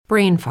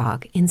brain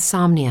fog,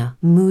 insomnia,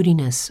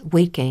 moodiness,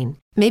 weight gain.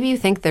 Maybe you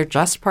think they're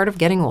just part of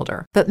getting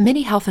older, but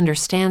MIDI Health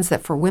understands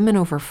that for women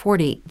over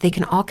 40, they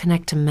can all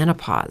connect to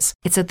menopause.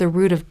 It's at the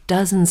root of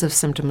dozens of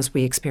symptoms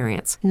we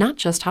experience, not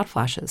just hot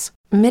flashes.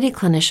 MIDI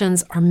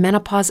clinicians are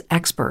menopause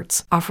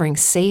experts, offering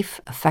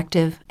safe,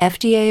 effective,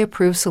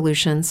 FDA-approved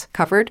solutions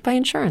covered by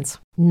insurance.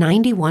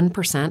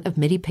 91% of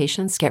MIDI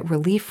patients get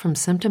relief from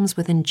symptoms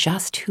within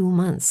just 2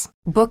 months.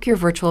 Book your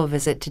virtual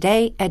visit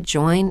today at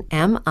joinmidi.com.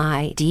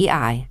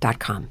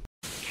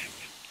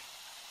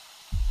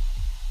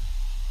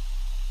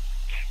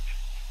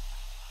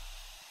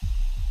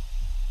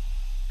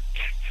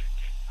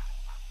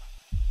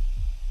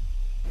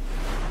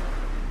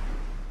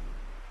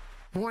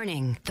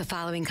 Warning, the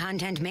following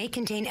content may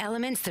contain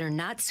elements that are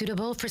not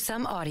suitable for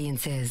some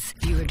audiences.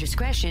 Viewer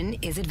discretion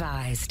is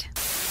advised.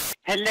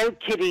 Hello,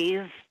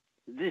 kiddies.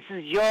 This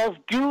is yours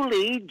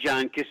duly,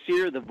 John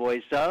Kassir, the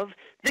voice of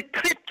The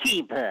Crypt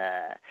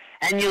Keeper.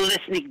 And you're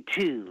listening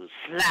to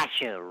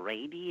Slasher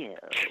Radio.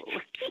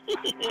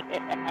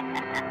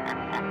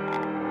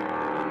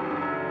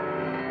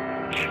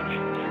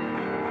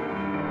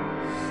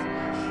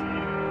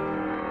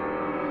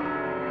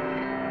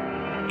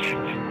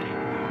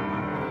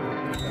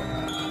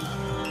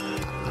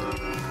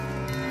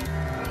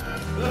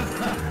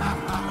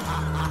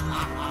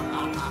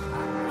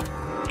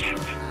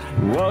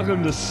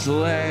 Welcome to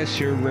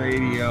Slasher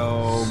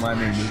Radio. My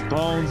name is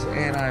Bones,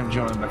 and I'm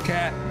joined by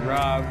Kat and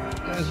Rob.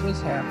 Guys,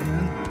 what's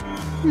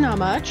happening? Not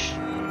much.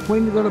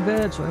 Waiting to go to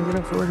bed so I can get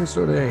up for record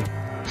store day.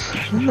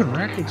 The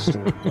record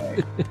store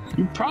day.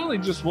 You probably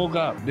just woke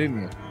up,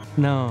 didn't you?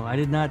 No, I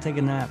did not take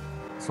a nap,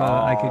 so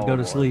I could go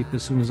to sleep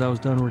as soon as I was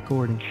done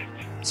recording.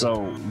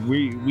 So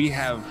we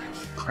have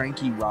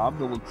cranky Rob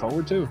to look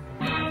forward to.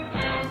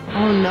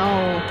 Oh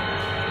no.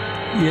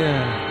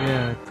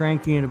 Yeah,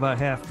 cranky and about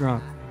half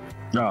drunk.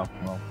 Oh,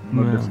 well,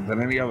 no different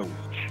than any other week.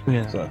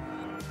 Yeah, So.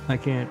 I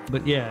can't.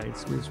 But yeah,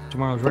 it's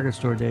tomorrow's record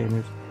store day, and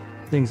there's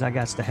things I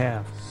got to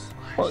have.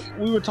 Well,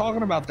 we were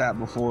talking about that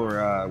before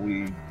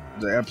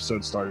the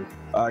episode started.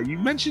 You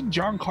mentioned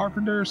John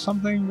Carpenter or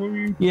something. What were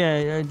you?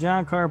 Yeah,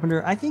 John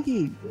Carpenter. I think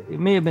it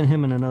may have been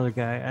him and another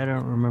guy. I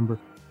don't remember.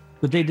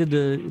 But they did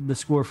the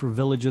score for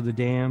Village of the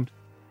Damned.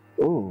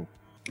 Oh.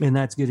 And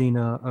that's getting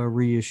a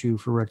reissue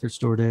for Record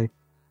Store Day.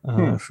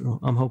 So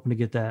I'm hoping to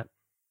get that.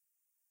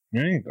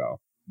 There you go.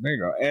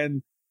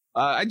 And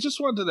I just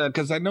wanted to,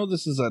 because I know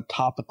this is a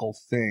topical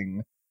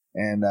thing,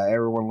 and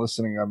everyone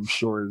listening, I'm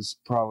sure, is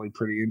probably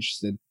pretty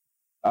interested.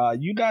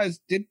 You guys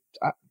did,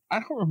 I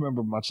don't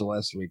remember much of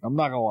last week. I'm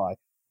not going to lie.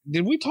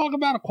 Did we talk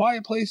about A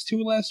Quiet Place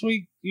 2 last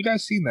week? You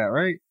guys seen that,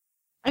 right?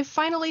 I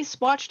finally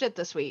watched it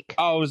this week.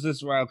 Oh, is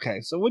this right?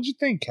 Okay. So what'd you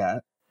think,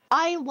 Kat?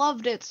 I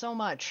loved it so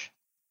much.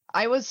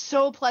 I was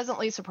so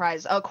pleasantly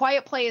surprised. A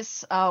Quiet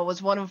Place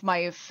was one of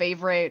my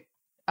favorite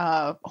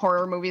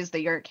horror movies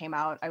the year it came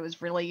out. I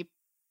was really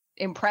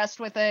impressed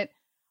with it.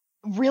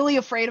 Really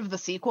afraid of the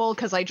sequel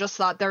because I just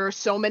thought there are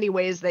so many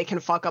ways they can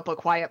fuck up A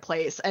Quiet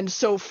Place and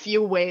so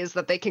few ways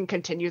that they can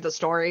continue the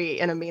story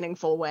in a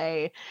meaningful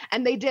way.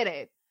 And they did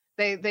it.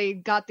 They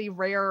got the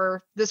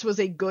rare, this was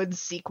a good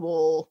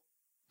sequel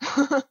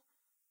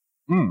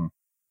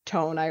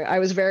tone. I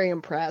was very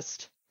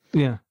impressed.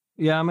 Yeah,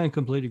 I'm in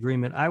complete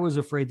agreement. I was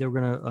afraid they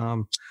were going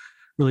to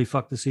really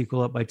fuck the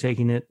sequel up by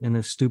taking it in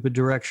a stupid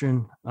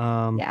direction.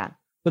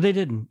 But they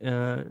didn't.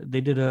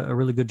 They did a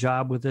really good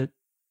job with it.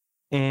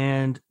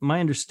 And my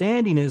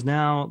understanding is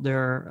now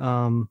they're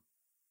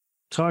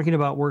talking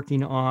about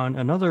working on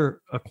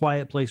another A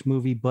Quiet Place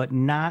movie, but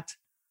not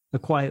A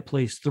Quiet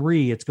Place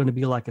 3. It's going to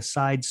be like a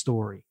side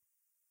story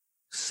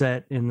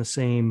set in the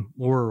same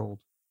world.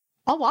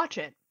 I'll watch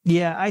it.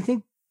 Yeah, I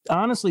think,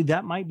 honestly,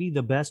 that might be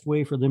the best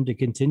way for them to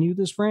continue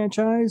this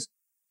franchise.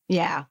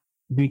 Yeah.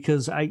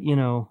 Because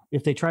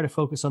if they try to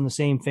focus on the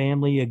same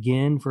family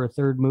again for a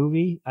third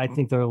movie, I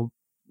think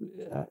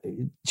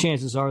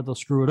chances are they'll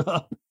screw it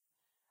up.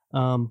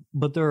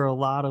 But there are a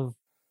lot of,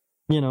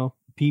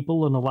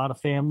 people and a lot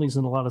of families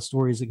and a lot of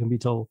stories that can be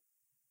told.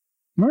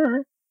 All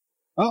right.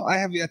 Well, I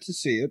have yet to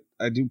see it.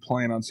 I do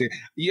plan on seeing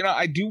it.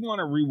 I do want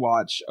to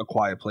rewatch A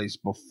Quiet Place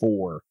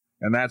before,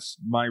 and that's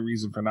my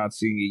reason for not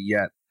seeing it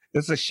yet.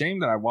 It's a shame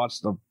that I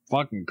watched the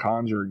fucking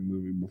Conjuring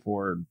movie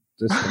before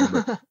this thing,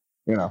 but,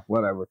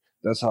 whatever.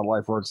 That's how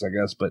life works, I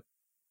guess. But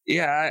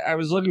yeah, I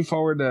was looking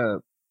forward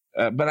to,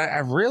 but I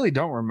really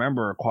don't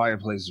remember A Quiet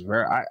Place.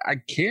 I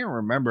can't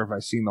remember if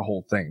I've seen the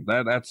whole thing.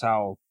 That's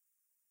how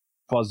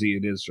fuzzy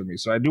it is for me.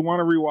 So I do want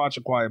to rewatch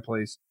A Quiet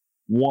Place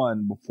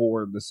 1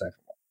 before the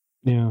second one.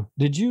 Yeah.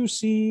 Did you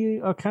see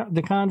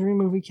the Conjuring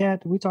movie,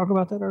 Kat? Did we talk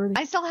about that already?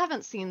 I still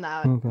haven't seen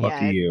that. Okay.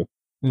 Lucky you.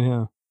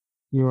 Yeah.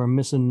 You are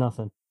missing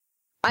nothing.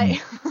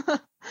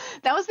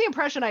 That was the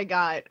impression I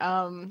got.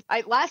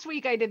 Last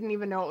week I didn't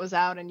even know it was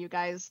out, and you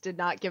guys did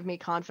not give me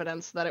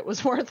confidence that it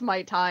was worth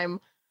my time.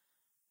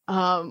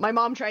 My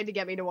mom tried to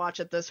get me to watch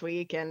it this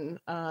week, and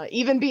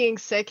even being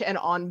sick and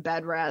on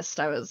bed rest,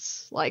 I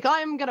was like,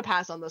 I'm gonna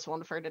pass on this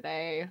one for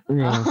today.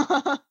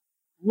 Yeah.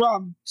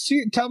 Rob,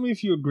 tell me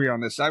if you agree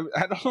on this. I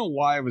don't know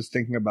why I was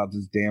thinking about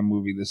this damn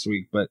movie this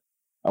week, but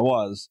I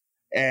was.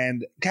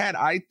 And Kat,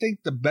 I think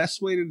the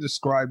best way to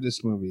describe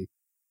this movie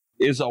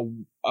is a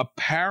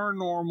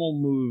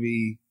paranormal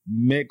movie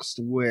mixed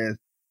with,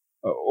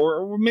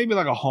 or maybe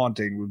like a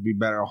haunting would be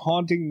better. A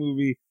haunting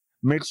movie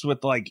mixed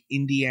with like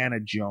Indiana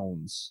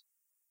Jones.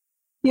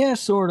 Yeah,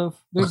 sort of.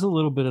 There's a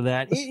little bit of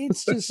that.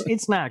 It's just,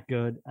 it's not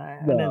good. I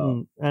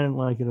didn't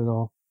like it at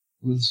all.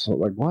 So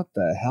like, what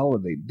the hell are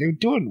they? They're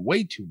doing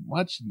way too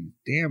much in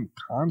these damn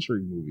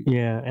Conjuring movies.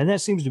 Yeah, and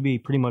that seems to be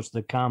pretty much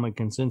the common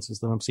consensus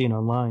that I'm seeing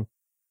online.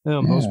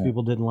 Most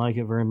people didn't like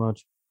it very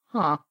much.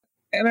 Huh.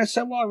 And I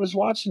said while I was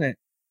watching it,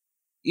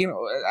 you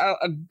know,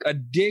 a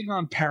dig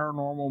on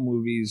paranormal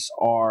movies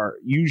are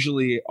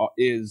usually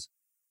is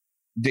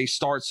they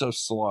start so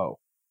slow.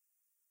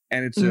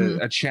 And it's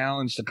a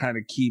challenge to kind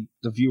of keep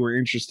the viewer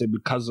interested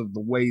because of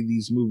the way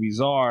these movies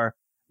are.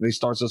 They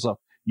start so slow.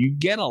 You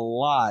get a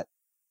lot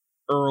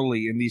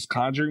early in these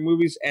Conjuring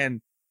movies,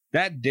 and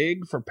that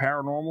dig for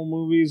paranormal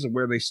movies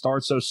where they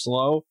start so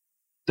slow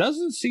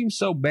doesn't seem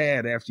so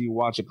bad after you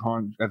watch a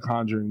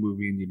Conjuring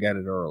movie and you get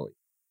it early.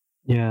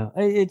 Yeah,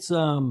 it's I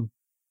don't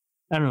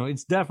know.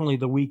 It's definitely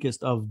the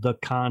weakest of the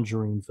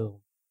Conjuring film.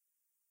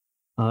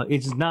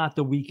 It's not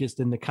the weakest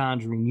in the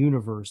Conjuring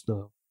universe,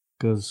 though,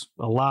 because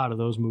a lot of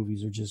those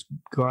movies are just.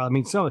 I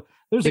mean,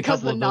 there's because a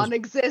couple the nun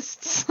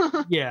exists.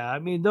 Yeah, I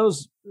mean,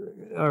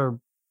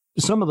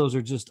 some of those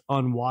are just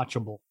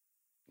unwatchable.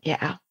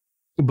 Yeah,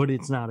 but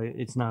it's not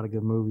a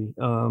good movie.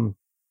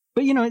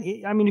 But you know,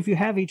 I mean, if you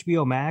have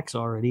HBO Max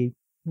already,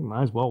 you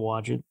might as well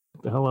watch it.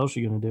 What the hell else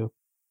are you gonna do?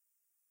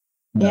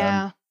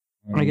 Yeah.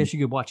 I guess you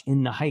could watch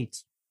In the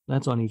Heights.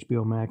 That's on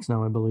HBO Max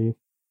now, I believe.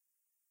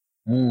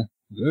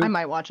 I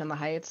might watch In the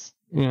Heights.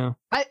 Yeah.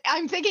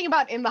 I'm thinking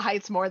about In the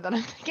Heights more than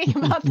I'm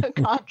thinking about The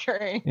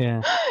Conjuring.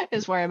 Yeah.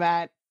 Is where I'm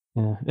at.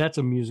 Yeah. That's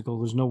a musical.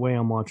 There's no way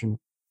I'm watching.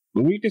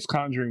 The weakest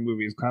Conjuring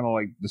movie is kind of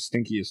like the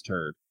stinkiest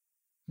turd.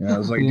 I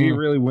was like, do you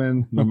really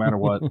win no matter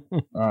what?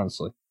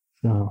 Honestly.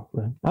 No,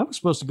 I was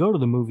supposed to go to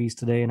the movies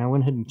today, and I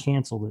went ahead and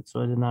canceled it,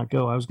 so I did not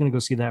go. I was going to go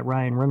see that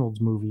Ryan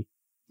Reynolds movie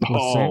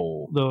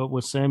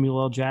with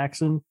Samuel L.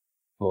 Jackson,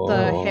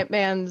 the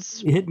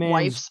hitman's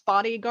wife's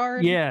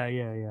bodyguard. Yeah.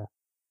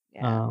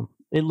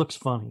 It looks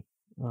funny.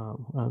 I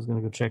was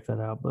going to go check that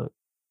out, but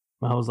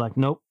I was like,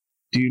 nope.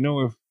 Do you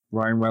know if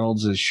Ryan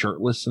Reynolds is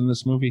shirtless in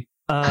this movie?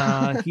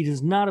 He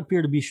does not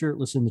appear to be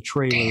shirtless in the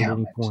trailer at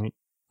any point.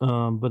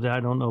 But I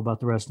don't know about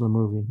the rest of the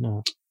movie.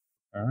 No.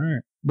 All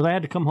right. But I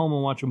had to come home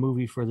and watch a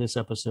movie for this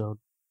episode.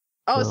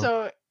 Oh,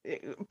 so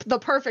the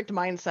perfect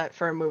mindset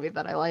for a movie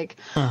that I like.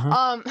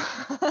 Uh-huh.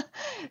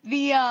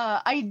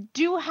 I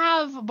do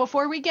have,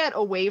 before we get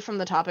away from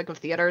the topic of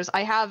theaters,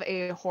 I have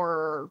a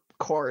horror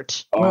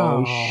court.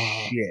 Oh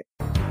shit.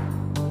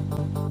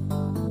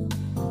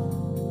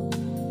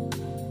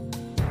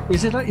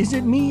 Is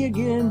it me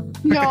again?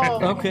 No.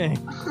 Okay.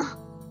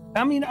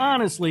 I mean,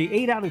 honestly,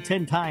 8 out of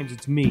 10 times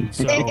it's me.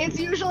 So. It's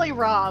usually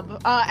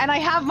Rob, and I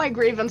have my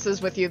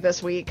grievances with you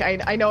this week.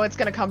 I know it's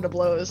going to come to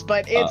blows,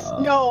 but it's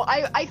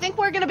I think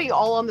we're going to be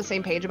all on the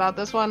same page about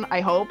this one.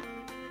 I hope.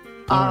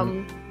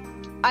 I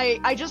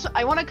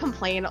want to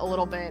complain a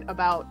little bit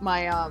about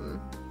my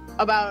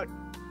about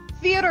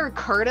theater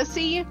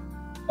courtesy.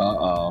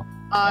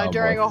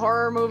 During a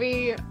horror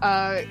movie,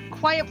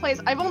 Quiet Place.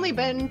 I've only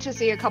been to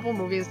see a couple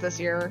movies this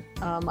year.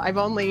 I've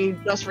only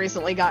just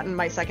recently gotten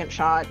my second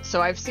shot,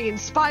 so I've seen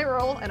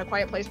Spiral and A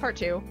Quiet Place Part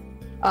 2.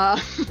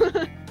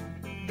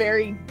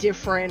 Very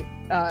different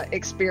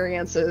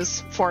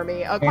experiences for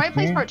me. A Quiet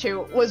Place Part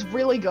 2 was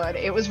really good.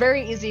 It was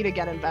very easy to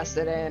get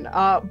invested in,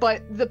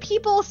 but the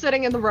people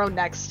sitting in the row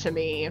next to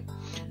me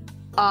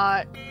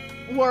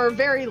were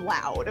very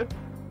loud,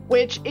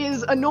 which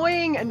is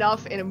annoying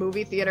enough in a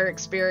movie theater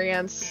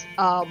experience,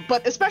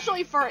 but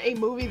especially for a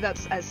movie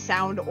that's as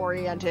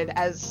sound-oriented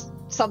as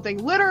something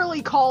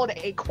literally called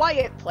A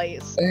Quiet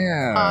Place.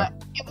 Yeah.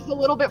 It was a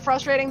little bit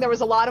frustrating. There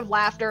was a lot of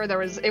laughter.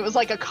 It was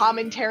like a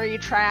commentary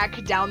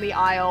track down the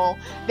aisle.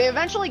 They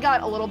eventually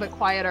got a little bit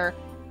quieter.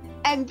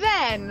 And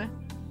then,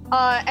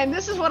 and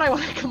this is what I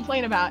want to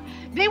complain about,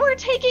 they were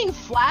taking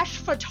flash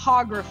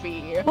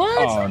photography.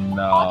 What? Oh,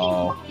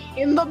 no.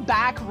 In the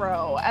back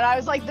row. And I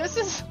was like, this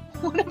is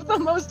one of the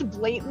most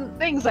blatant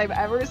things I've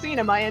ever seen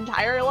in my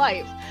entire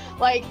life.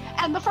 Like,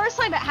 and the first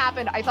time it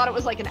happened, I thought it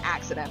was like an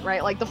accident,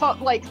 right? Like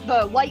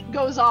the light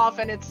goes off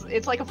and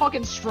it's like a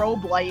fucking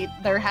strobe light.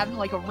 They're having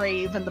like a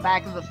rave in the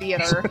back of the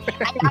theater.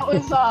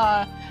 And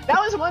that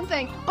was one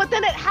thing. But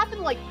then it happened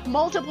like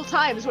multiple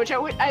times,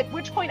 at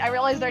which point I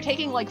realized they're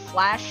taking like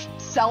flash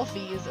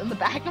selfies in the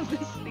back of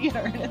this theater,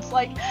 and it's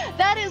like,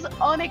 that is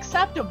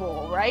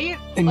unacceptable, right?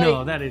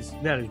 No, like, that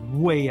is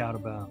way out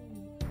of bounds.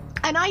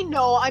 And I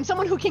know I'm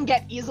someone who can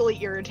get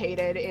easily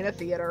irritated in a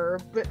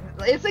theater, but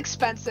it's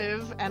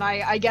expensive, and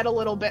I get a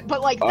little bit, but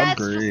like, that's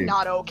just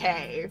not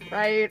okay,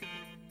 right?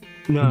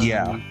 No,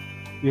 yeah,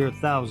 you're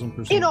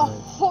 1,000% in a right.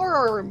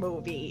 horror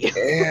movie.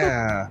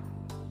 Yeah,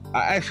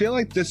 I feel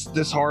like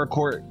this horror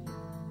court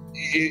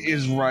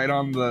is right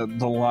on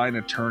the line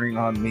of turning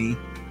on me.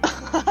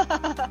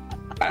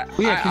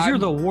 Because you're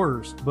the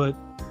worst. But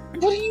what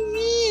do you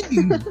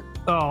mean?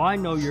 Oh, I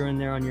know you're in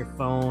there on your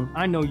phone.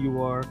 I know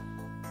you are.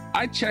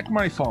 I check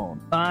my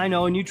phone. I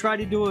know, and you try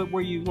to do it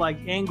where you like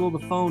angle the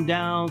phone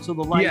down so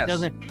the light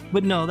doesn't.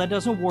 But no, that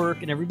doesn't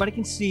work, and everybody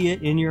can see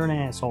it, and you're an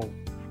asshole.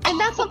 And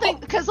that's something,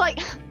 because like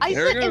I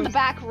sit in the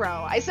back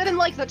row. I sit in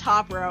like the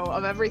top row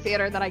of every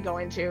theater that I go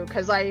into,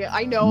 because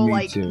I know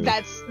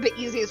that's the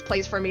easiest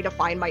place for me to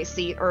find my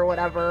seat or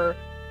whatever.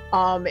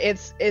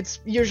 It's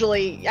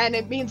usually, and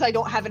it means I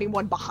don't have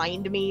anyone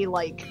behind me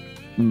like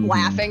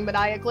laughing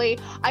maniacally.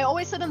 I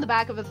always sit in the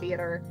back of a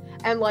theater,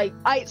 and like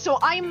I've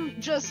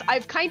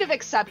kind of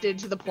accepted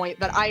to the point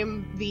that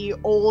I'm the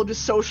old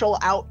social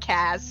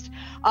outcast,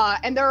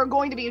 and there are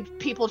going to be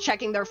people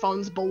checking their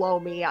phones below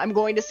me. I'm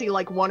going to see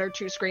like 1 or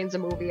 2 screens a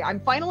movie. I'm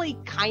finally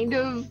kind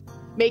of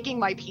making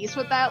my peace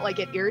with that. Like,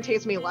 it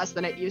irritates me less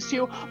than it used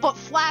to. But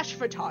flash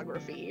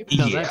photography,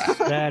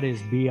 that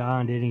is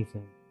beyond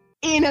anything.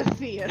 In a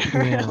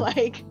theater,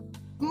 like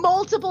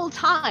multiple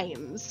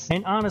times.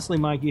 And honestly,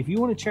 Mikey, if you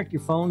want to check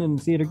your phone in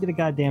the theater, get a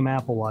goddamn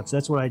Apple Watch.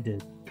 That's what I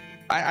did.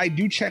 I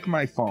do check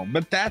my phone,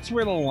 but that's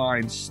where the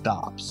line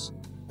stops.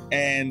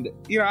 And,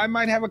 you know, I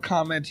might have a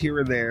comment here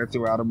or there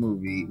throughout a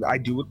movie. I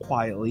do it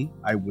quietly.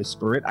 I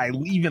whisper it. I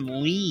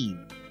even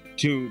lean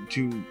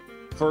to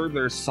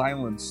further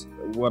silence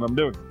what I'm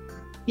doing.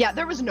 Yeah,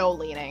 there was no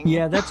leaning.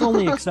 Yeah, that's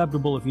only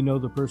acceptable if you know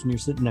the person you're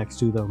sitting next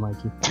to, though,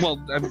 Mikey. Well,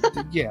 that's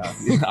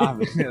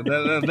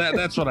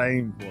what I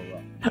aim for.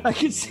 Right? I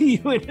could see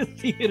you in a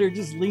theater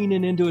just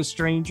leaning into a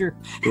stranger.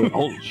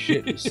 Holy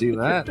shit, you see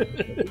that?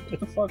 Get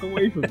the fuck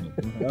away from me.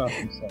 Oh,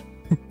 I'm sorry.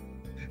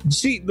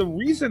 See, the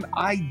reason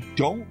I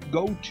don't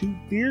go to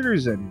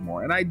theaters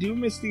anymore, and I do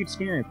miss the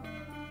experience,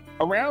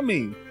 around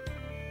me,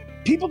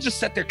 people just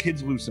set their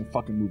kids loose in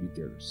fucking movie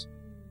theaters.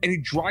 And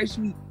it drives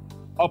me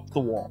up the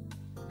wall.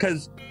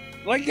 Because,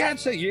 like Kat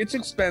said, it's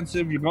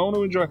expensive. You're going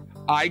to enjoy.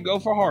 I go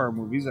for horror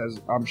movies,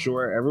 as I'm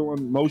sure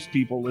most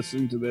people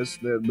listening to this,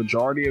 the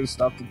majority of the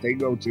stuff that they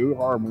go to,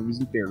 horror movies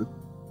in theaters.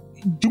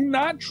 Do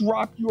not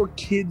drop your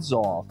kids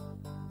off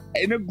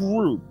in a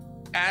group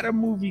at a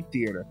movie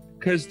theater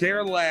because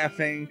they're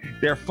laughing.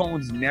 Their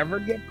phones never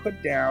get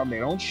put down. They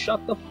don't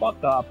shut the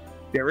fuck up.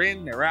 They're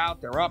in, they're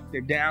out, they're up,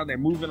 they're down, they're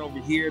moving over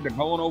here, they're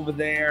going over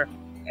there.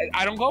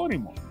 I don't go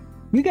anymore.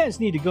 You guys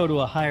need to go to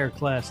a higher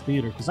class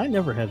theater because I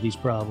never have these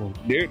problems.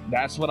 Dude,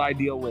 that's what I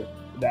deal with.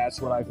 That's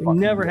what I fucking It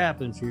never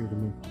happens here to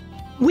me.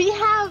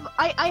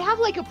 I have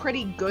like a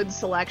pretty good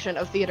selection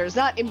of theaters,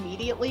 not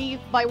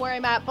immediately by where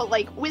I'm at, but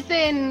like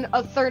within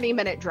a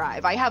 30-minute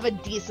drive. I have a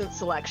decent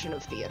selection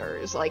of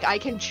theaters. Like, I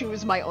can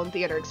choose my own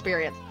theater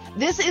experience.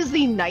 This is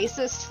the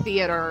nicest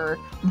theater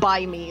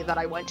by me that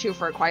I went to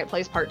for A Quiet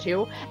Place Part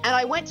 2, and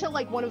I went to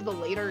like one of the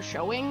later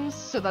showings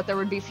so that there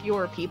would be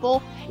fewer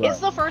people. Right. It's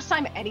the first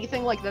time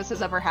anything like this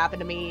has ever happened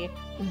to me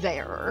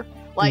there.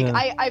 Like,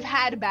 yeah. I've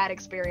had bad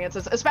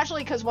experiences,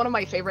 especially because one of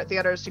my favorite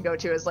theaters to go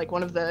to is like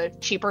one of the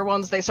cheaper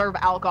ones. They serve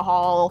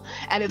alcohol,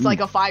 and it's like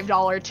a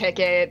 $5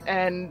 ticket,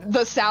 and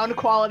the sound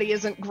quality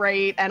isn't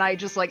great, and I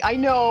just like, I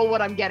know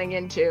what I'm getting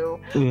into,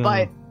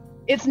 but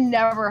it's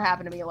never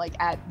happened to me like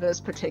at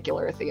this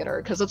particular theater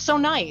because it's so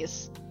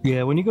nice.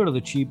 Yeah, when you go to the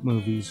cheap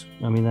movies,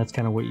 I mean, that's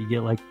kind of what you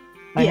get. Like,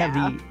 I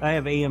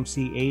have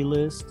AMC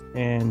A-List,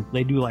 and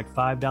they do like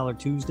 $5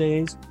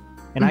 Tuesdays.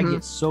 And I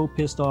get so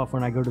pissed off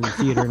when I go to the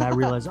theater and I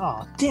realize,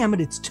 oh, damn it,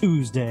 it's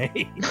Tuesday.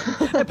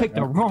 I picked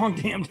the wrong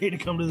damn day to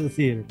come to the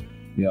theater.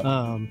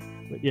 Yeah.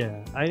 But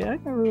yeah, I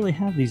don't really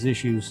have these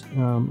issues.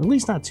 At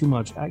least not too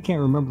much. I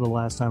can't remember the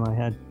last time I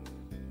had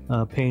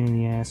a pain in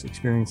the ass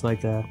experience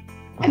like that.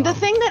 And the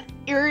thing that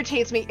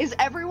irritates me is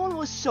everyone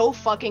was so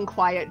fucking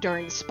quiet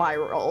during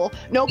Spiral.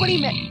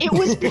 It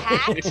was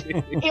packed.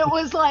 It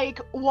was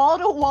like wall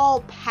to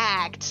wall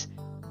packed.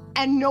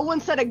 And no one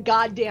said a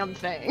goddamn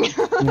thing.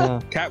 Yeah.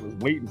 Kat was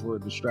waiting for a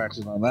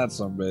distraction on that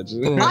sumbitch.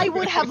 I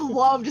would have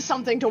loved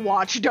something to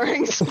watch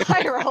during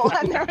Spiral,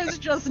 and there was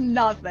just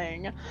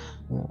nothing. Yeah.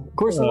 Of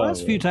course, the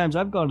last few times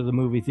I've gone to the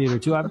movie theater,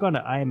 too, I've gone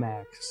to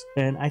IMAX.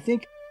 And I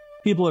think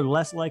people are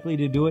less likely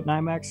to do it in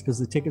IMAX because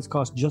the tickets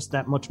cost just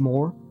that much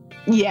more.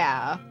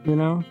 Yeah. You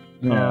know?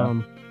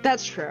 Yeah.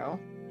 That's true.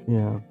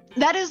 Yeah.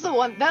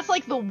 That's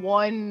like the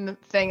one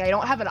thing. I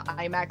don't have an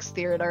IMAX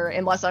theater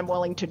unless I'm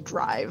willing to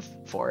drive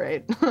for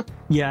it.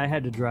 Yeah, I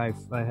have to drive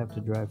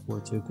for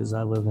it too because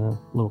I live in a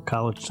little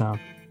college town.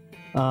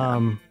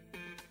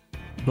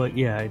 But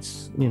yeah,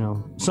 it's, you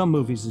know, some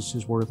movies it's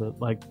just worth it.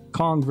 Like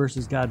Kong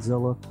versus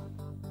Godzilla,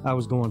 I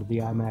was going to the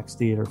IMAX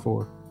theater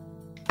for.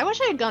 I wish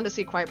I had gone to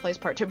see Quiet Place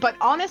Part 2, but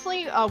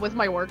honestly, with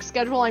my work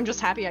schedule, I'm just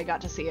happy I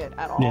got to see it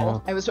at all. Yeah.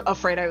 I was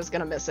afraid I was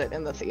going to miss it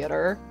in the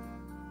theater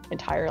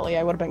entirely.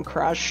 I would have been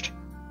crushed.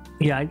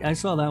 Yeah, I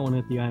saw that one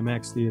at the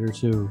IMAX theater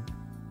too.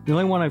 The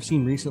only one I've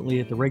seen recently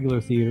at the regular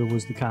theater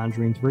was The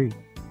Conjuring 3.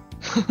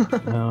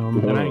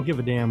 And I didn't give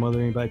a damn whether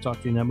anybody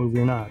talked to you in that movie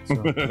or not.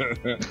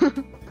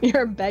 So.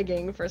 You're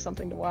begging for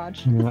something to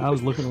watch. Yeah, I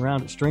was looking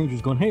around at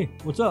strangers going, hey,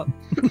 what's up?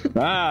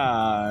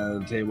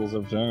 The tables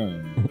have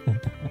turned.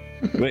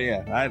 But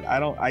yeah,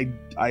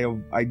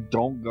 I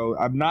don't go.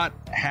 I'm not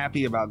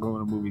happy about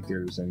going to movie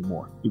theaters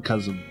anymore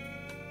because of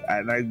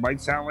and I might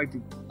sound like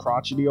the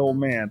crotchety old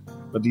man,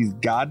 but these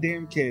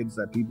goddamn kids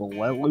that people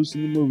let loose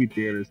in the movie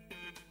theaters,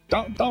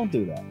 don't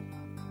do that.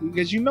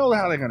 Because you know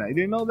how they're gonna.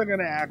 You know they're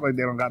gonna act like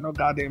they don't got no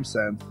goddamn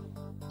sense.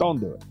 Don't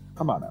do it.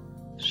 Come on now.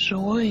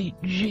 Sweet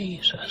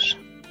Jesus.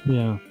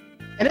 Yeah.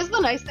 It is the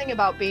nice thing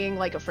about being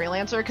like a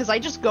freelancer, because I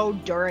just go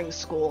during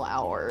school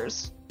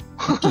hours.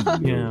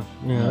 Yeah.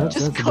 That's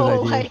Just a good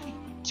go idea. like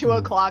 2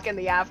 o'clock in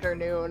the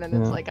afternoon, and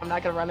it's like, I'm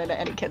not gonna run into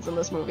any kids in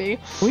this movie.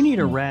 We need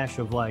a rash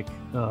of like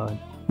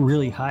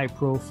really high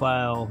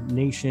profile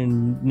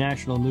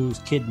national news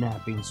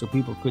kidnapping, so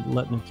people couldn't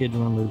let their kids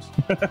run loose.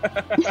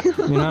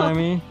 You know what I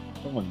mean?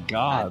 Oh my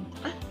God.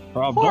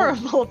 Rob,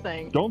 Horrible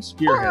thing. Don't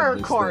spearhead Horror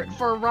this court thing.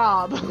 for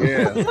Rob.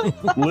 Yeah,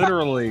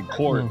 literally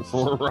court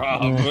for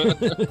Rob.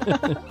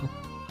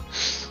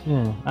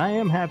 Yeah, I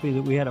am happy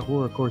that we had a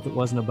horror court that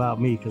wasn't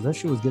about me, because that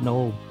shit was getting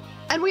old.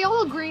 And we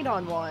all agreed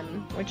on one,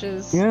 which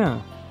is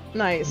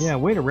nice. Yeah,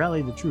 way to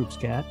rally the troops,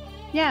 Kat.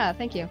 Yeah,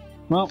 thank you.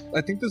 Well,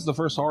 I think this is the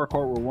first horror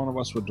court where one of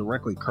us would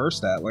directly curse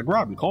that. Like,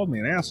 Rob, you called me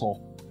an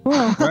asshole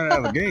Well, right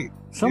out of the gate.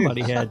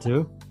 somebody had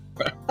to.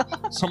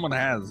 Someone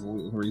has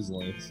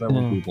recently,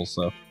 several people,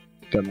 so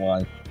good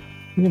lie.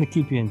 I'm gonna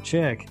keep you in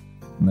check.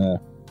 Yeah.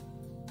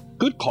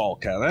 Good call,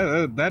 Kat.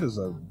 That is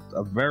a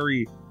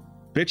very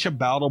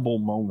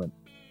bitch-aboutable moment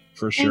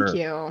for sure. Thank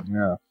you.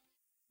 Yeah.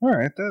 All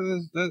right.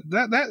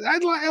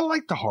 I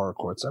like the horror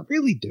courts. I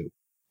really do.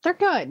 They're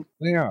good.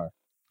 They are.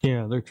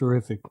 Yeah, they're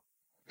terrific.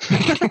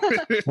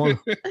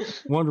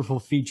 Wonderful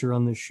feature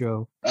on this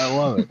show. I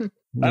love it.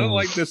 Yeah. I don't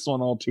like this one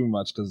all too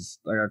much because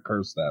I got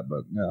cursed at,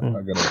 but yeah,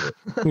 I got over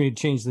it. We need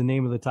to change the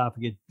name of the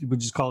topic. We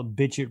just call it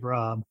Bitch It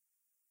Rob.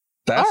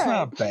 That's All right.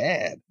 not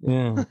bad.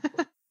 Yeah.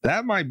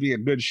 That might be a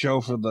good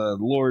show for the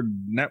Lord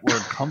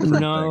Network Comfort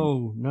thing.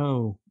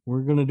 No.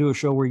 We're gonna do a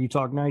show where you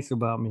talk nice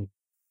about me.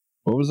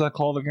 What was that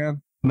called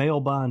again? Male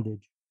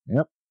bondage.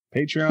 Yep.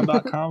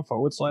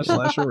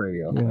 Patreon.com/Slasher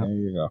Radio. Yeah. There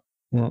you go.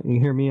 Yeah, you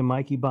hear me and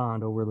Mikey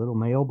bond over a little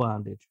male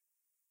bondage.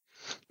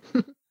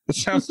 It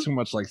sounds too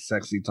much like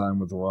Sexy Time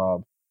with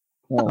Rob.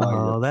 I don't like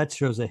Oh, it. that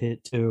show's a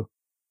hit too.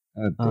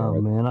 God damn Oh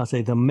it. man, I'll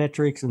say the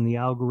metrics and the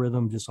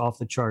algorithm just off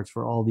the charts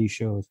for all these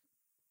shows.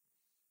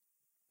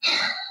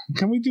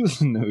 Can we do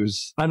the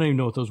news? I don't even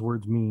know what those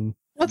words mean.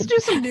 Let's do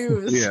some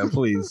news. Yeah,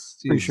 please.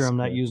 Pretty Jesus sure I'm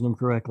not Christ. using them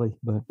correctly,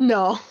 but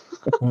No.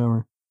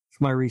 whatever.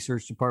 My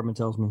research department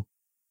tells me.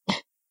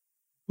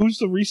 Who's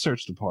the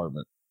research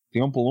department? The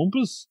Oompa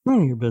Loompas?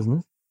 None of your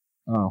business.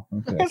 Oh,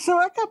 okay. So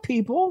I got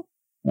people.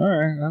 All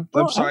right. I'm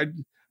Well, sorry.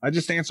 I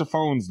just answer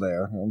phones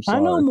there. I'm sorry.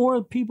 I know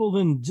more people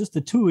than just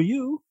the two of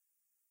you.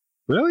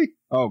 Really?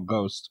 Oh,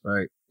 Ghost.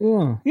 Right.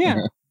 Yeah.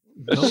 Yeah.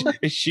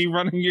 Is she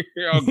running your...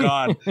 Oh,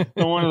 God.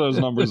 No wonder those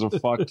numbers are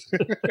fucked.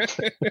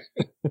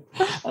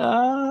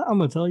 I'm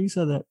going to tell you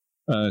said that.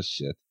 Oh,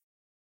 shit.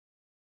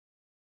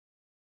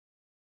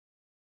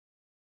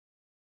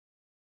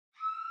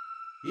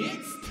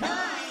 It's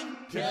time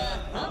to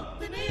hump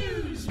the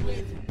news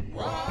with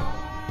Rob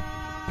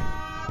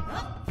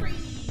Humphrey.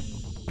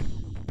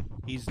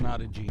 He's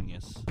not a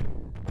genius.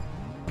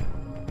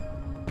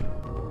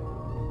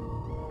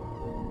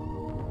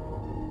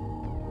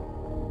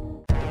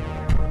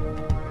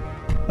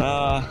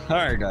 All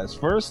right, guys.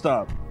 First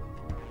up,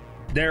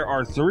 there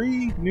are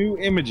 3 new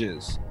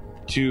images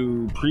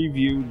to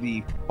preview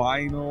the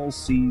final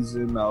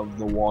season of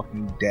The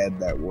Walking Dead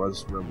that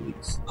was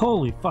released.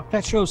 Holy fuck,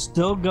 that show's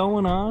still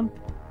going on?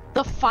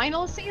 The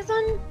final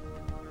season?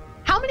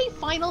 How many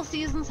final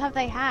seasons have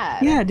they had?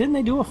 Yeah, didn't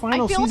they do a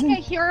final I feel season? like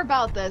I hear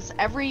about this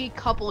every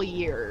couple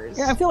years.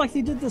 Yeah, I feel like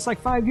they did this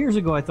like 5 years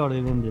ago. I thought it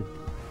ended.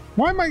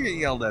 Why am I getting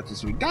yelled at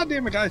this week? God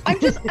damn it, guys. I'm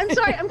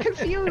sorry, I'm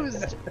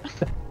confused.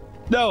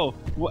 No,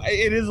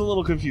 it is a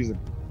little confusing.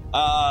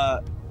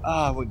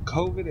 With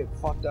COVID, it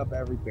fucked up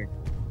everything.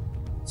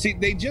 See,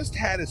 they just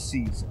had a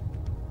season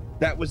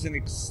that was an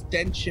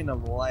extension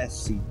of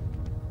last season.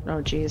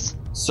 Oh, jeez.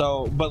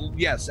 So, but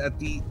yes, I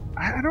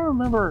don't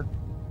remember.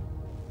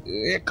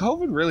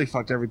 COVID really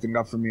fucked everything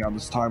up for me on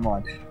this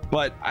timeline.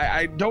 But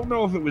I don't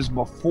know if it was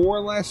before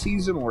last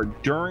season or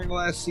during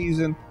last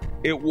season.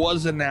 It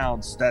was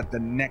announced that the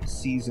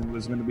next season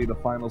was going to be the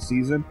final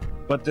season,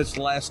 but this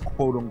last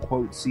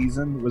quote-unquote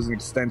season was an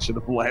extension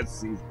of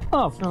last season.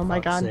 Oh, for my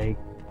fuck's God. sake.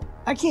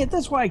 I can't.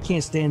 That's why I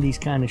can't stand these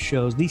kind of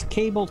shows. These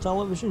cable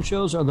television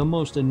shows are the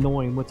most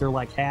annoying with their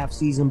like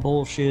half-season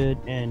bullshit,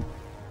 and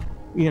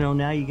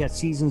now you got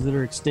seasons that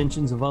are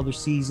extensions of other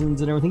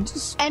seasons and everything.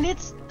 And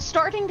it's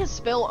starting to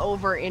spill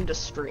over into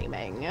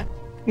streaming,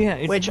 Yeah,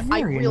 it's which I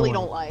very really annoying.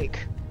 don't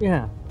like.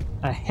 Yeah,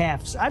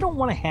 I don't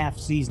want a half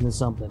season of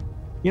something.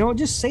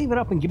 Just save it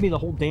up and give me the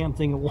whole damn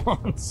thing at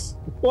once.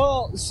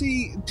 Well,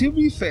 see, to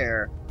be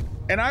fair,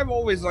 and I've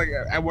always,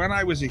 when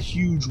I was a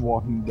huge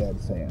Walking Dead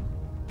fan,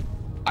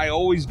 I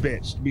always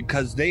bitched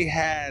because they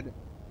had,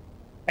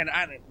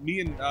 me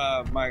and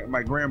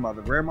my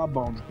grandmother, Grandma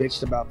Bones,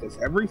 bitched about this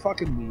every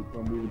fucking week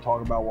when we would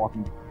talk about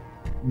Walking Dead.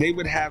 They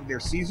would have, their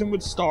season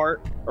would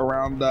start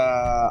around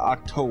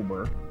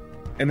October,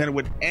 and then it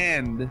would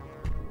end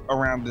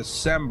around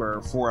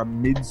December for a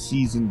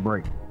mid-season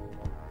break.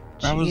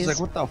 I was Jeez. like,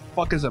 what the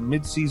fuck is a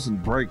mid-season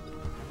break?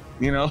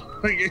 You know,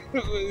 like,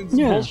 it's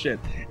Yeah. bullshit.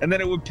 And then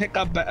it would pick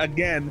up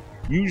again,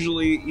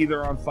 usually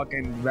either on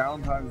fucking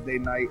Valentine's Day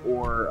night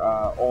or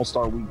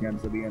All-Star Weekend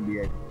for the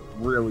NBA.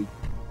 Really,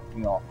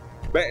 you know,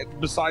 but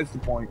besides the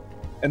point.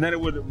 And then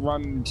it would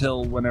run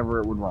until whenever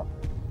it would run.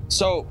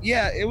 So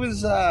yeah, it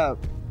was. That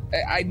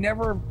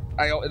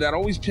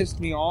always pissed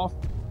me off.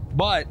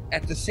 But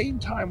at the same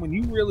time, when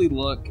you really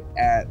look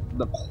at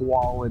the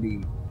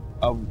quality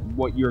of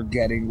what you're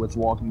getting with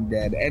Walking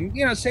Dead, and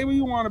you know, say what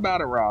you want about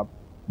it, Rob,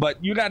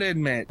 but you got to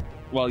admit,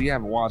 well, you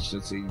haven't watched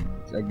it, so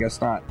I guess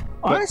not.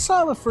 But, I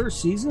saw the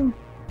first season.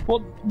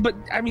 well, but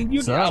I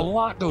mean, So? a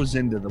lot goes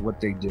into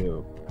what they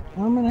do.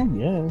 I mean, I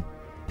guess.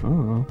 I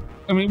don't know.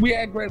 I mean, we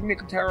had Greg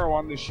Nicotero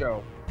on the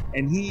show,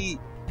 and he,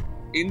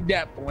 in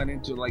depth, went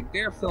into like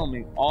they're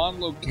filming on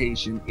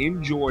location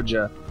in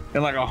Georgia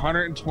in like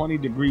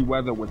 120-degree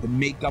weather with the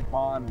makeup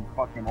on and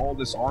fucking all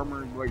this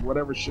armor, like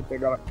whatever shit they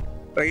got.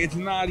 Like, it's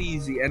not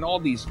easy, and all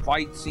these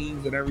fight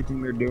scenes and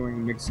everything they're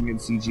doing, mixing in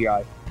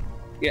CGI.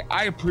 Yeah,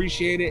 I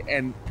appreciate it,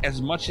 and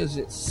as much as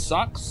it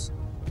sucks,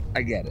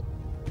 I get it.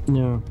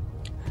 Yeah.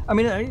 I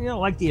mean,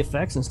 like the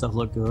effects and stuff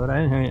look good.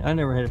 I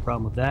never had a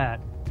problem with that.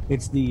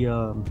 It's the,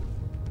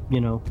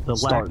 the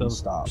Start lack and of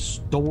stop.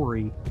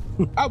 story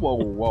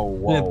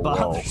Whoa, that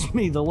bothers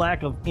me. The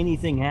lack of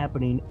anything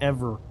happening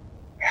ever.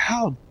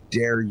 How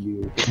dare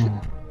you?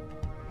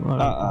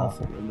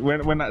 Awful.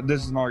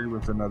 This is an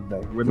argument for another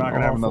day. We're It's not an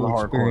gonna have another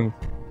awful hardcore experience.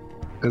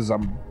 because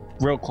I'm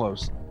real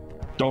close.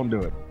 Don't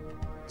do it.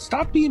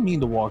 Stop being mean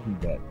to Walking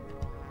Dead.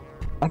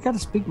 I got to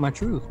speak my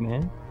truth,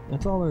 man.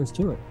 That's all there is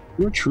to it.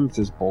 Your truth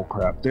is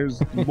bullcrap.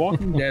 There's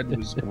Walking Dead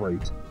was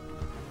great.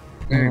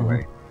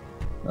 Anyway,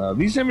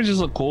 these images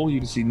look cool. You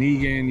can see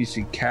Negan, you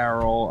see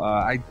Carol.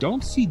 I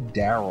don't see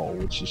Daryl,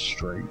 which is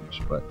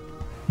strange, but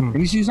and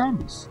you see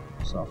zombies.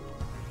 So,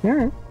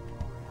 yeah.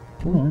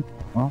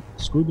 Well,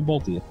 screw the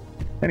both of you.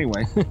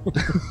 Anyway,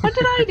 What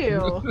did I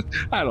do?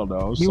 I don't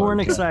know. You Sorry, weren't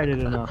Kat. excited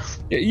enough.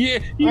 Yeah,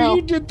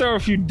 you did throw a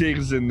few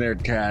digs in there,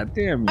 Kat.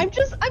 Damn you.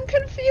 I'm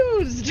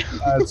confused.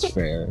 That's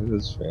fair.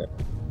 That's fair.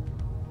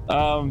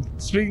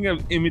 Speaking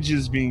of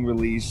images being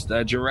released,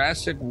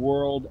 Jurassic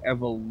World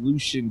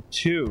Evolution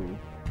 2.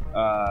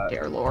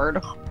 Dear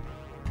Lord.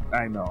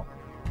 I know.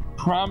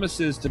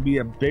 Promises to be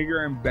a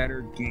bigger and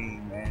better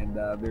game, and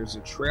there's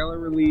a trailer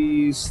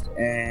released,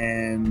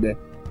 and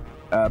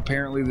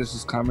apparently this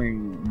is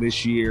coming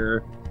this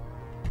year.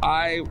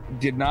 I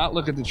did not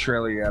look at the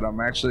trailer yet. I'm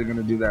actually going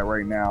to do that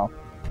right now.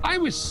 I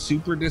was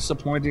super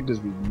disappointed because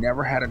we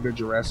never had a good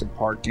Jurassic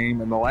Park game,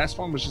 and the last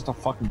one was just a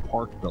fucking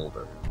park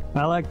builder.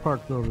 I like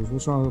park builders.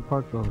 What's wrong with a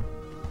park builder?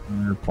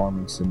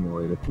 Farming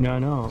simulator. Yeah, I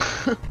know.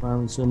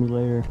 Farming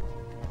simulator.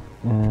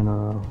 And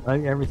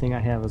everything I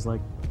have is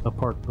like a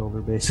park builder,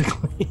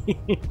 basically.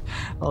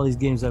 All these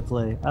games I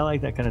play. I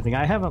like that kind of thing.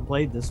 I haven't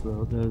played this,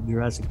 though, the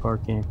Jurassic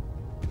Park game.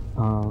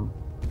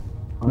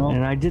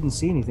 And I didn't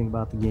see anything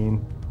about the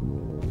game,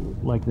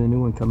 like the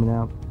new one coming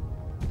out.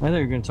 I thought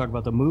you were going to talk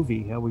about the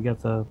movie, how we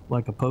got a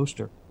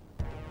poster.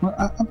 Well,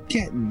 I'm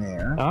getting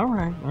there. All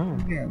right. I'm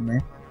getting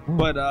there.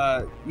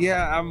 But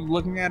yeah, I'm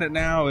looking at it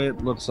now.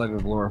 It looks like a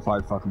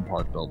glorified fucking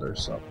park builder.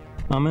 So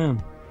I'm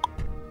in.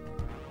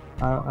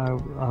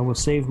 I will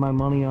save my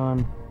money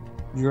on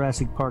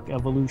Jurassic Park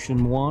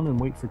Evolution 1 and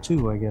wait for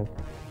 2, I guess.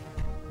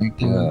 I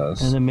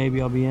guess. And then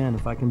maybe I'll be in.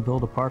 If I can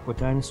build a park with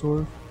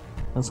dinosaurs,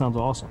 that sounds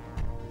awesome.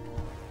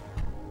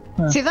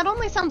 See, that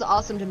only sounds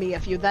awesome to me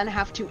if you then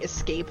have to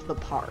escape the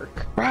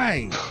park.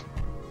 Right.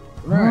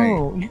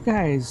 No, you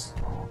guys.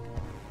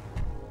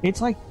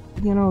 It's like,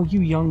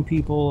 you young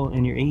people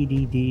and your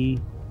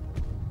ADD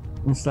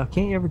and stuff.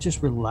 Can't you ever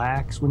just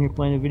relax when you're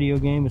playing a video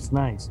game? It's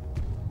nice.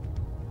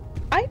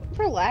 I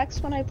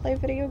relax when I play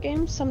video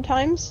games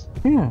sometimes.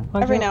 Yeah.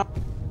 Every now.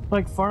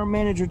 Like Farm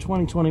Manager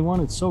 2021,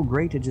 it's so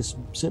great to just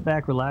sit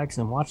back, relax,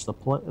 and watch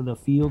the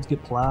fields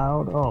get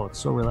plowed. Oh, it's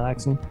so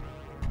relaxing.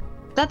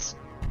 That's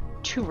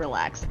too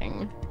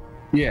relaxing.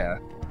 Yeah.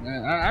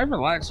 I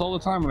relax all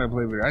the time when I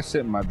play video. I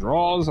sit in my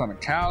drawers on a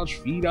couch,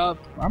 feet up.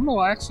 I'm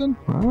relaxing.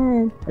 All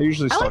right. I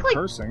usually start like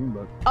cursing,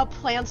 but a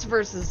Plants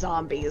vs.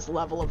 Zombies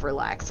level of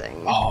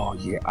relaxing. oh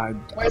yeah,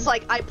 Where it's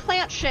like I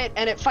plant shit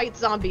and it fights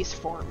zombies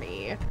for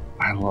me.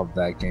 I love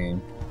that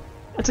game.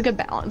 It's a good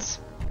balance.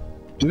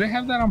 Do they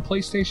have that on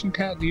PlayStation,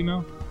 Cat? Do you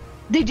know?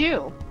 They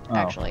do, Oh.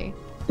 actually.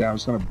 Yeah, I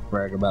was gonna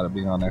brag about it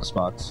being on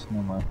Xbox.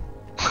 No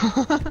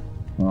mind.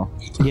 Well,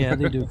 Yeah,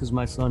 they do, because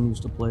my son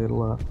used to play it a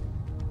lot.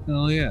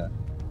 hell yeah.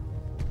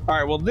 All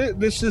right, well,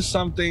 this is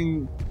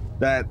something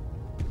that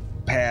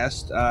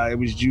passed. It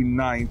was June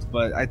 9th,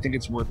 but I think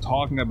it's worth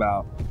talking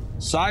about.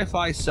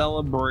 Sci-Fi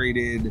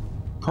celebrated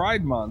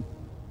Pride Month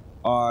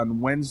on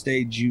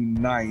Wednesday, June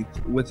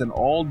 9th, with an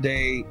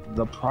all-day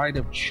The Pride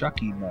of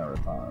Chucky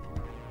marathon.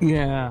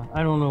 Yeah,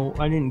 I don't know.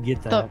 I didn't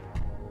get that.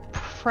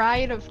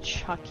 Pride of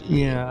Chucky.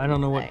 Yeah, I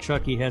don't know what Thing.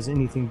 Chucky has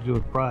anything to do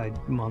with Pride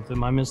Month.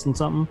 Am I missing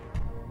something?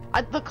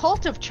 The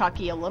Cult of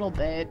Chucky a little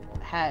bit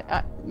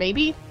had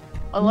maybe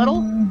a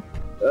little.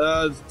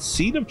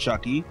 Seed of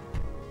Chucky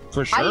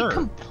For sure. I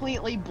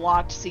completely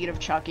blocked Seed of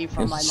Chucky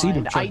from my Seed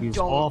of mind. I Chucky is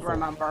don't awful.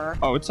 remember.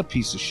 Oh, it's a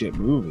piece of shit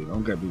movie.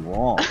 Don't get me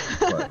wrong,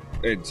 but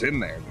it's in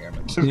there. Damn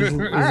it. Is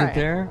right. it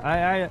there?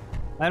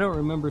 I don't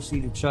remember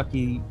Seed of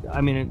Chucky.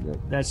 I mean,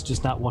 that's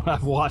just not what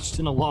I've watched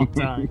in a long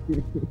time.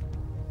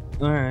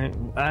 All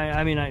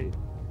right.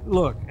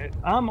 Look,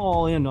 I'm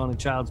all in on a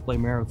Child's Play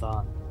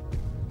marathon.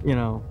 You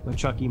know, a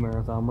Chucky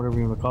marathon, whatever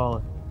you want to call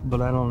it.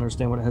 But I don't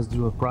understand what it has to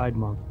do with Pride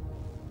Month.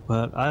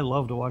 But I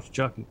love to watch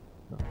Chucky.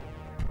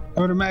 I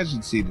would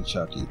imagine Seed of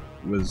Chucky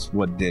was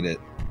what did it.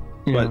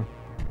 Yeah.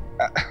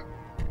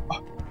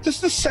 But this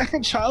is the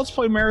second Child's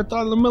Play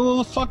marathon in the middle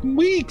of the fucking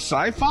week.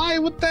 Sci-Fi?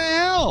 What the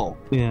hell?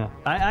 Yeah.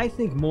 I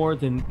think more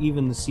than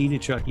even the Seed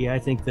of Chucky, I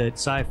think that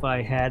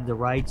Sci-Fi had the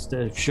rights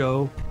to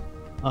show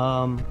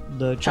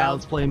the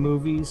Child's Play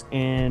movies,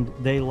 and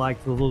they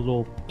liked the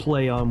little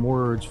play on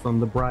words from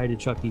the Bride of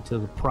Chucky to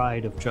the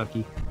Pride of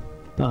Chucky.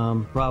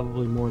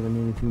 Probably more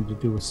than anything to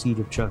do with Seed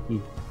of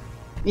Chucky.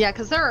 Yeah,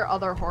 because there are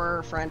other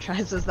horror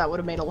franchises that would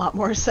have made a lot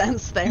more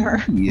sense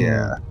there.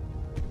 Yeah.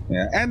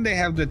 Yeah, and they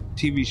have the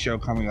TV show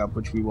coming up,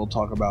 which we will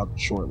talk about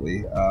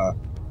shortly.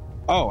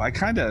 I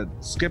kind of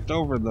skipped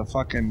over the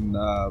fucking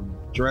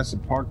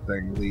Jurassic Park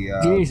thing.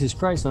 Jesus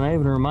Christ, and I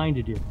haven't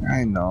reminded you.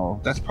 I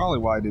know. That's probably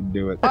why I didn't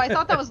do it. Oh, I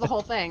thought that was the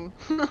whole thing.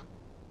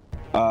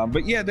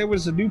 But yeah, there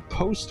was a new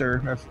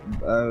poster.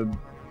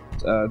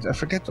 I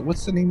forget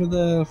what's the name of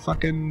the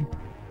fucking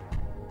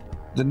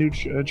the new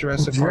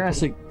Jurassic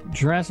Park.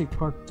 Jurassic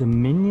Park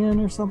Dominion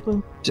or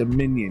something.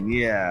 Dominion,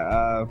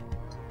 yeah.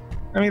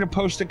 I mean, a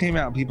poster came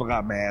out and people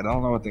got mad. I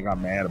don't know what they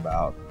got mad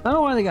about. I don't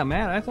know why they got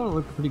mad. I thought it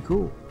looked pretty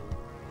cool.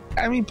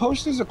 I mean,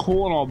 posters are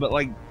cool and all, but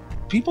like,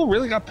 people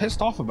really got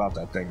pissed off about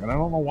that thing, and I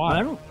don't know why.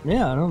 I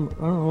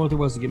don't know what there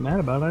was to get mad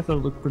about. I thought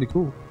it looked pretty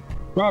cool.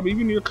 Rob,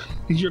 even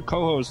your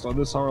co-host on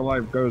This Horror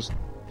Life goes,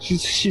 she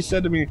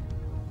said to me,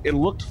 "It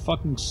looked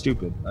fucking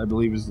stupid." I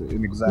believe is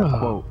an exact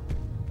quote.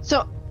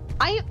 So,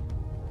 I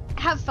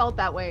have felt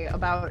that way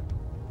about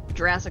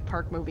Jurassic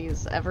Park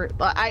movies ever.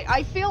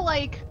 I feel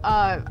like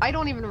I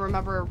don't even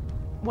remember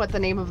what the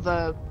name of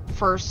the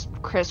first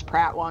Chris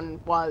Pratt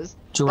one was.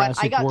 Jurassic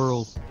but I got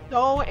World.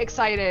 So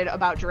excited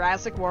about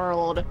Jurassic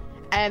World,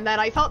 and then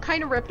I felt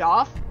kind of ripped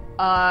off,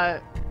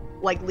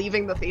 like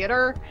leaving the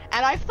theater.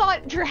 And I've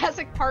thought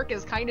Jurassic Park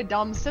is kind of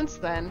dumb since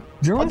then.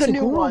 Jurassic the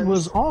new World ones.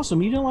 was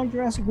awesome. You didn't like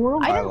Jurassic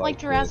World? I didn't like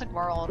Jurassic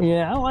World.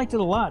 Yeah, I liked it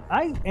a lot.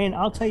 And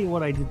I'll tell you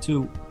what I did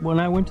too. When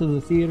I went to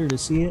the theater to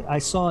see it, I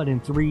saw it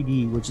in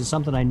 3D, which is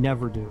something I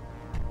never do.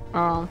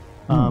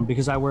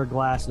 Because I wear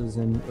glasses,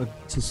 and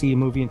to see a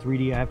movie in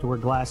 3D, I have to wear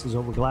glasses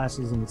over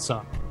glasses, and it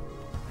sucked.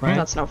 Right?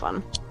 That's no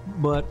fun.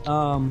 But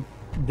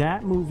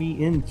that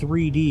movie in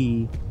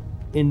 3D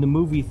in the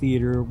movie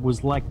theater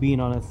was like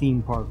being on a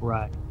theme park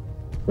ride.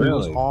 Really? It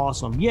was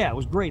awesome. Yeah, it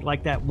was great.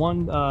 Like that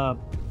one,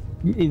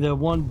 the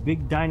one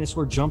big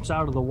dinosaur jumps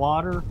out of the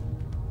water,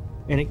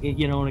 and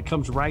it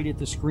comes right at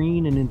the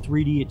screen, and in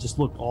 3D it just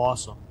looked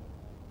awesome.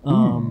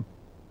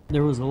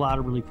 There was a lot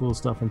of really cool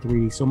stuff in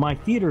 3D. So my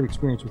theater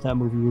experience with that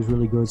movie was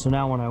really good. So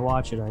now when I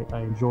watch it,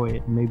 I enjoy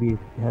it, and maybe it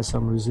has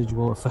some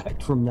residual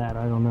effect from that.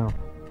 I don't know,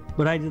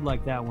 but I did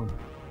like that one.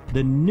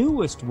 The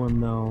newest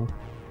one though,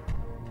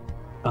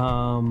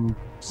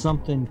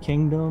 something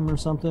Kingdom or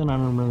something. I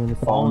don't remember.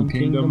 The Fallen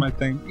Kingdom, I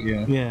think.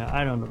 Yeah. Yeah,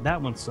 I don't know.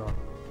 That one sucked.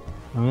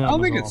 I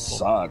don't think it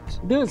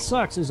sucked. Dude, it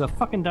sucks. There's a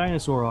fucking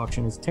dinosaur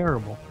auction. It's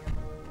terrible.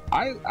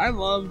 I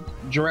loved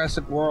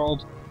Jurassic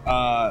World.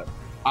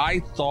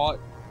 I thought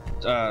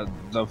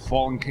the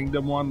Fallen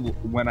Kingdom one,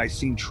 when I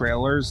seen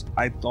trailers,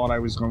 I thought I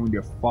was going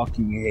to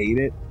fucking hate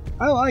it.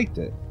 I liked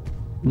it.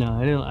 No,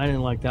 I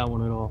didn't like that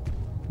one at all.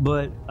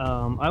 But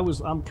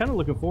I'm kind of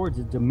looking forward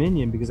to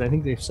Dominion because I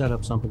think they've set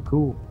up something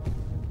cool.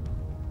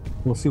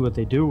 We'll see what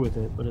they do with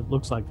it, but it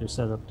looks like they're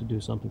set up to do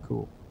something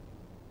cool.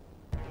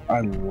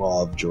 I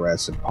love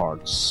Jurassic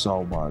Park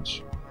so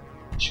much.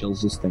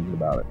 Chills just thinking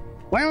about it.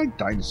 Well, I like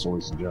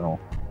dinosaurs in general.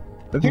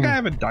 I think I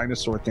have a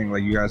dinosaur thing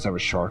like you guys have a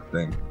shark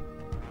thing.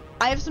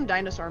 I have some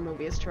dinosaur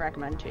movies to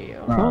recommend to you.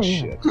 Oh,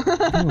 shit.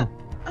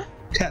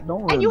 Cat,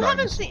 don't and you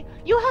haven't seen.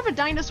 You have a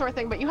dinosaur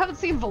thing, but you haven't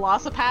seen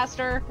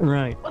Velocipaster.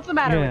 Right. What's the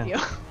matter with you?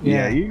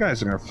 Yeah, you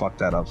guys are gonna fuck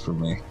that up for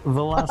me.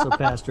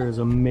 Velocipaster is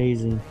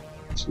amazing.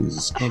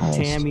 Jesus Christ. And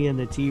Tammy and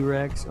the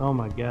T-Rex. Oh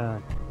my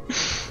god.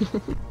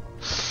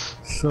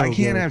 So I can't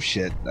good. have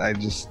shit. I've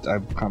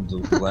come to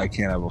the I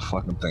can't have a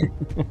fucking thing.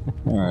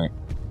 All right.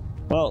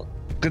 Well,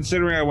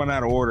 considering I went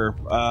out of order,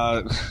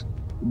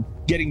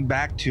 getting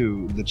back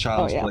to the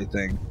Child's Play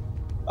thing,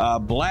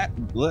 Brad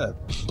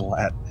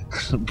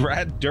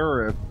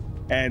Dourif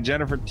and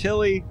Jennifer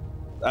Tilly.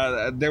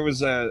 There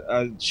was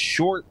a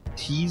short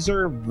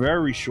teaser,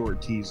 very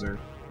short teaser.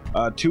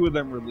 Two of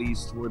them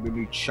released for the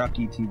new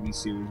Chucky TV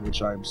series,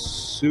 which I'm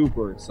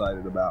super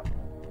excited about.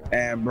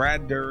 And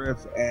Brad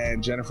Dourif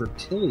and Jennifer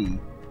Tilly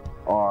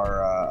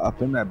are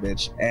up in that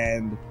bitch,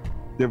 and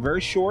they're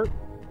very short.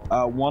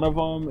 One of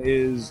them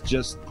is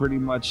just pretty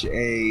much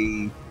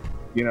a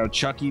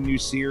Chucky new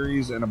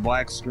series and a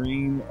black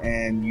screen,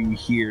 and you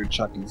hear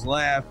Chucky's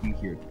laugh, you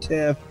hear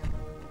Tiff,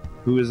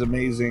 who is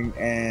amazing,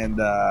 and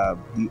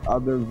the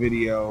other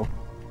video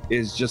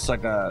is just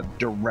like a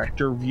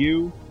director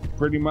view,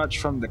 pretty much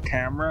from the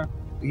camera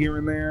here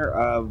and there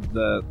of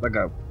the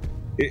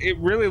it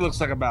really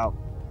looks like about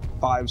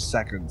 5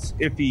 seconds,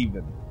 if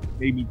even,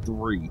 maybe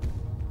 3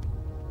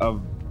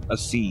 of a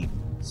scene.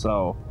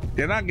 So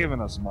they're not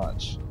giving us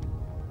much.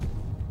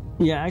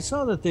 Yeah, I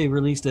saw that they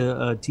released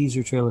a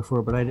teaser trailer for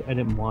it, but I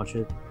didn't watch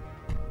it.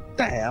 What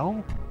the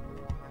hell?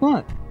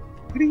 What?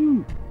 What do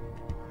you?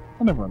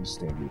 I never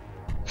understand you.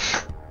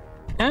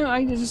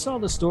 I just saw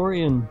the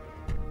story and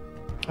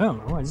I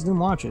don't know. I just didn't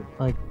watch it.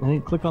 Like, I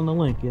didn't click on the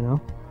link, you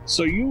know.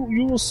 So you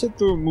will sit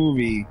through a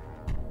movie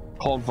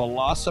called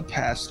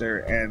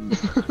Velocipaster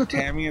and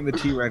Tammy and the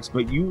T-Rex,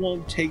 but you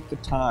won't take the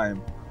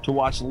time to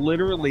watch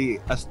literally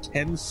a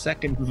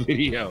 10-second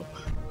video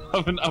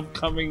of an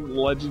upcoming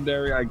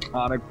legendary,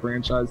 iconic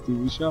franchise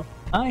TV show?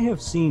 I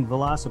have seen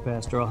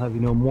Velocipaster, I'll have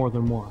you know, more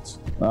than once.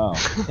 Oh.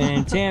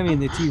 And Tammy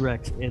and the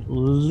T-Rex at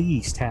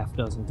least half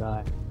dozen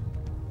times.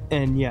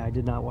 And yeah, I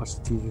did not watch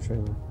the teaser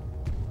trailer.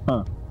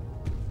 Huh.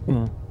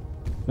 Yeah.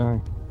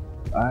 Sorry.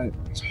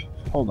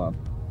 Hold on.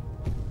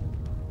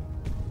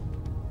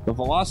 The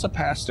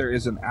Velocipaster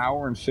is 1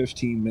 hour and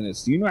 15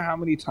 minutes. Do you know how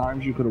many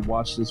times you could have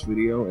watched this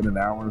video in 1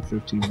 hour and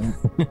 15 minutes?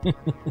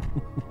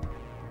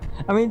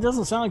 I mean, it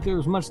doesn't sound like there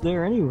was much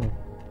there anyway.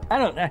 I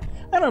don't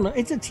know.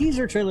 It's a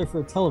teaser trailer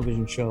for a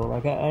television show.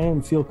 Like, I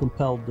didn't feel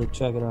compelled to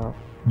check it out.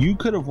 You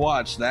could have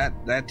watched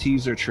that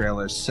teaser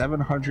trailer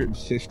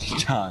 750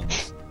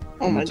 times.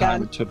 Oh my the time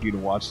God. it took you to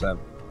watch that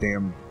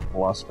damn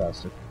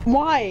Velocipaster.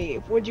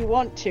 Why would you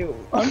want to?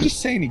 I'm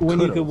just saying when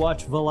you could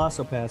watch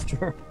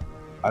Velocipaster.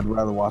 I'd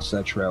rather watch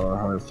that trailer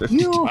 150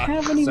 You times.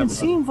 haven't even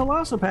seen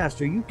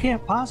Velocipaster. You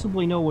can't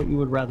possibly know what you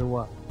would rather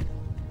watch.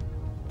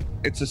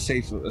 It's a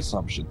safe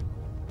assumption.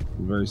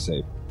 Very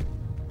safe.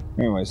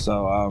 Anyway,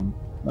 so all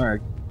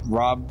right.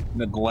 Rob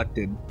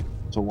neglected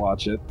to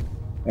watch it.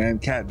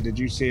 And Kat, did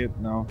you see it?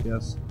 No?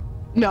 Yes?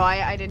 No,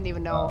 I didn't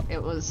even know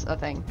it was a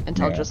thing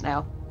until just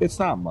now. It's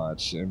not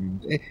much. I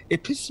mean,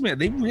 it pisses me off.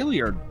 They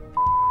really are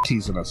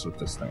teasing us with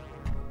this thing.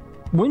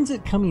 When's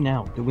it coming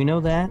out? Do we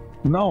know that?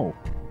 No.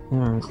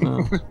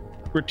 No.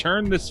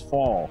 Return this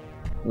fall.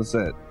 That's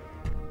it.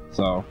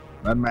 So,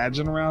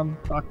 imagine around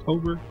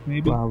October,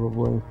 maybe?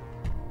 Probably.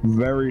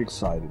 Very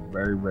excited.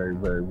 Very, very,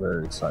 very,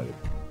 very excited.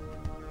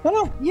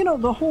 Well, you know,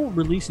 the whole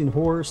releasing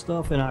horror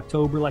stuff in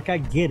October, like, I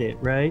get it,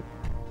 right?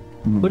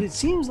 Mm. But it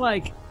seems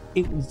like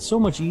it's so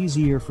much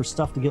easier for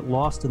stuff to get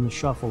lost in the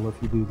shuffle if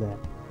you do that.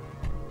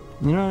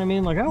 You know what I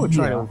mean? Like, I would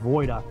try to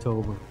avoid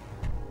October.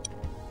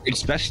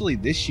 Especially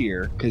this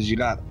year, because you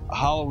got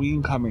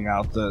Halloween coming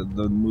out, the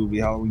movie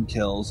Halloween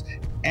Kills,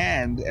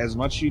 and as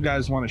much as you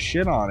guys want to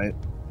shit on it,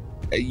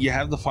 you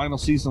have the final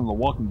season of The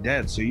Walking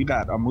Dead, so you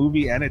got a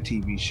movie and a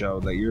TV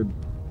show that you're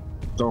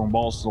throwing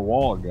balls to the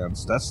wall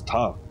against. That's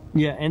tough.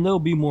 Yeah, and there'll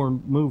be more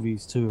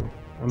movies, too.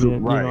 I mean, you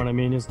know what I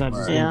mean? It's not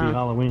just going to be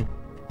Halloween.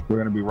 We're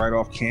going to be right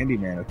off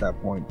Candyman at that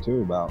point,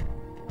 too, about...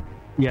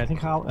 Yeah, I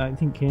think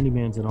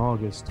Candyman's in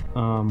August.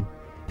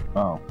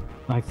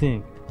 I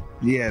think.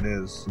 Yeah, it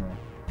is. Yeah.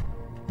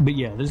 But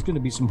yeah, there's going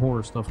to be some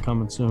horror stuff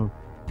coming soon.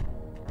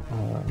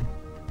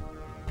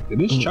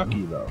 It is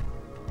Chucky, though.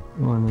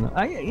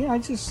 I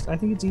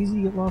think it's easy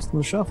to get lost in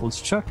the shuffle.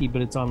 It's Chucky,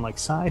 but it's on like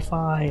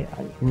sci-fi.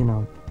 I don't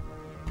know.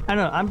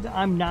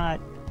 I'm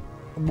not.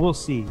 We'll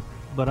see,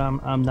 but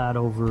I'm not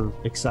over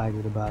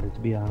excited about it, to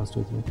be honest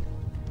with you.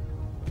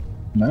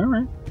 All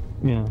right.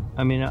 Yeah,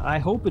 I mean, I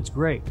hope it's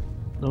great.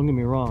 Don't get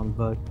me wrong,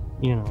 but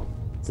you know,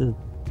 it's a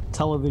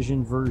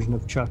television version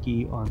of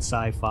Chucky on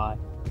sci-fi.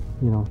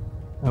 You know,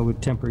 I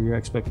would temper your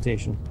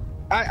expectation.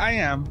 I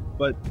am,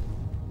 but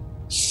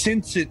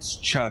since it's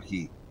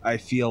Chucky, I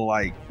feel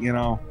like, you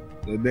know,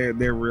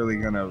 they're really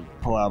gonna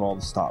pull out all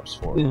the stops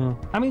for it. Yeah,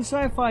 I mean,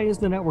 Sci-Fi is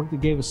the network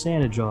that gave us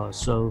Santa Jaws,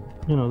 so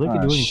you know they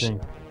could do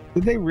anything.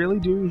 Did they really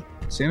do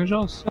Santa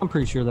Jaws? I'm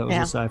pretty sure that was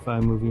a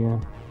Sci-Fi movie. Yeah.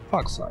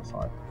 Fuck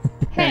Sci-Fi.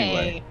 Hey.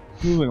 Anyway,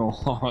 moving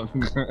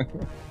along.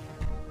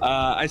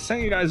 I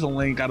sent you guys a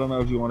link. I don't know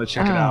if you want to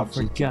check it out.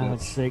 For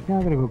God's sake, now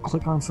I gotta go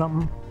click on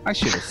something. I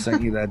should have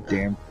sent you that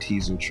damn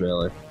teaser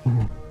trailer.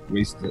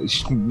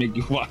 Make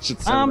you watch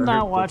it. I'm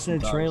not watching a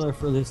trailer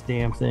for this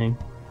damn thing.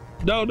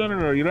 No. You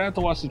don't have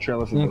to watch the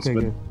trailer for this,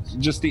 but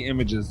just the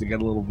images to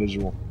get a little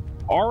visual.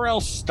 R.L.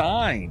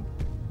 Stine.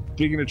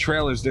 Speaking of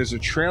trailers, there's a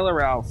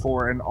trailer out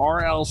for an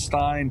R.L.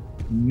 Stine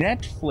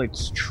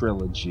Netflix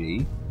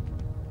trilogy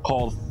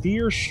called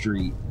Fear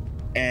Street.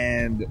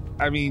 And,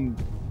 I mean,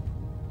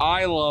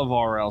 I love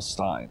R.L.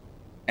 Stine.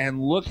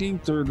 And looking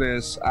through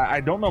this, I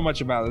don't know much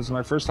about it. This is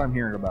my first time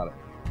hearing about it.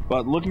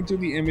 But looking through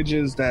the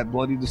images that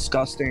Bloody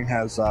Disgusting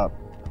has up,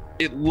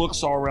 it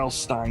looks R.L.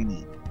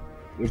 Steiny,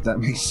 if that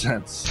makes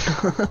sense.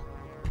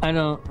 I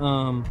don't.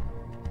 All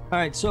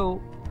right,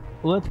 so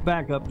let's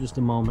back up just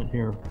a moment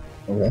here.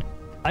 Okay.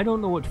 I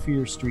don't know what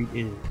Fear Street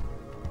is.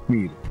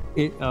 Me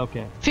either.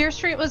 Okay. Fear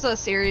Street was a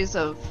series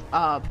of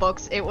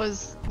books. It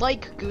was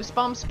like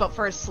Goosebumps, but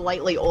for a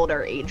slightly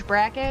older age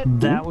bracket.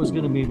 That was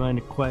going to be my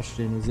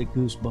question. Is it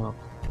Goosebumps?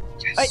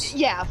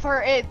 Yeah,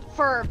 for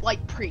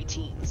like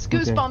preteens.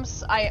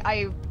 Goosebumps.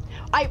 I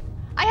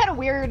had a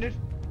weird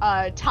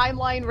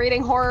timeline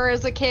reading horror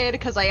as a kid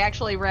because I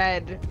actually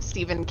read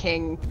Stephen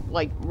King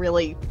like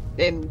really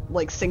in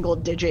like single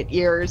digit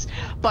years,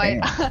 but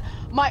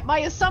my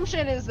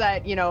assumption is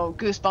that, you know,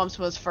 Goosebumps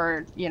was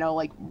for, you know,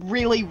 like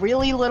really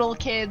little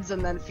kids,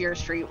 and then Fear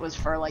Street was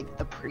for like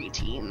the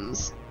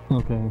preteens.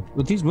 Okay,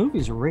 but these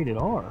movies are rated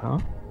R, huh?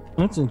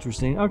 That's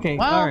interesting. Okay,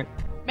 well, all right.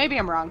 Maybe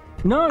I'm wrong.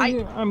 No, I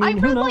mean,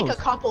 who read knows? like a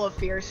couple of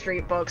Fear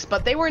Street books,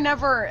 but they were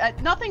never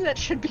nothing that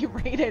should be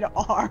rated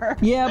R.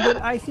 Yeah,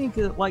 but I think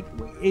that like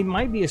it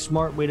might be a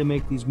smart way to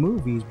make these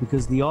movies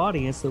because the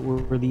audience that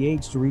were the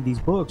age to read these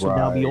books would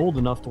now be old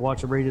enough to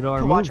watch a rated R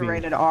movie. Watch a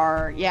rated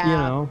R, yeah. You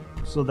know,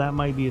 so that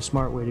might be a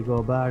smart way to go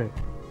about it.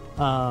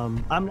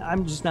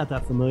 I'm just not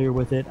that familiar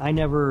with it. I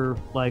never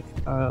like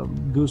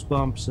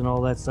Goosebumps and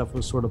all that stuff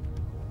was sort of,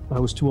 I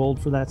was too old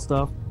for that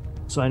stuff.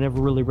 So I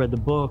never really read the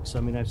books.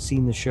 I mean, I've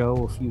seen the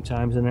show a few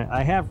times, and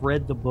I have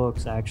read the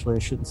books, actually. I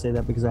shouldn't say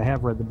that because I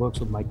have read the books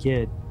with my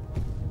kid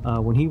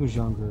when he was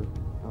younger,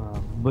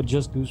 but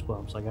just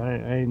Goosebumps. Like, I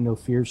didn't know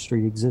Fear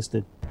Street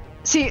existed.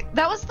 See,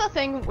 that was the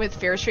thing with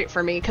Fear Street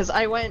for me, because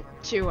I went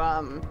to,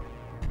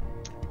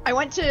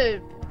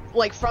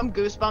 like, from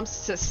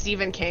Goosebumps to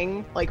Stephen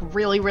King, like,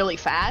 really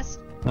fast.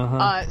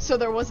 So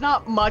there was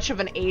not much of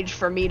an age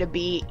for me to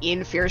be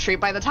in Fear Street.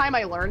 By the time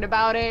I learned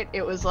about it,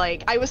 it was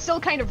like I was still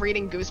kind of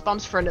reading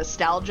Goosebumps for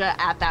nostalgia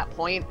at that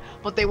point,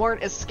 but they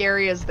weren't as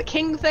scary as the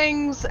King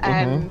things,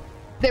 and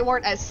they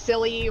weren't as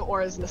silly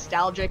or as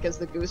nostalgic as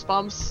the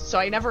Goosebumps. So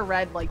I never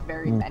read like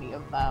very many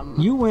of them.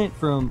 You went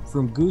from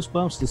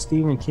Goosebumps to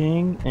Stephen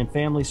King, and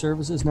Family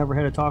Services never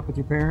had a talk with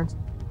your parents?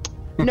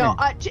 No,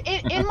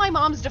 in my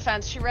mom's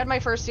defense, she read my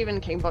first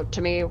Stephen King book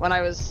to me when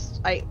I was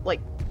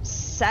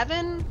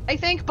 7, I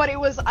think, but it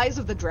was Eyes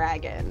of the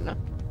Dragon,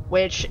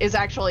 which is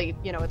actually,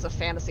 you know, it's a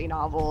fantasy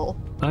novel.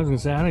 I was gonna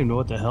say, I don't even know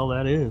what the hell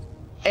that is.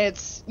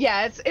 It's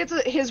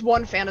his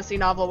one fantasy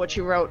novel, which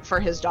he wrote for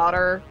his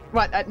daughter.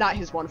 What? Not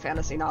his one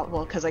fantasy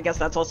novel, because I guess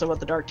that's also what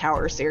the Dark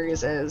Tower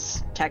series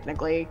is,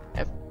 technically,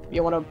 if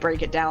you want to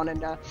break it down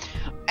into.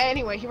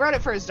 Anyway, he wrote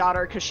it for his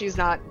daughter because she's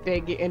not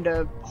big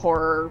into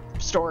horror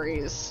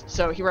stories,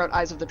 so he wrote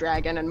Eyes of the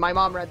Dragon, and my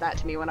mom read that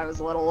to me when I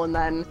was little, and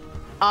then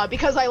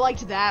because I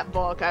liked that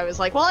book, I was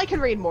like, well, I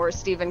can read more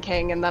Stephen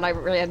King, and then I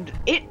read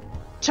it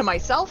to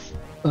myself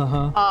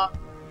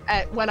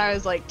when I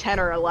was like 10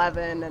 or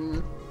 11,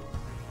 and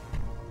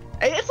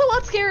it's a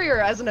lot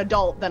scarier as an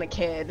adult than a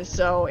kid,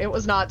 so it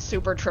was not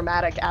super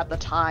traumatic at the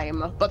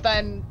time. But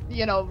then,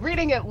 you know,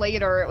 reading it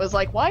later, it was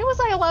like, why was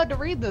I allowed to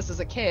read this as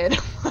a kid?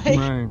 Like,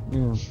 right,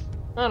 yeah.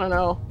 I don't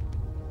know.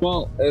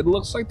 Well, it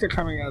looks like they're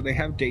coming out. They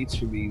have dates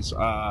for these.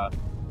 Part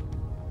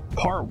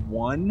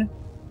 1,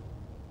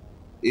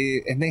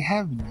 and they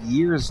have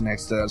years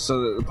next to that.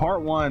 So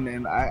part 1,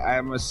 and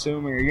I'm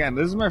assuming, again,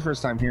 this is my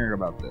first time hearing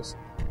about this.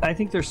 I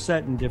think they're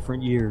set in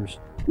different years.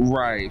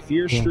 Right.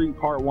 Fear Street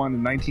Part 1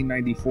 in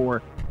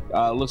 1994.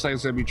 Looks like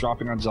it's going to be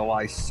dropping on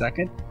July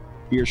 2nd.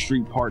 Fear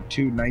Street Part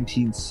 2,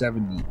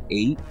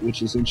 1978,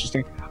 which is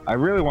interesting. I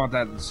really want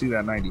to see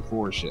that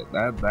 94 shit.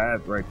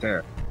 That right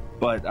there.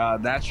 But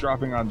that's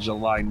dropping on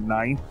July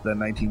 9th, the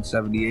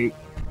 1978.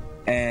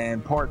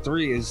 And Part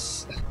 3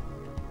 is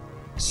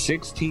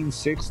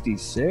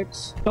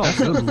 1666. Oh,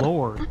 good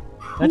lord.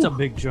 That's a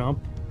big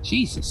jump.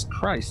 Jesus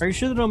Christ. Are you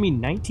sure they don't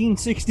mean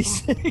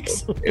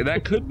 1966?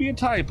 That could be a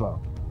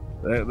typo.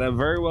 That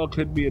very well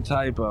could be a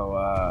typo,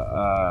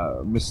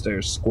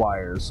 Mr.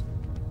 Squires.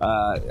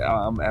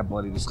 I'm at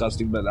Bloody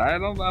Disgusting, but I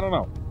don't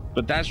know.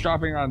 But that's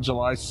dropping on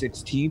July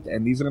 16th,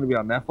 and these are going to be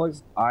on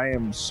Netflix. I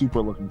am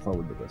super looking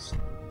forward to this.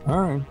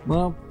 All right.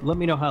 Well, let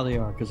me know how they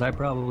are, because I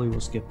probably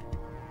will skip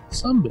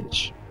some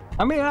bitch.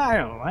 I mean, I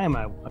don't know. I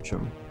might watch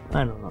them.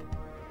 I don't know.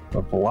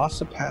 But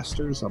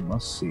Velocipastors, a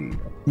must-see.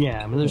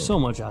 Yeah, I mean, there's so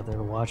much out there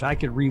to watch. I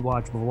could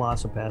rewatch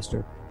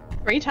Velocipastor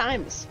 3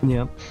 times.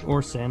 Yep.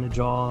 Or Santa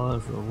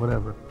Jaws or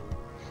whatever.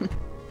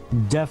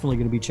 Definitely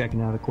going to be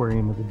checking out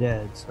Aquarium of the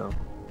Dead, so.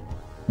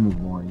 I'm going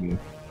to warn you.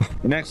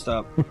 Next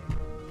up,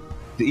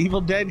 the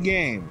Evil Dead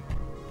game.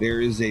 There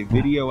is a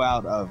video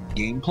out of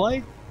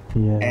gameplay.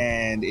 Yeah.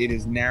 And it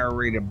is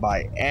narrated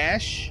by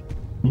Ash.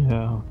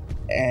 Yeah.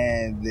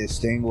 And this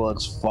thing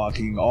looks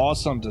fucking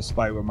awesome,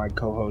 despite what my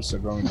co-hosts are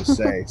going to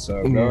say.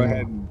 So go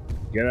ahead and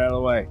get out of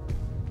the way.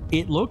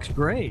 It looks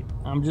great.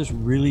 I'm just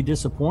really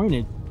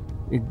disappointed.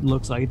 It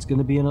looks like it's going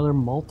to be another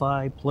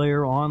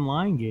multiplayer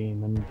online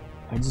game, and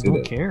I just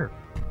don't care.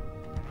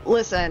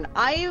 Listen,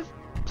 I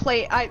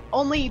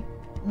only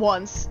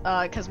once,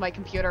 because my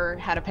computer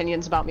had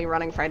opinions about me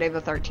running Friday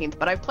the 13th,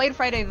 but I've played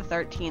Friday the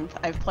 13th.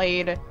 I've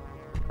played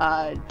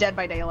Dead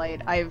by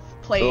Daylight. I've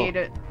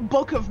played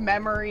Book of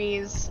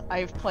Memories.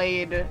 I've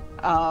played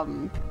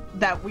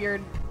that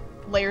weird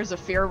Layers of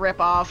Fear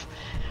ripoff.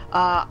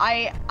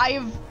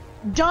 I've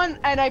done,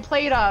 and I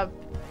played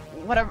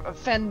whatever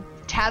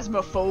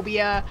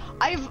Phantasmophobia.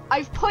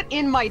 I've put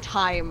in my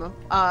time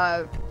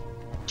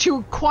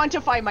to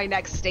quantify my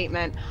next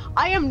statement,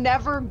 I am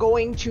never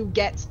going to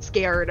get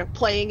scared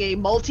playing a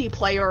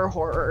multiplayer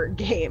horror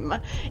game.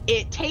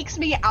 It takes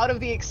me out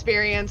of the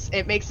experience.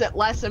 It makes it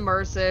less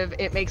immersive.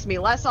 It makes me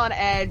less on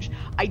edge.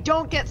 I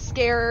don't get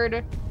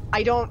scared.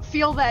 I don't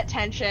feel that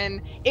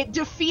tension. It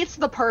defeats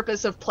the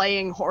purpose of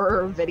playing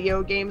horror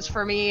video games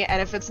for me. And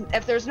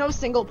if there's no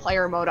single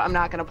player mode, I'm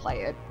not going to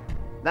play it.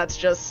 That's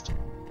just...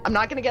 I'm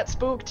not going to get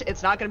spooked.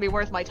 It's not going to be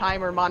worth my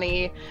time or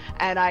money.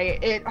 And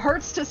it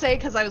hurts to say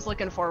because I was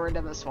looking forward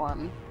to this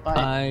one. But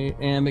I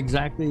am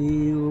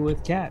exactly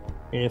with Kat.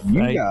 If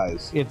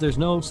there's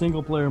no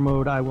single player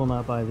mode, I will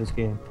not buy this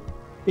game.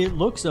 It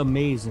looks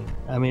amazing.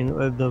 I mean,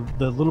 the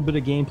little bit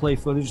of gameplay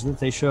footage that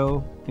they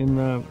show in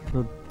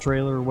the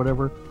trailer or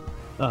whatever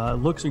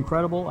looks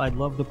incredible. I'd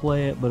love to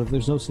play it, but if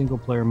there's no single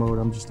player mode,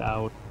 I'm just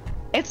out.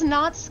 It's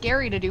not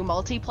scary to do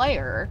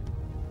multiplayer.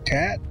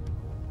 Kat,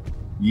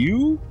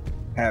 you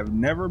have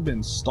never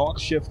been stalk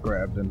shift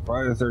grabbed in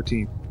Friday the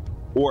 13th,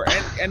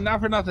 and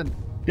not for nothing,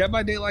 Dead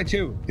by Daylight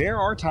 2. There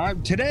are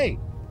times today.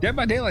 Dead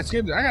by Daylight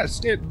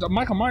scared.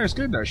 Michael Myers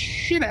scared the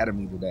shit out of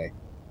me today.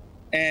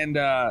 And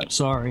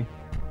sorry.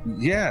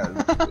 Yeah,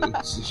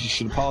 you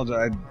should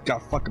apologize. I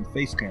got fucking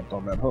face camped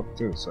on that hook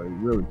too, so I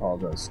really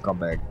apologize,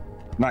 scumbag.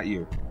 Not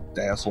you,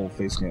 the asshole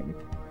face camped me.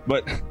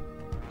 But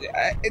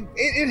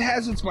it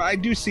has its. I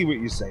do see what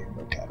you're saying,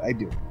 though, Kat. I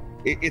do.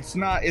 It's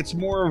not. It's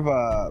more of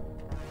a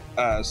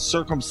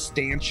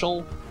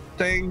circumstantial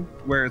thing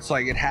where it's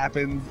like it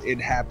happened,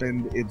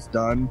 it's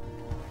done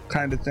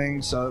kind of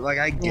thing. So like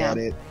I get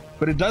it,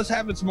 but it does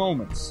have its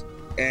moments,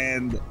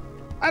 and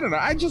I don't know,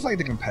 I just like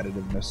the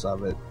competitiveness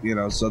of it, you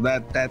know. So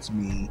that's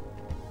me,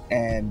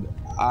 and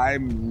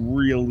I'm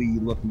really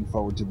looking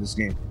forward to this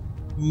game.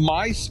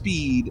 My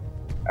speed,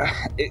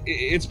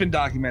 it's been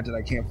documented,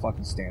 I can't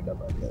fucking stand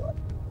up by daylight,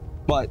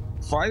 but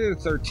Friday the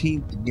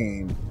 13th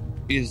game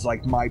is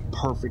like my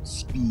perfect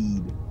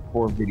speed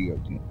for a video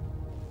game.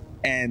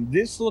 And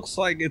this looks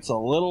like it's a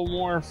little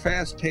more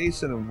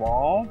fast-paced and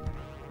involved,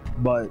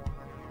 but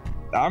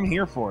I'm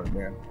here for it,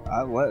 man.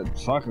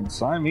 Fucking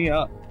sign me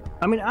up.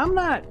 I mean, I'm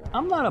not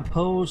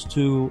opposed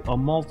to a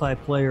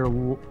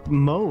multiplayer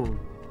mode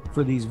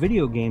for these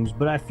video games,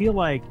 but I feel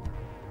like,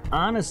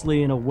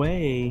 honestly, in a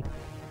way,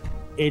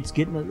 it's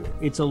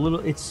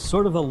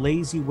sort of a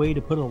lazy way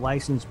to put a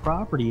licensed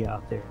property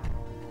out there.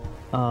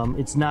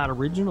 It's not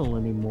original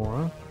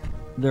anymore.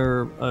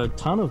 There are a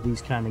ton of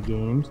these kind of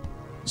games,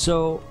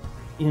 so,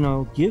 you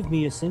know, give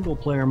me a single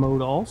player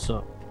mode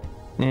also.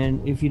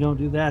 And if you don't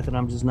do that, then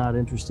I'm just not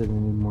interested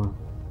anymore.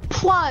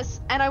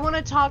 Plus, and I want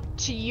to talk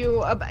to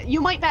you about,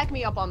 you might back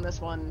me up on this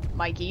one,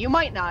 Mikey. You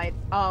might not.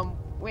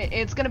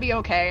 It's going to be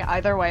okay.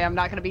 Either way, I'm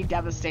not going to be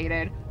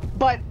devastated.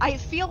 But I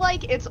feel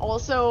like it's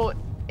also,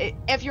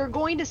 if you're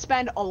going to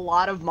spend a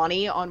lot of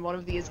money on one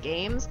of these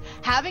games,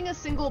 having a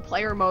single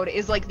player mode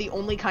is like the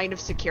only kind of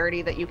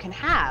security that you can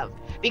have.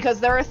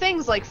 Because there are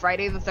things like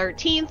Friday the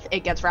 13th,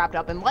 it gets wrapped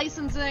up in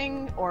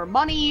licensing or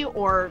money,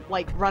 or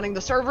like running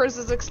the servers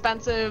is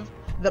expensive.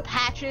 The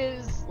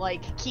patches,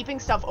 like keeping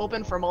stuff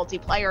open for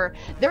multiplayer,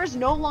 there's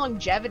no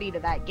longevity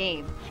to that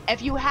game.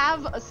 If you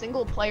have a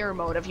single player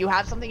mode, if you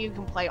have something you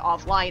can play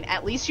offline,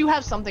 at least you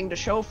have something to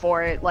show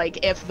for it,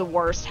 like if the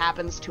worst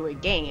happens to a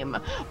game.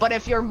 But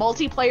if you're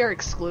multiplayer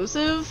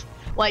exclusive,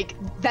 like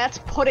that's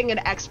putting an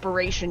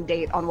expiration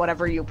date on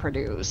whatever you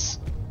produce.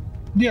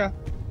 Yeah.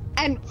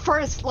 And for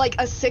like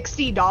a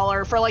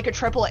 $60 for like a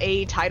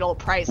AAA title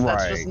price,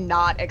 that's just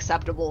not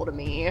acceptable to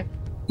me.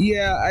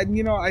 Yeah, and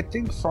you know, I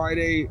think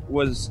Friday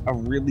was a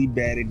really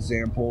bad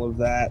example of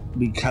that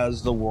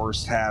because the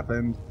worst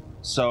happened.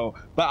 So,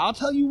 but I'll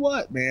tell you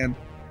what, man,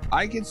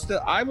 I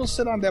will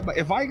sit on Dead by,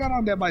 if I got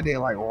on Dead by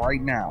Daylight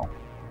right now,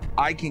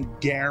 I can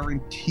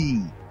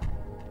guarantee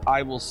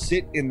I will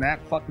sit in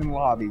that fucking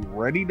lobby,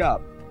 readied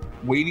up,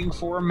 waiting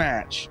for a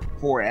match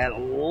for at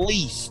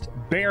least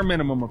bare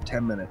minimum of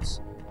 10 minutes,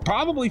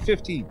 probably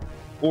 15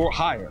 or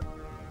higher.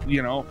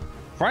 You know,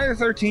 Friday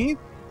the 13th,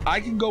 I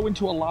can go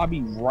into a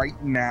lobby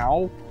right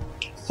now,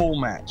 full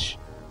match,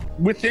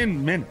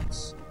 within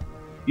minutes.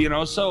 You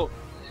know, so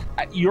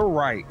you're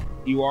right.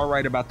 You are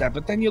right about that.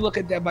 But then you look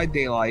at Dead by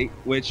Daylight,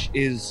 which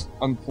is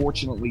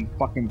unfortunately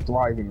fucking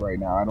thriving right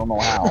now. I don't know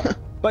how.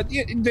 But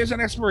there's an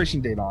expiration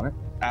date on it.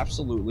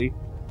 Absolutely.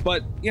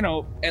 But, you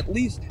know, at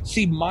least,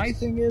 see, my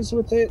thing is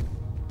with it,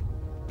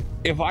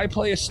 if I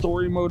play a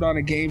story mode on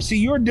a game, see,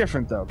 you're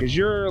different, though, because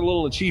you're a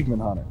little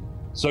achievement hunter.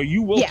 So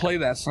you will play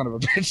that son of a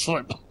bitch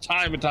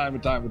time and time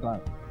and time and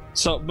time.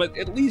 So, but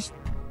at least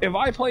if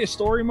I play a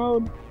story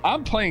mode,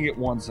 I'm playing it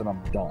once and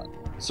I'm done.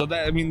 So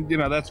that, I mean, you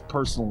know, that's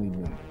personally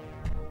me.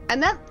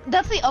 And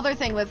that's the other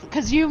thing with,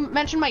 because you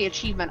mentioned my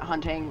achievement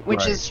hunting,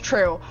 which is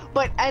true.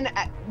 But, and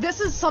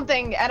this is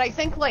something, and I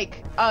think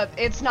like,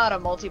 it's not a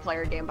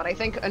multiplayer game, but I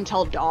think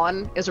Until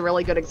Dawn is a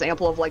really good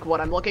example of like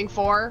what I'm looking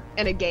for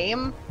in a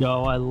game.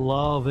 Yo, I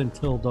love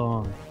Until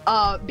Dawn.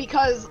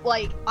 Because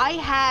like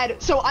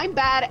I'm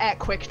bad at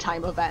quick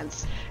time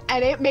events.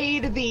 And it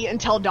made the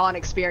Until Dawn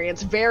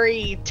experience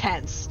very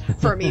tense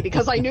for me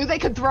because I knew they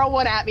could throw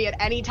one at me at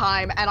any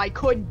time and I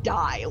could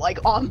die, like,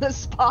 on the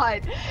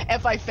spot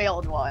if I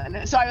failed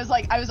one. So I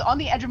was on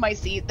the edge of my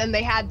seat. Then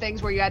they had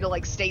things where you had to,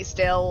 like, stay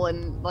still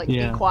and, like,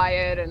 be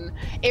quiet. And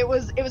it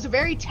was a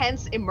very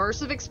tense,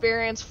 immersive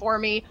experience for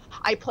me.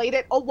 I played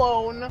it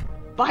alone,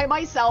 by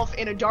myself,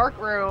 in a dark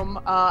room.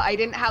 I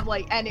didn't have,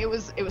 like, and it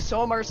was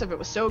so immersive. It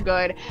was so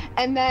good.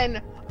 And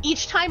then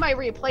each time I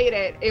replayed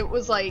it, it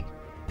was like,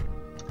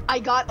 I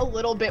got a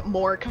little bit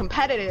more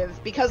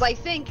competitive because I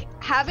think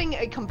having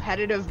a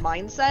competitive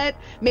mindset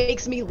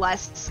makes me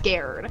less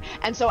scared.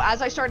 And so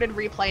as I started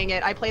replaying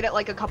it, I played it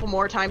like a couple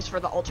more times for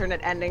the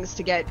alternate endings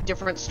to get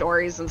different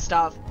stories and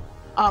stuff,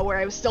 where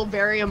I was still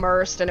very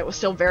immersed and it was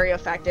still very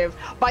effective.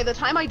 By the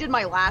time I did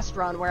my last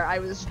run, where I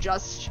was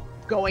just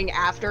going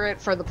after it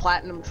for the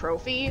platinum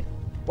trophy,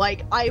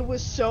 like, I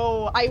was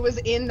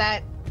in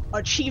that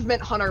achievement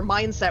hunter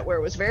mindset where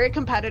it was very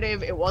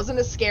competitive. It wasn't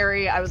as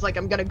scary. I was like,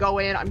 I'm gonna go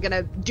in, I'm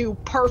gonna do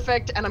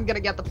perfect, and I'm gonna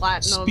get the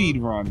platinum.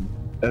 Speed run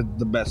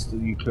the best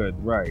that you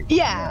could, right?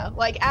 Yeah,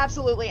 like,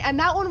 absolutely. And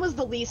that one was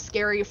the least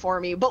scary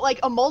for me. But, like,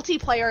 a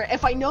multiplayer,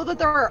 if I know that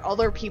there are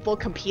other people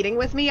competing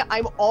with me,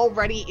 I'm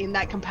already in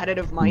that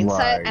competitive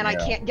mindset, and I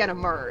can't get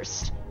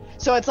immersed.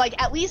 So it's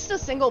like, at least a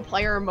single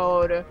player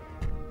mode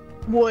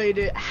would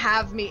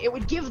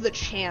give the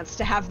chance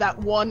to have that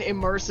one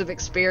immersive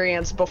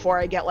experience before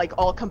I get, like,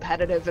 all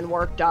competitive and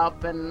worked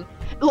up. And,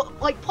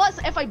 like, plus,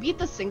 if I beat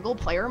the single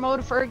player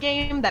mode for a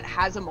game that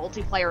has a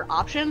multiplayer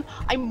option,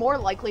 I'm more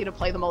likely to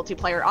play the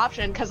multiplayer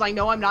option because I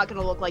know I'm not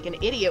going to look like an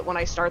idiot when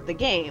I start the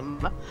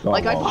game.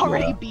 Like, I've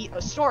already beat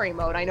a story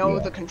mode. I know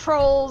the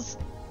controls.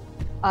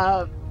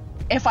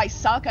 If I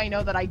suck, I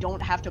know that I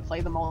don't have to play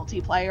the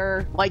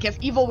multiplayer. Like, if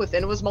Evil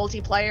Within was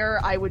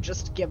multiplayer, I would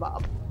just give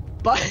up.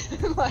 But,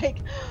 like,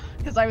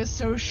 because I was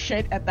so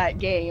shit at that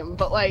game.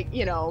 But, like,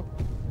 you know,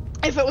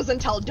 if it was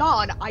Until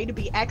Dawn, I'd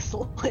be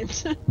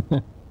excellent.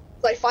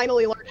 I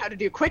finally learned how to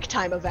do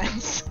QuickTime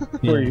events.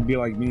 Or you could be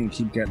like me and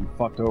keep getting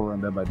fucked over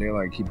on Dead by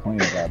Daylight, keep playing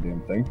the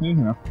goddamn thing, you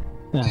know.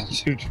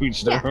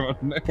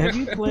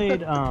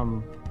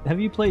 Have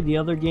you played the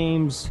other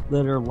games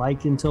that are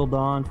like Until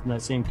Dawn from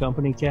that same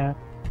company, Kat?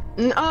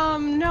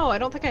 No, I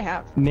don't think I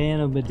have. Man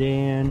of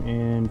Medan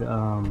and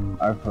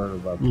I've heard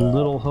about that.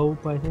 Little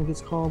Hope, I think it's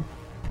called.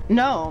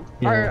 No.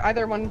 Yeah. Are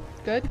either one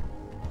good?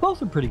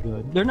 Both are pretty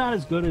good. They're not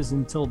as good as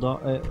Until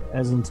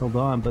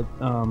Dawn, but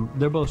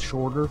they're both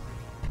shorter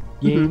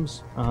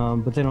games.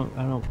 But I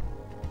don't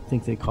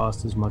think they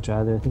cost as much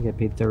either. I think I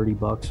paid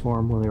 $30 for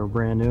them when they were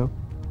brand new.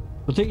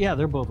 But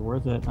they're both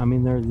worth it. I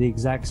mean, they're the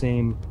exact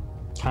same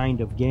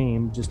kind of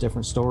game, just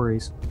different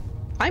stories.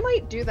 I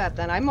might do that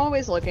then. I'm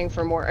always looking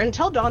for more.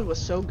 Until Dawn was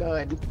so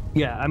good.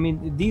 Yeah, I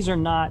mean, these are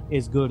not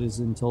as good as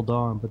Until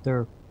Dawn, but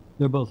they're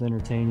both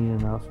entertaining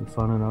enough and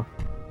fun enough.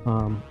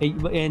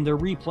 And they're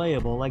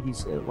replayable, like you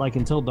said, like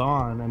Until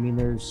Dawn. I mean,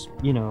 there's,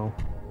 you know,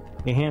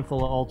 a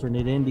handful of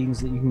alternate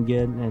endings that you can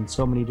get, and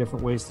so many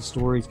different ways the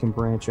stories can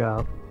branch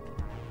out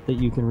that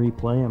you can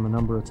replay them a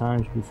number of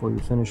times before you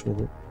finish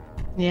with it.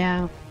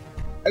 Yeah.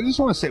 I just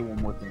want to say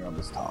one more thing on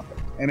this topic,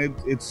 and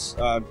it's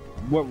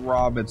what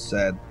Rob had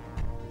said.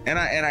 And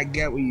I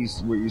get what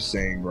you're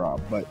saying,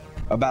 Rob, but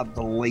about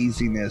the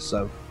laziness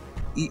of,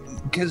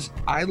 because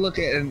I look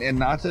at, and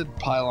not to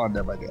pile on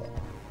Dead by Daylight,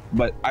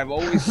 but I've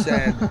always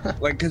said,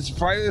 like, because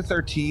Friday the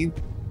 13th,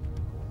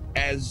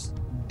 as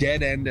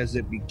dead end as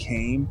it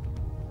became,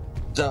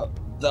 the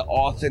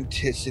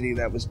authenticity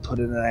that was put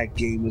into that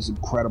game was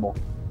incredible.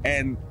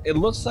 And it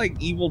looks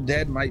like Evil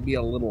Dead might be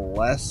a little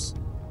less,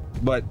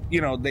 but, you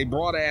know, they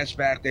brought Ash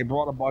back, they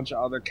brought a bunch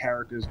of other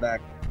characters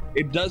back.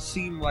 It does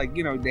seem like,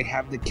 you know, they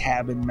have the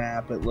cabin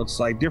map, it looks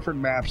like different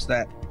maps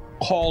that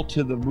call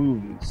to the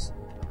movies.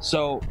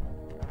 So,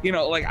 you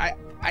know, like,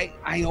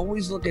 I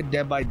always look at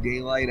Dead by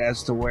Daylight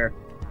as to where,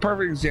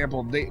 perfect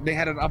example, they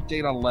had an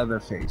update on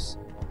Leatherface.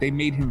 They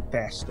made him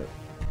faster.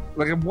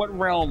 Like, in what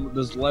realm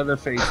does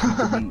Leatherface need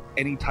to be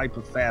any type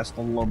of fast,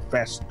 let alone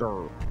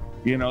faster?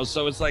 You know,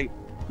 so it's like,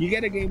 you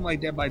get a game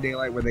like Dead by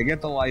Daylight where they get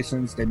the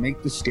license, they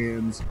make the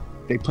skins,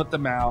 they put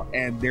them out,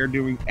 and they're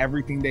doing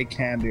everything they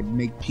can to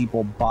make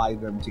people buy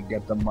them to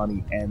get the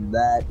money, and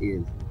that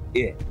is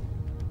it.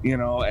 You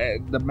know,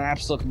 the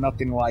maps look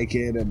nothing like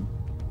it, and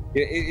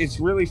it's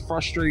really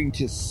frustrating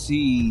to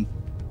see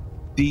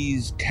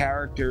these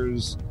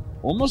characters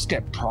almost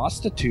get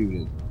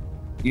prostituted,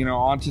 you know,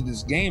 onto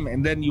this game.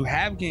 And then you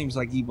have games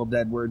like Evil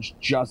Dead where it's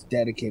just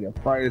dedicated.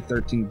 Friday the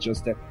 13th,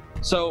 just that.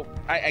 So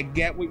I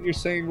get what you're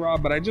saying,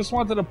 Rob, but I just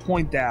wanted to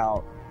point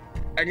out,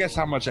 I guess,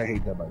 how much I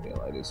hate Dead by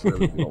Daylight is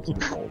really the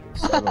ultimate goal.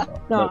 I don't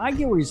know. No, I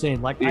get what you're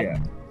saying. Like,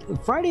 yeah.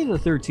 Friday the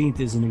 13th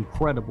is an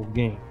incredible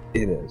game.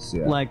 It is,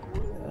 yeah. Like,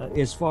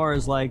 as far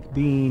as like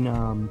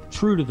being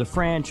true to the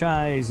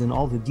franchise and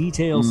all the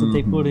details that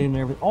they put in and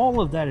everything,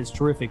 all of that is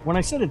terrific. When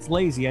I said it's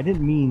lazy, I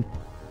didn't mean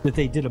that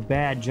they did a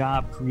bad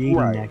job creating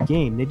that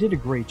game. They did a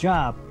great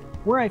job.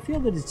 Where I feel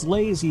that it's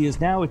lazy is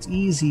now it's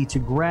easy to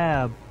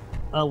grab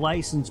a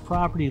licensed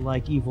property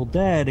like Evil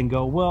Dead and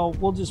go, well,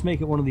 we'll just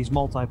make it one of these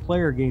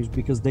multiplayer games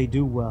because they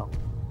do well.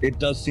 It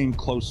does seem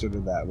closer to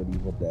that with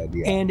Evil Dead,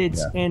 yeah. And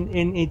it's and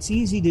it's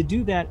easy to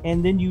do that,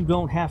 and then you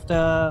don't have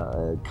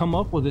to come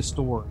up with a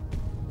story.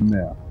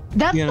 Yeah.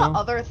 That's the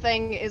other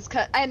thing is,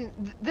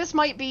 and this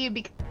might be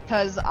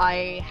because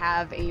I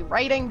have a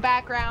writing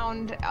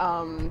background.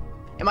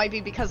 It might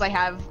be because I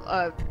have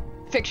a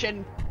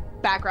fiction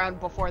background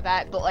before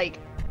that, but like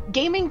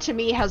gaming to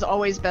me has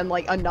always been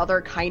like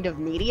another kind of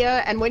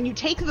media, and when you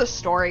take the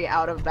story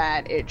out of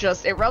that,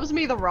 it rubs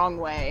me the wrong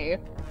way,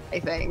 I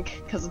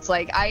think, because it's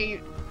like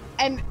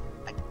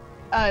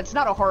it's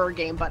not a horror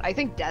game, but I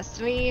think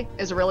Destiny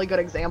is a really good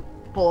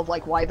example of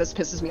like why this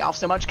pisses me off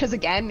so much, because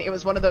again, it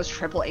was one of those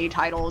AAA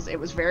titles. It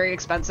was very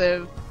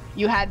expensive.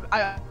 You had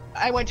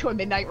I went to a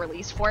midnight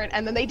release for it,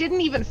 and then they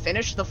didn't even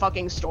finish the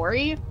fucking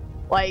story.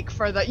 Like,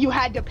 you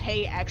had to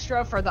pay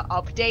extra for the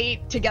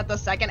update to get the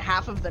second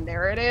half of the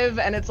narrative,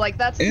 and it's like,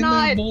 that's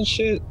not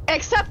bullshit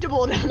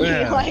acceptable to me.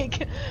 Yeah.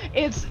 Like,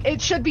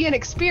 it should be an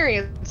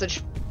experience. It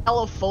should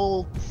tell a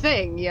full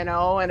thing, you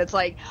know? And it's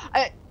like,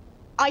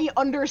 I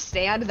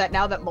understand that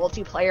now that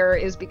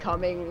multiplayer is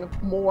becoming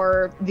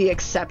more the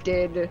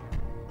accepted,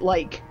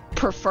 like,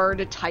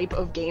 preferred type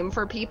of game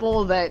for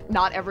people, that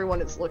not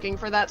everyone is looking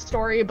for that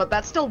story, but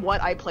that's still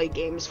what I play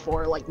games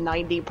for, like,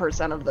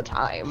 90% of the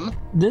time.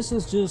 This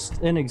is just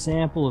an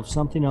example of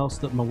something else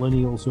that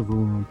millennials have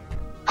ruined.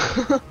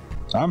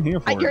 I'm here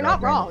for it. You're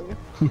not wrong.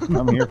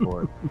 I'm here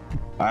for it.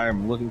 I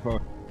am looking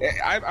for it.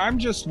 I'm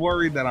just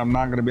worried that I'm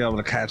not going to be able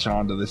to catch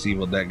on to this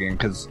Evil Dead game,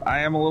 because I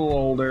am a little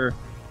older.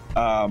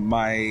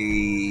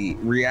 My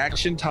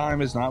reaction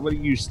time is not what it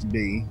used to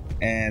be,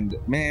 and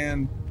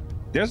man,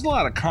 there's a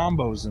lot of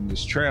combos in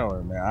this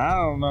trailer, man. I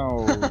don't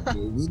know.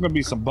 There's gonna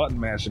be some button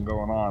mashing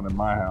going on in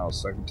my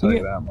house, I can tell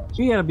you that much.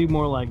 You gotta be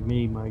more like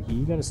me, Mikey.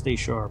 You gotta stay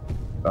sharp.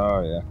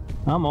 Oh yeah,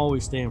 I'm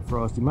always staying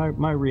frosty.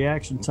 My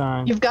reaction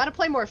time. You've got to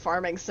play more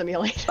Farming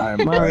Simulator.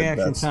 My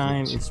reaction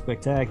time is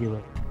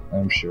spectacular.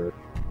 I'm sure.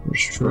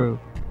 It's true.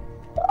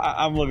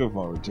 I'm looking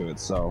forward to it.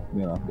 So,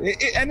 you know,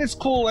 and it's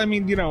cool. I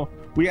mean, you know,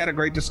 we had a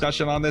great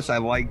discussion on this. I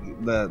like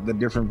the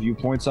different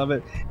viewpoints of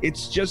it.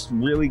 It's just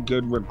really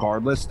good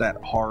regardless that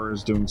horror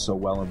is doing so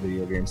well in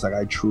video games. Like,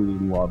 I truly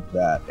love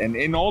that. And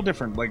in all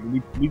different, like,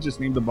 we just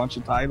named a bunch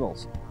of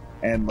titles,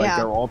 and like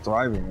they're all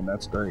thriving, and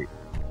that's great.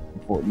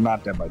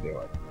 Not Dead by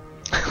Daylight.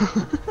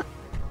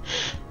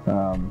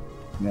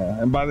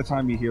 Yeah, and by the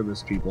time you hear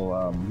this,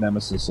 people,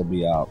 Nemesis will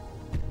be out.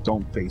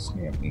 Don't face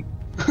me.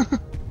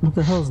 What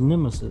the hell is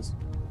Nemesis?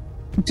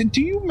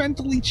 Do you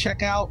mentally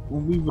check out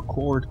when we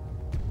record?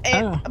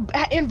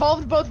 It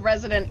involved both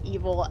Resident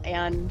Evil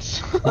and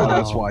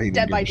that's why he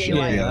Dead by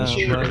Daylight.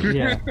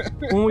 Yeah.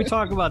 When we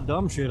talk about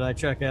dumb shit, I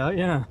check out.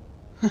 Yeah.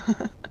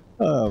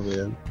 Oh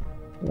man.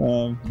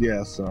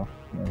 Yeah. So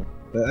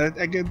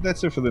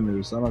that's it for the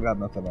news. I don't got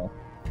nothing else.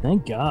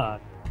 Thank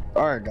God.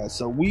 All right, guys.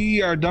 So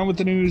we are done with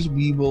the news.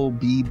 We will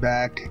be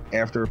back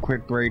after a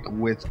quick break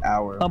with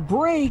a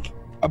break.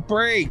 A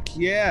break.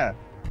 Yeah.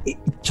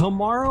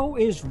 Tomorrow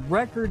is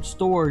record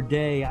store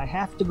day. I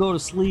have to go to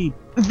sleep.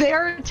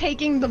 They're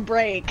taking the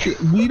break.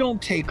 We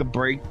don't take a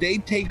break. They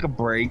take a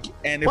break.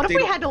 And what if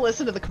we had to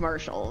listen to the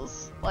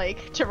commercials,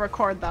 like, to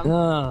record them?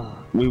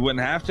 We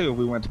wouldn't have to if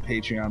we went to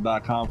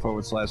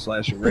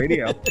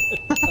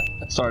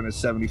patreon.com//radio. Starting at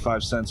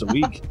 75 cents a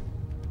week.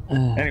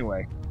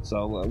 Anyway,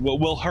 so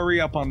we'll hurry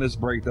up on this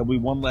break. There'll be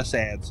one less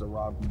ad, so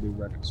Rob can do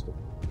record store.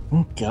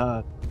 Oh,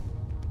 God.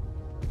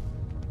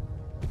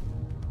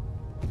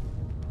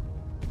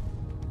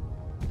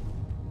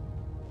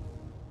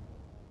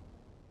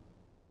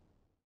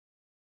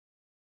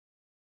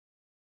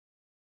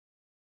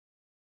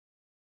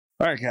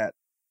 All right, Kat.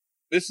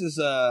 This is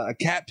a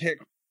cat pick.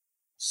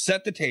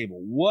 Set the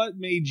table. What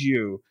made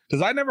you?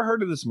 Because I never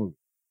heard of this movie.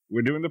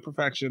 We're doing The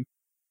Perfection.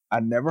 I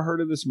never heard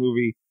of this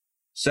movie.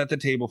 Set the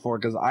table for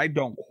it, because I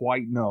don't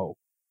quite know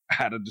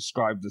how to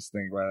describe this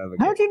thing right out of the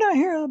gate. How'd you not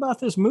hear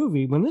about this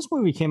movie? When this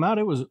movie came out,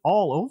 it was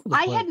all over the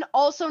place. I had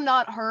also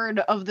not heard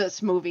of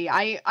this movie.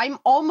 I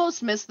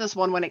almost missed this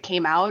one when it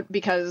came out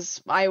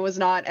because I was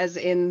not as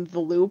in the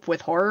loop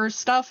with horror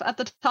stuff at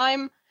the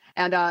time.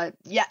 And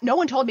no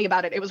one told me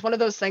about it. It was one of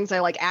those things I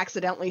like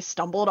accidentally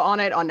stumbled on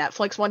it on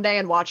Netflix one day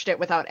and watched it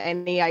without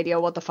any idea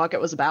what the fuck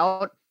it was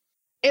about.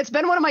 It's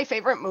been one of my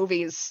favorite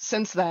movies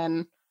since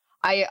then.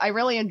 I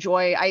really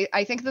enjoy.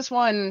 I think this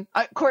one,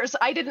 of course,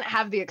 I didn't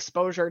have the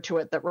exposure to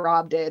it that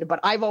Rob did,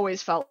 but I've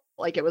always felt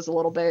like it was a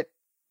little bit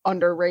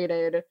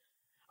underrated.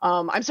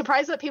 I'm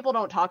surprised that people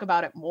don't talk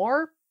about it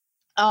more.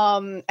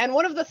 And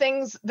one of the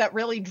things that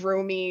really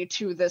drew me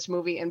to this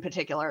movie in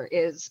particular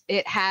is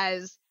it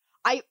has,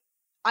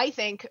 I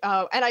think,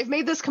 and I've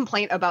made this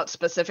complaint about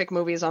specific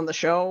movies on the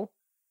show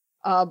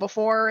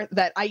before,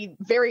 that I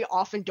very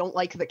often don't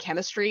like the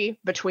chemistry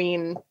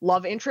between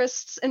love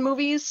interests in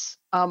movies.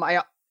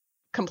 I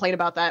complain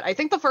about that. I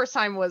think the first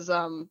time was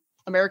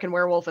American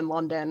Werewolf in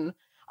London.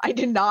 I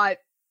did not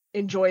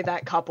enjoy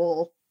that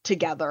couple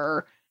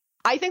together.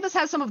 I think this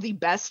has some of the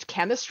best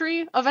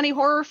chemistry of any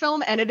horror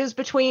film, and it is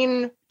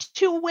between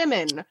two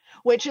women,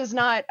 which is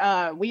not,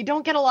 we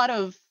don't get a lot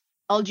of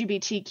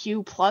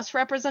LGBTQ plus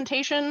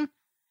representation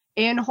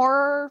in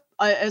horror,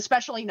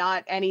 especially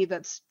not any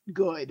that's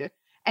good.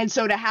 And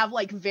so to have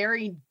like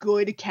very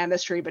good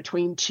chemistry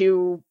between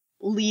two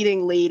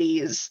leading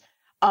ladies,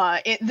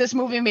 this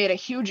movie made a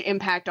huge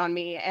impact on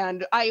me.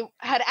 And I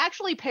had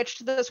actually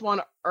pitched this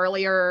one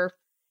earlier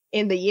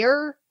in the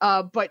year,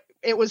 but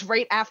it was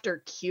right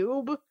after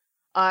Cube.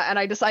 And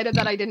I decided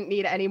that I didn't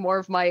need any more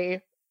of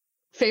my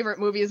favorite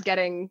movies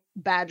getting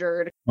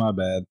badgered. My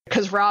bad.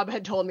 Because Rob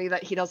had told me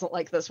that he doesn't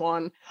like this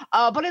one.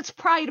 But it's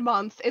Pride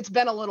Month. It's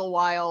been a little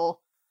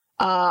while.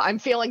 I'm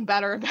feeling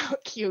better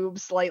about Cube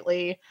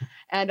slightly.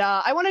 And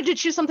I wanted to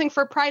choose something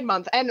for Pride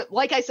Month. And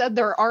like I said,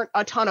 there aren't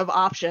a ton of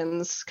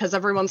options because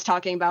everyone's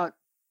talking about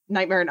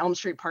Nightmare on Elm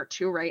Street Part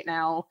 2 right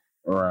now.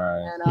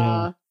 Right.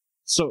 And,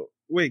 So,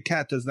 wait,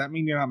 Kat, does that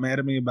mean you're not mad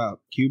at me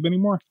about Cube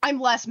anymore? I'm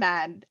less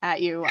mad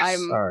at you. Yes.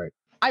 All right.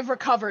 I've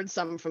recovered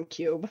some from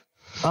Cube.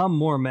 I'm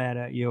more mad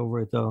at you over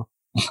it, though.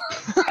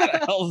 How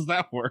the hell does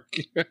that work?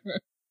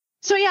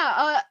 So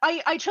yeah,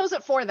 I chose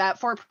it for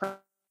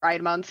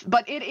Pride Month,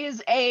 but it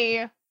is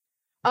a,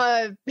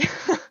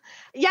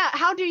 yeah,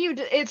 how do you,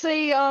 it's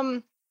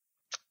a,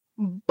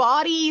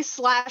 body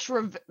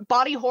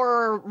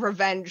horror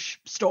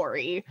revenge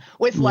story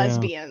with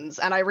lesbians,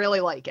 and I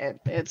really like it.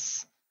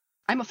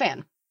 I'm a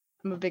fan.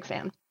 I'm a big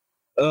fan.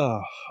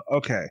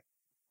 Okay.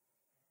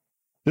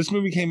 This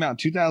movie came out in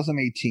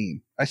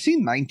 2018. I see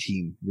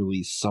 19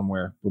 released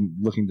somewhere when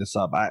looking this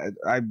up.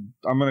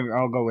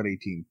 I'll go with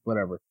 18,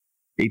 whatever.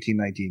 18,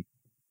 19.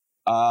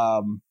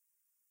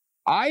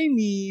 I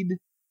need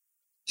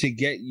to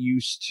get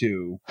used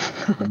to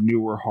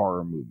newer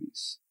horror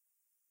movies.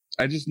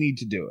 I just need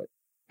to do it.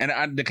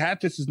 And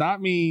this is not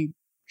me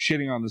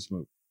shitting on this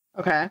movie.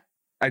 Okay.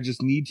 I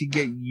just need to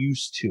get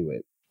used to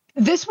it.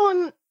 This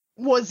one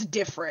was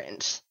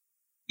different.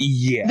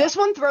 Yeah. This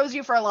one throws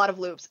you for a lot of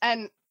loops,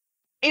 and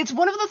it's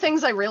one of the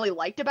things I really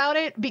liked about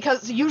it,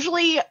 because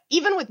usually,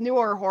 even with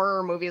newer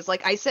horror movies,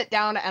 like, I sit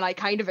down and I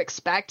kind of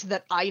expect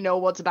that I know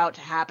what's about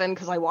to happen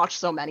because I watch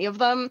so many of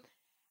them.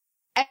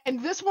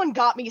 And this one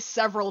got me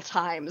several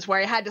times where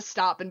I had to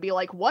stop and be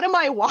like, what am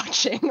I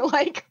watching?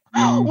 Like,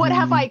 what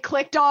have I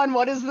clicked on?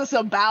 What is this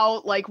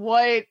about? Like,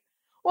 what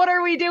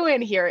are we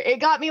doing here? It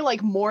got me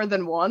like more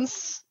than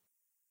once.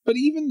 But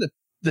even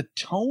the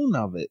tone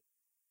of it,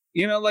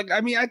 like,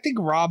 I mean, I think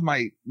Rob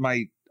might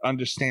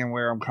understand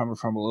where I'm coming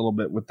from a little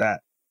bit with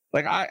that.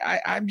 Like,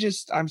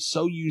 I'm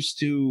so used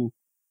to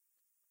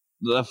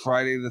the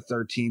Friday the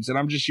 13th, and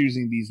I'm just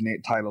using these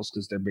titles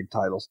because they're big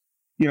titles.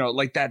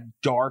 Like that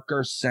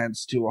darker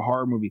sense to a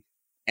horror movie.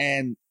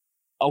 And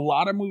a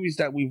lot of movies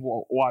that we've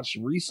watched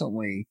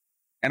recently,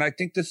 and I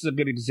think this is a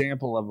good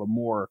example of a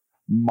more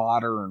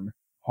modern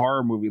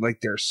horror movie, like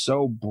they're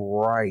so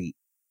bright,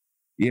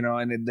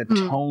 and the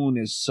tone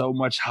is so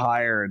much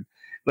higher. And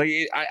like,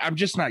 I'm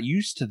just not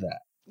used to that.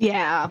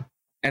 Yeah.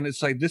 And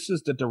it's like, this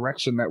is the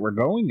direction that we're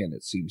going in,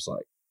 it seems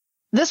like.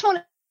 This one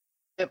is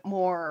a bit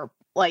more,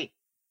 like,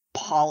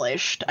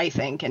 polished, I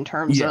think, in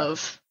terms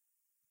of,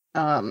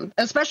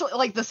 especially,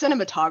 like, the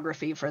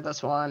cinematography for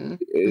this one.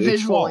 It's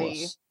visually.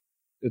 Flawless.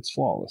 It's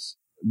flawless.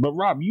 But,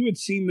 Rob, you had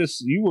seen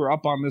this, you were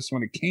up on this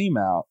when it came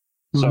out,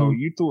 so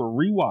you threw a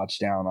rewatch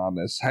down on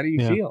this. How do you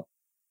feel?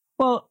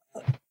 Well,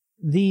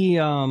 the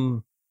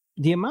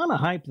amount of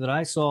hype that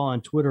I saw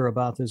on Twitter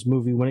about this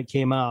movie when it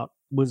came out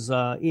was,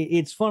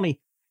 it's funny.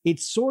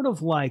 It's sort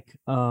of like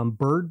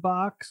Bird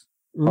Box.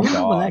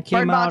 Remember when that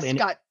came out? And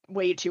got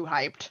way too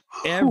hyped.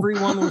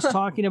 Everyone was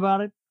talking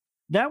about it.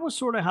 That was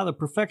sort of how the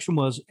perfection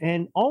was.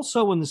 And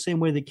also in the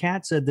same way that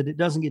Kat said that it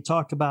doesn't get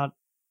talked about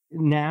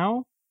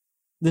now,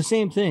 the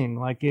same thing.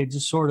 Like, it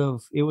just sort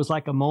of, it was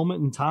like a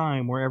moment in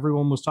time where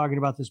everyone was talking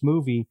about this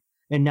movie,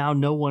 and now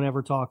no one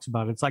ever talks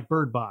about it. It's like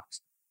Bird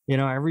Box.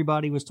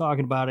 Everybody was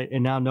talking about it,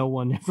 and now no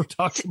one ever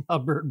talks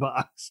about Bird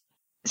Box.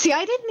 See,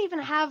 I didn't even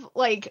have,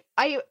 like,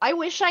 I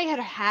wish I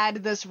had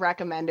this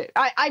recommended.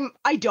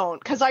 I don't,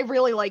 because I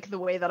really like the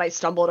way that I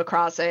stumbled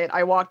across it.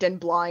 I walked in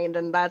blind,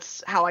 and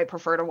that's how I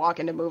prefer to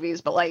walk into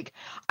movies. But, like,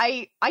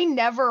 I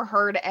never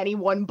heard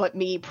anyone but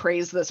me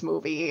praise this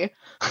movie.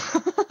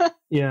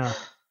 Yeah.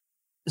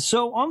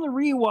 So on the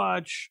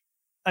rewatch,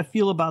 I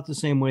feel about the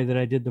same way that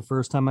I did the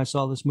first time I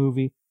saw this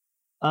movie.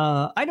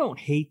 I don't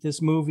hate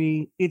this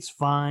movie. It's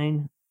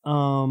fine.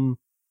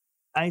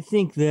 I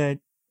think that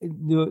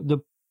the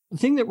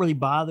thing that really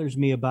bothers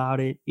me about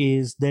it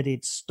is that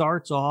it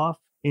starts off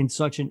in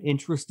such an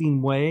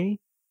interesting way,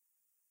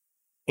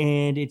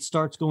 and it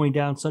starts going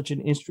down such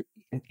an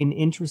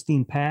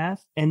interesting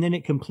path, and then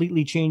it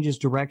completely changes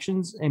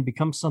directions and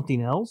becomes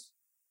something else.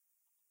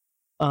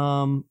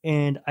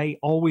 And I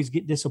always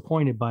get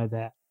disappointed by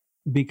that,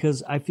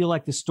 because I feel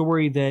like the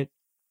story that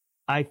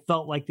I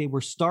felt like they were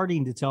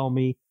starting to tell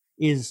me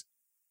is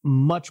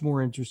much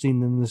more interesting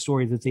than the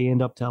story that they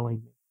end up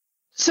telling me.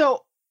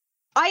 So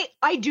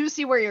I do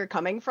see where you're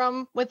coming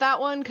from with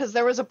that one, because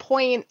there was a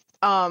point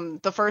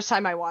the first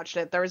time I watched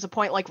it, there was a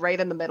point like right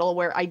in the middle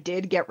where I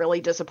did get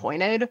really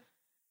disappointed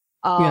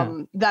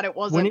that it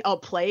wasn't a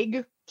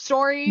plague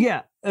story.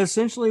 Yeah,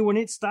 essentially when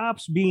it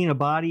stops being a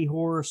body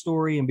horror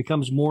story and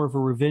becomes more of a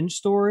revenge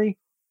story,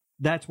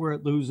 that's where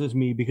it loses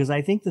me, because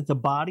I think that the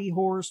body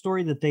horror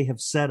story that they have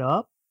set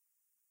up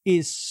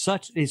is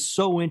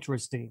so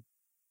interesting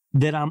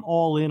that I'm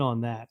all in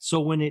on that. So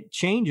when it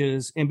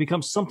changes and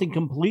becomes something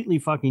completely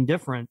fucking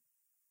different,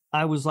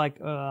 I was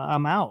like,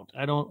 I'm out.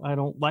 I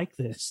don't like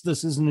this.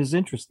 This isn't as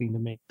interesting to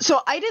me. So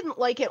I didn't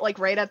like it like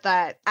right at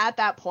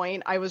that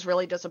point. I was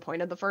really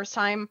disappointed the first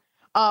time.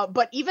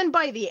 But even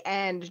by the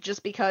end,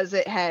 just because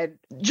it had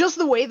just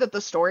the way that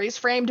the story's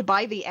framed,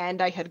 by the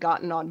end I had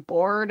gotten on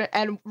board.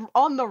 And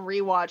on the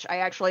rewatch, I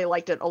actually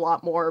liked it a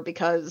lot more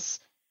because,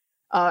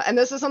 and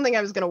this is something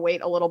I was going to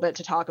wait a little bit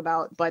to talk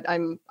about, but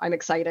I'm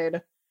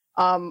excited.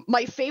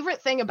 My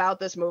favorite thing about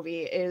this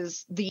movie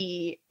is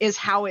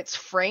how it's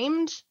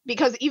framed,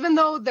 because even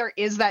though there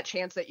is that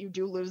chance that you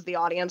do lose the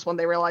audience when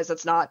they realize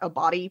it's not a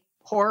body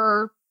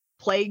horror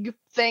plague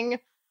thing,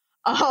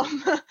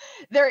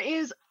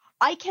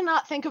 I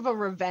cannot think of a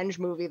revenge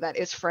movie that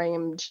is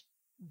framed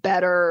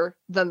better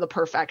than The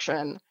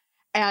Perfection.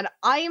 And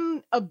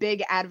I'm a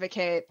big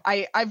advocate.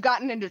 I've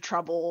gotten into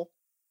trouble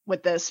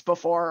with this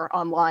before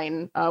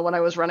online when I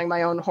was running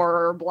my own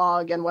horror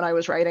blog and when I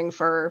was writing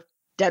for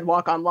Dead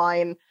Walk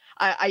Online.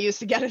 I used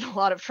to get in a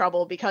lot of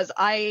trouble because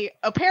I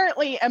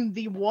apparently am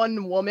the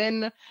one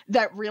woman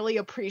that really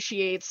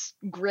appreciates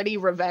gritty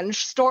revenge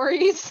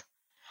stories.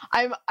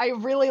 I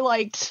really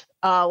liked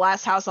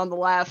Last House on the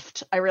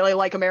Left. I really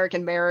like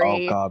American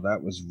Mary. Oh god,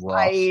 that was rough.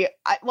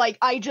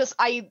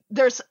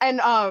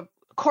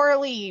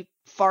 Coralie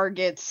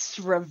Fargett's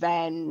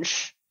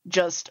Revenge,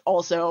 just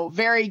also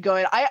very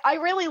good. I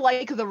really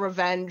like the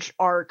revenge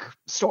arc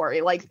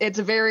story. Like, it's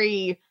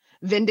very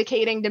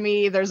vindicating to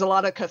me. There's a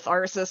lot of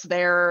catharsis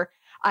there.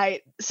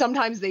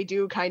 Sometimes they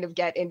do kind of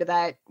get into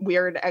that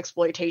weird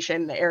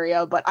exploitation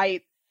area, but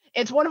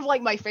it's one of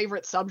like my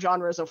favorite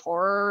subgenres of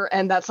horror,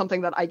 and that's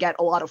something that I get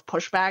a lot of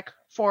pushback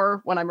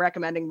for when I'm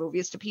recommending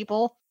movies to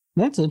people.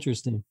 That's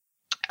interesting.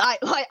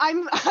 I'm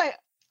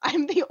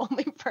the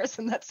only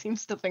person that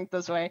seems to think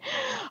this way.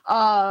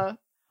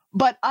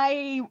 But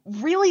I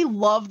really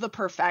love The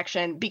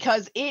Perfection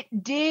because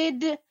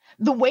the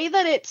way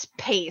that it's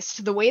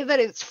paced, the way that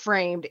it's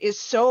framed is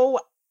so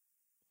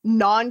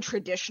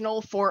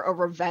non-traditional for a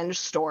revenge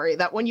story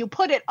that when you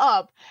put it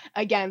up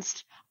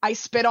against I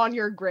Spit on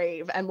Your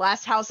Grave and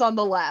Last House on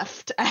the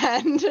Left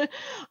and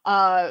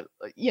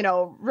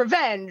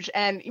Revenge,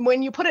 and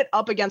when you put it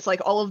up against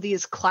like all of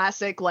these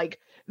classic like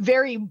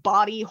very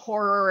body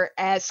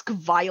horror-esque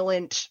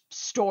violent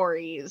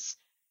stories,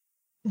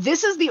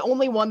 this is the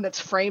only one that's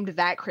framed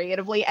that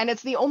creatively, and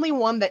it's the only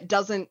one that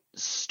doesn't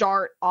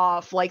start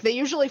off like they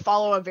usually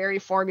follow a very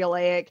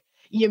formulaic,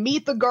 you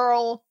meet the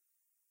girl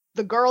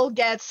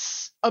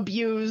gets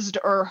abused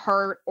or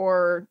hurt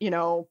or,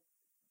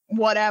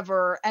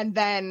 whatever, and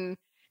then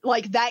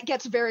like that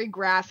gets very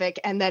graphic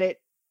and then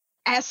it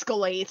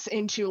escalates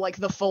into like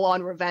the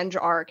full-on revenge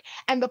arc.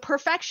 And The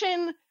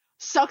Perfection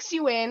sucks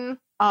you in.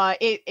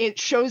 It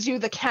shows you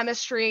the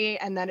chemistry,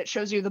 and then it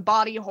shows you the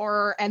body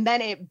horror, and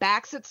then it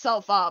backs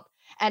itself up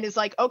and is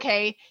like,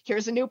 okay,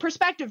 here's a new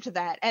perspective to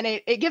that. And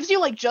it gives you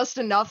like just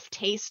enough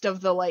taste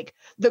of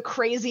the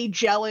crazy,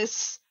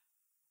 jealous,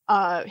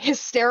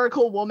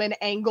 hysterical woman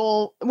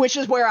angle, which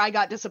is where I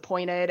got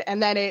disappointed.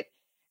 And then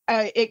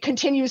it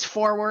continues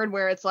forward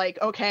where it's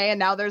like, okay, and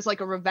now there's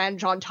like a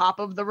revenge on top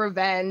of the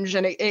revenge,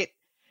 and it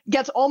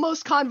gets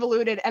almost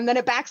convoluted, and then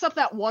it backs up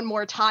that one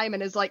more time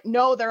and is like,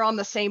 no, they're on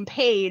the same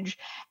page,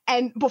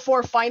 and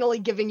before finally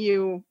giving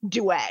you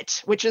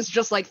Duet, which is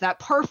just like that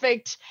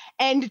perfect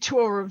end to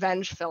a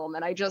revenge film.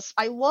 And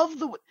I love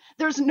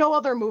there's no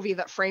other movie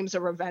that frames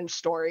a revenge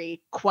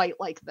story quite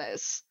like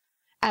this,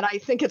 and I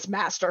think it's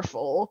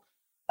masterful.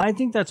 I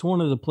think that's one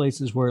of the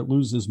places where it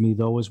loses me,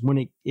 though, is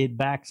when it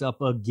backs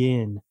up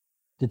again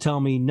to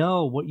tell me,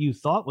 no, what you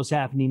thought was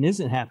happening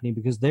isn't happening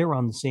because they're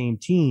on the same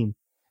team.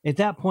 At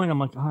that point, I'm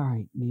like, all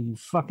right,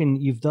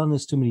 you've done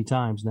this too many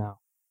times now.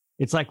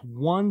 It's like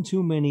one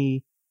too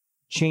many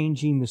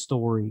changing the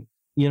story.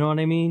 You know what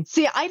I mean?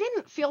 See, I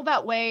didn't feel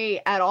that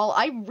way at all.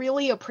 I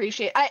really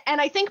appreciate and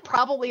I think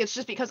probably it's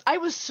just because I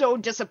was so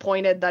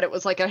disappointed that it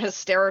was like a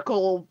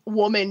hysterical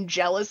woman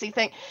jealousy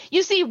thing.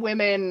 You see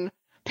women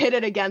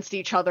pitted against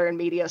each other in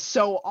media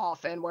so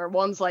often where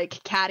one's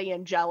like catty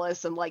and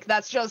jealous, and like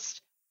that's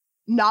just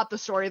not the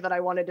story that I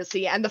wanted to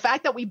see. And the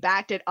fact that we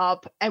backed it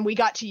up and we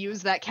got to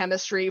use that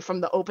chemistry from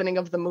the opening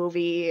of the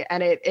movie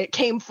and it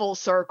came full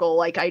circle,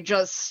 like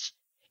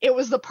it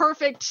was the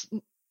perfect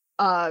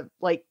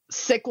like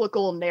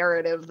cyclical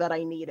narrative that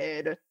I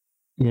needed.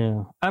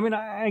 Yeah. I mean,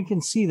 I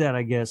can see that,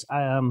 I guess.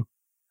 I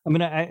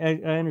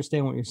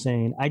understand what you're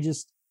saying.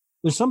 There's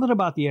something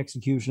about the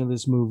execution of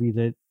this movie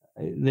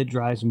that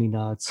drives me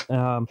nuts.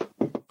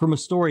 From a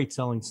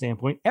storytelling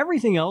standpoint,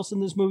 everything else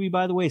in this movie,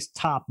 by the way, is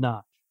top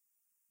notch.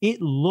 It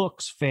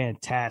looks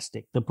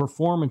fantastic. The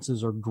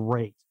performances are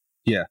great.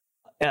 Yeah.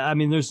 I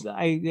mean,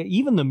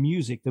 even the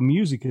music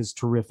is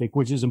terrific,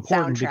 which is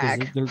important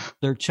Soundtrack. because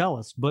they're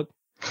cellists, but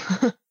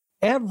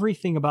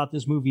everything about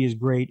this movie is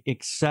great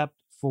except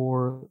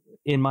for,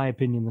 in my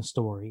opinion, the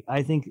story.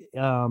 I think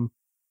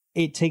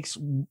it takes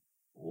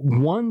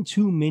one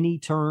too many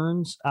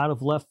turns out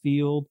of left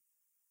field.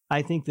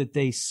 I think that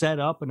they set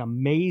up an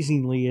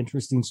amazingly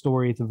interesting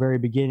story at the very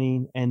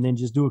beginning and then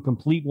just do a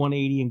complete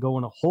 180 and go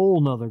in a whole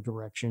nother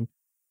direction,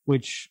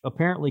 which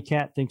apparently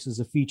Kat thinks is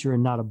a feature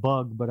and not a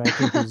bug, but I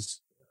think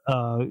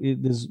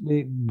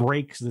it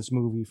breaks this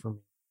movie for me.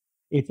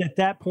 It's at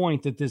that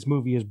point that this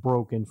movie is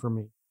broken for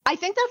me. I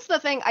think that's the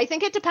thing. I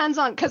think it depends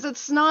on, because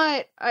it's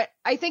not,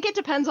 I think it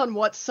depends on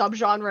what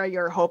subgenre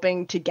you're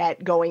hoping to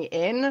get going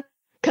in,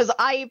 because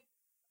I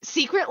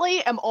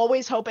secretly am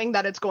always hoping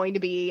that it's going to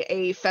be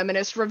a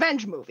feminist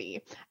revenge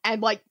movie,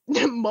 and like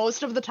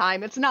most of the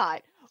time it's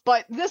not.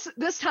 But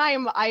this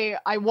time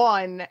I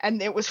won,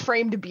 and it was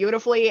framed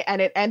beautifully,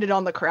 and it ended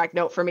on the correct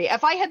note for me.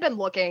 If I had been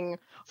looking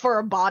for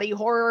a body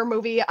horror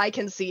movie, I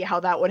can see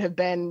how that would have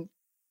been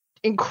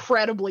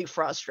incredibly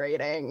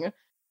frustrating.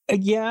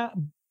 Yeah,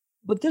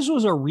 but this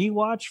was a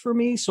rewatch for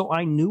me, so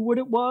I knew what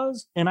it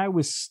was, and I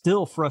was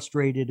still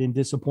frustrated and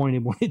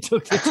disappointed when it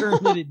took the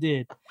turn that it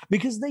did,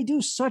 because they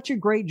do such a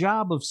great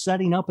job of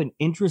setting up an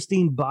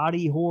interesting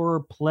body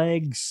horror,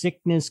 plague,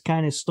 sickness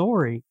kind of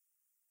story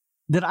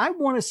that I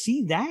want to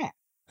see that.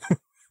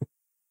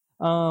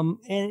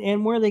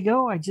 And where they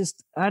go, I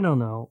don't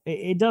know.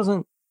 It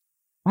doesn't,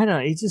 I don't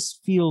know. It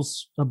just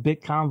feels a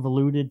bit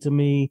convoluted to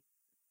me.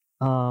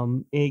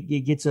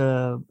 It gets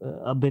a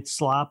bit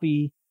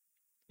sloppy,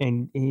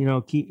 and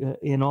keep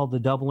in all the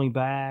doubling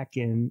back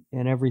and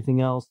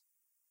everything else.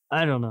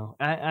 I don't know.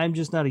 I'm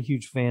just not a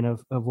huge fan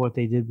of what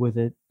they did with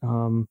it.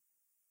 And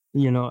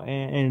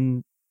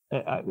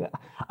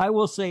I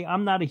will say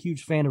I'm not a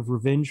huge fan of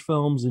revenge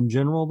films in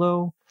general,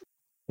 though.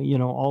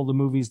 All the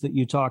movies that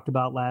you talked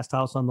about, Last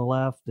House on the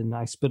Left and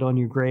I Spit on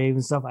Your Grave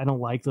and stuff, I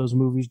don't like those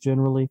movies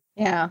generally.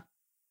 Yeah.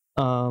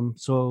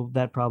 So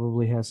that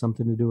probably has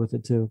something to do with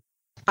it too.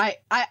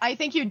 I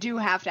think you do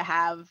have to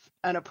have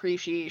an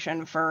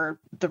appreciation for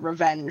the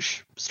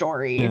revenge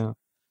story. Yeah.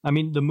 I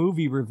mean, the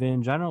movie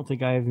Revenge, I don't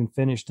think I even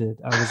finished it.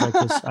 I was like,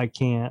 this, I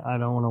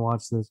don't want to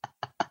watch this.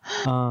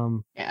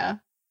 Yeah.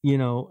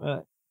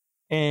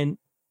 And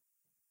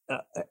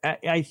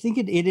I think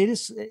it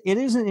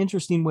is an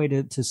interesting way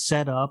to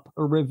set up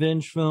a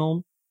revenge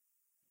film.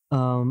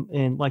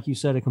 And like you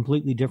said, a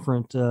completely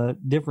different than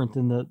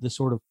the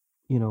sort of,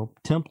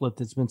 template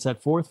that's been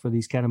set forth for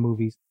these kind of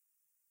movies.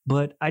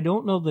 But I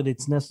don't know that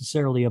it's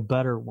necessarily a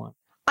better one.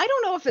 I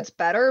don't know if it's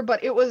better,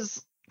 but it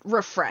was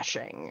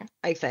refreshing,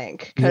 I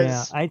think.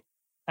 Yeah,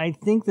 I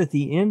think that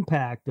the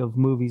impact of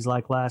movies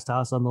like Last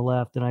House on the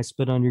Left and I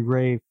Spit on Your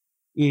Grave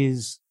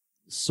is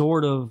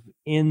sort of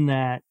in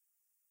that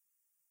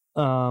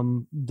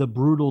the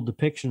brutal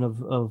depiction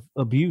of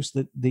abuse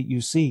that you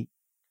see.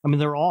 I mean,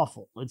 they're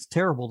awful. It's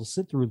terrible to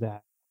sit through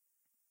that.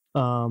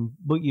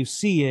 But you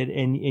see it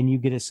and you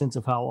get a sense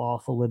of how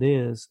awful it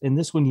is. And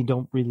this one, you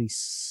don't really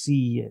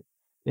see it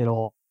at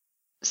all.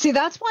 See,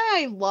 that's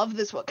why I love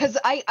this one, because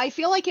I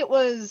feel like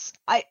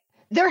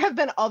there have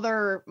been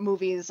other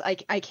movies, I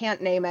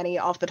can't name any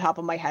off the top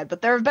of my head,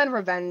 but there have been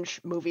revenge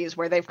movies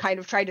where they've kind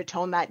of tried to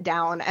tone that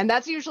down. And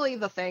that's usually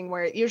the thing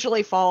where it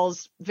usually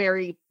falls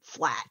very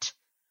flat.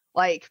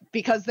 Like,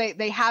 because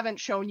they haven't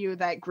shown you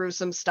that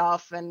gruesome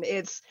stuff, and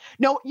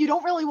you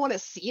don't really want to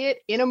see it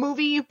in a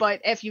movie,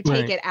 but if you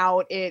take it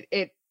out,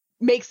 it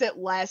makes it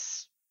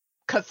less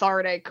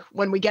cathartic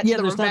when we get to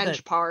the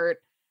revenge part.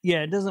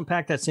 Yeah, it doesn't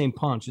pack that same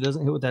punch. It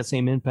doesn't hit with that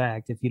same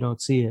impact if you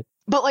don't see it.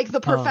 But like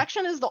The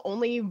Perfection is the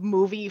only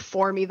movie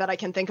for me that I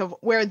can think of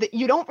where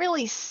you don't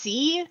really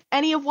see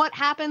any of what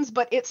happens,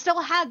 but it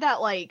still had that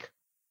like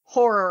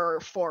horror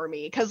for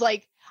me. Because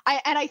like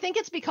I think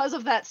it's because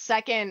of that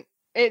second.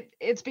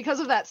 It's because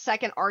of that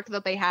second arc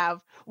that they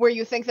have where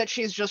you think that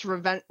she's just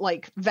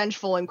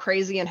vengeful and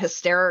crazy and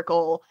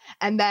hysterical,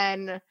 and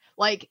then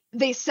like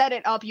they set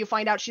it up, you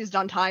find out she's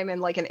done time in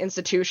like an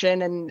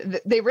institution,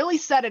 and they really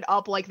set it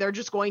up like they're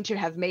just going to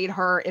have made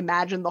her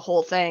imagine the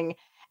whole thing,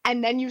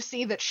 and then you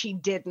see that she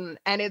didn't,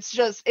 and it's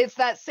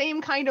that same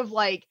kind of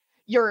like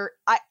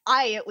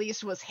I at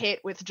least was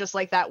hit with just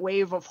like that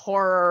wave of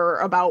horror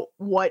about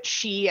what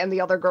she and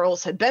the other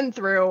girls had been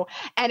through,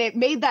 and it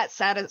made that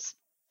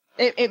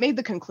it made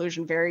the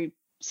conclusion very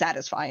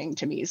satisfying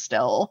to me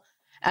still.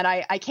 And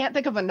I can't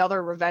think of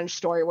another revenge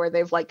story where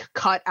they've like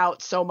cut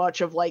out so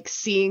much of like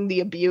seeing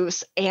the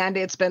abuse, and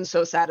it's been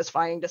so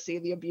satisfying to see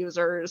the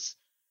abusers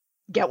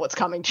get what's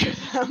coming to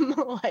them.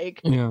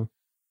 Like, yeah,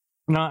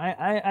 no,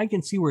 I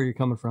can see where you're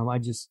coming from. I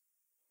just,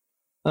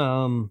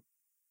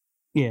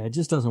 it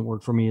just doesn't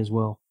work for me as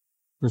well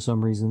for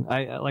some reason.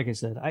 Like I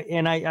said,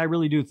 I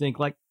really do think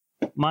like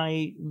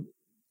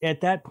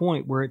at that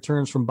point where it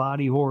turns from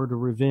body horror to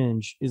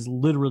revenge is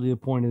literally a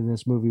point in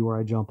this movie where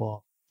I jump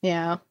off.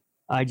 Yeah.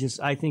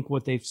 I think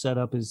what they've set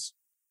up is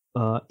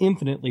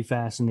infinitely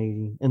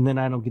fascinating, and then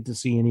I don't get to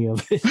see any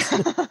of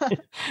it.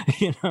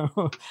 You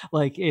know,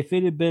 like if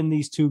it had been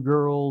these two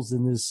girls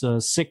and this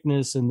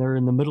sickness, and they're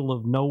in the middle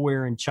of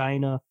nowhere in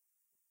China,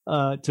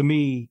 to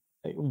me,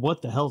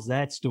 what the hell's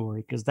that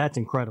story? Because that's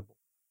incredible.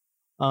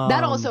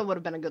 That also would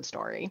have been a good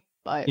story,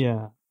 but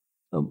yeah.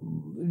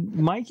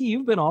 Mikey,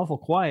 you've been awful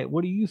quiet.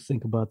 What do you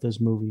think about this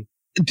movie?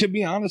 To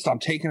be honest, I'm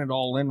taking it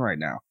all in right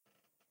now.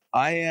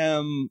 I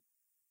am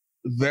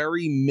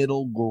very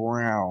middle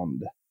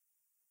ground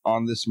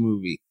on this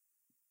movie.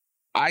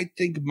 I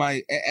think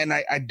I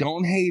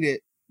don't hate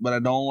it, but I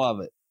don't love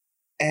it.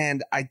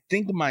 And I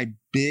think my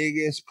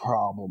biggest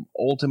problem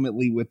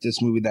ultimately with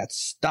this movie that's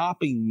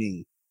stopping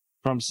me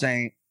from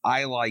saying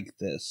I like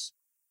this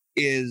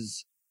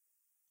is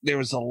there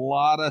was a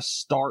lot of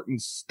start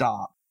and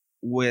stop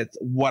with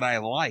what I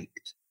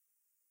liked,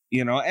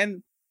 you know,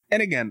 and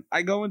again,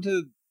 I go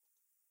into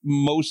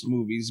most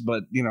movies,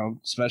 but you know,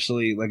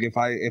 especially like if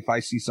I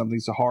see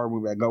something's a horror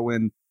movie, I go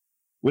in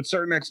with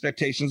certain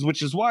expectations,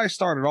 which is why I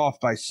started off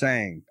by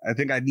saying I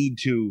think I need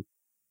to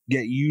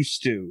get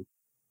used to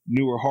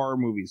newer horror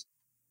movies.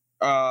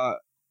 When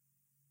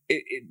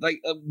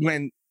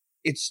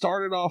it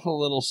started off a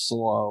little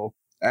slow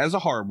as a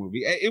horror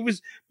movie,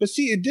 but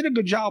see, it did a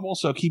good job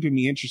also keeping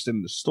me interested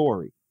in the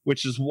story,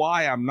 which is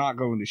why I'm not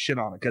going to shit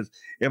on it. Because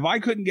if I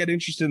couldn't get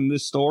interested in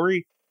this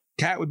story,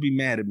 Kat would be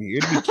mad at me.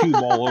 It'd be Cube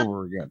all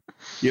over again,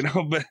 you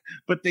know.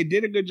 But they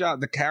did a good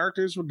job. The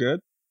characters were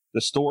good.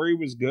 The story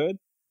was good.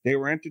 They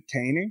were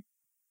entertaining.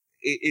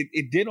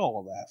 It did all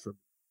of that for me,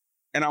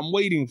 and I'm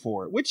waiting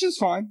for it, which is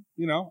fine.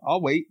 You know,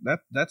 I'll wait.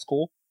 That's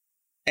cool.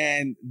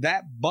 And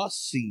that bus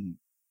scene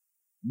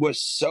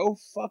was so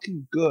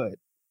fucking good,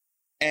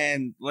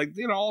 and like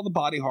you know all the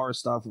body horror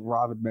stuff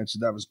Rob had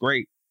mentioned that was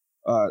great.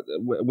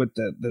 With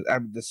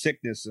the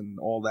sickness and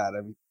all that,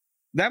 I mean,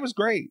 that was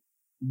great.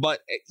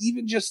 But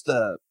even just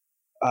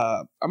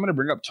I'm going to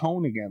bring up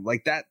tone again,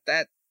 like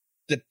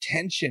the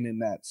tension in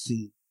that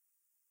scene,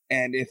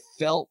 and it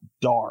felt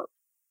dark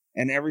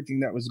and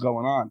everything that was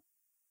going on,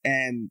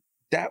 and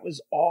that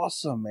was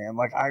awesome, man.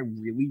 Like I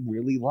really,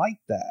 really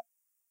liked that,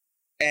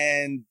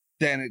 and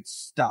then it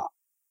stopped,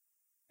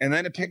 and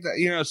then it picked up,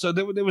 you know. So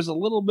there was a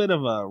little bit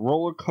of a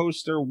roller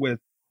coaster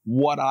with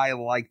what I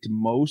liked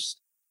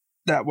most.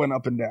 That went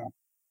up and down.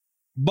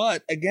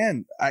 But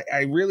again,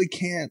 I really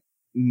can't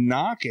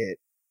knock it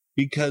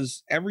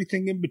because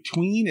everything in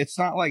between, it's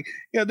not like,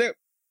 you know,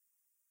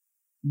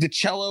 the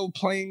cello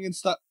playing and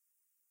stuff,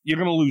 you're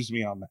going to lose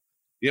me on that.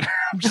 You know,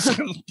 I'm just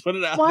going to put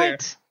it out there.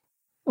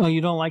 Well,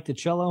 you don't like the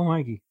cello,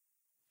 Mikey?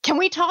 Can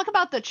we talk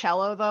about the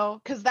cello,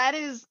 though? Because that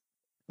is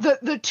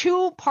the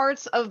two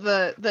parts of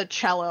the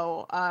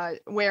cello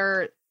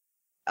where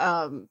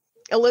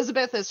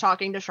Elizabeth is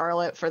talking to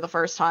Charlotte for the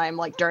first time,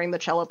 like during the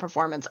cello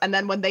performance. And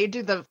then when they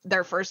do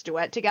their first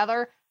duet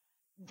together,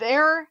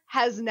 there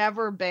has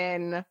never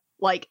been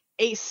like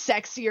a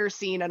sexier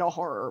scene in a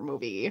horror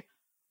movie.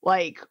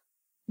 Like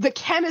the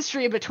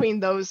chemistry between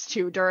those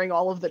two during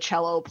all of the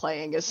cello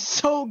playing is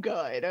so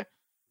good.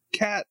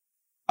 Kat,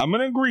 I'm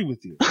going to agree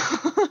with you.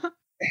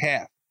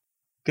 Half.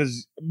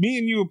 Because me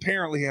and you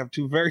apparently have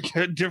two very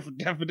different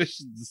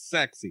definitions of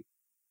sexy.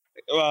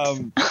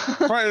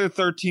 Friday the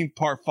 13th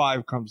part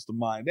 5 comes to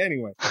mind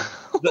anyway,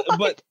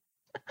 but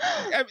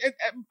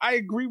I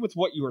agree with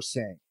what you were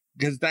saying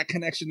because that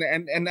connection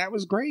and that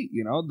was great.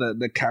 You know,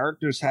 the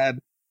characters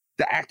the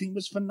acting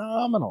was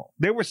phenomenal.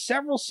 There were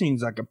several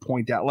scenes I could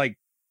point out. Like,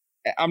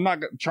 I'm not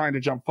trying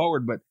to jump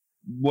forward, but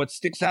what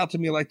sticks out to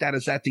me like that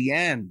is at the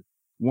end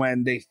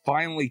when they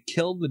finally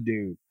killed the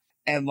dude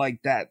and like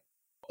that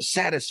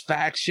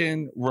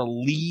satisfaction,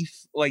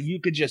 relief, like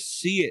you could just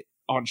see it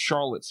on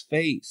Charlotte's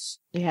face.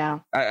 Yeah.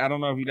 I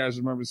don't know if you guys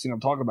remember the scene I'm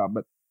talking about,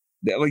 but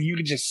like you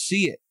could just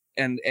see it.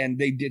 And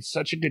they did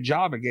such a good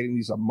job of getting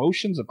these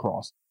emotions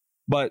across.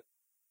 But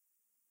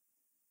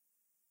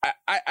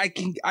I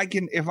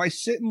can, if I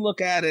sit and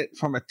look at it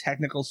from a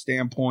technical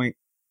standpoint,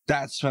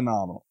 that's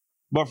phenomenal.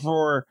 But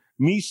for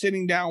me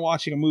sitting down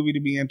watching a movie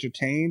to be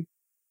entertained,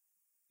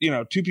 you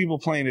know, two people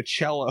playing a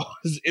cello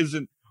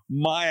isn't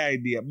my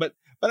idea. But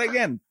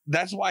again,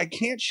 that's why I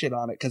can't shit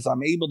on it, because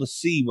I'm able to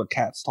see what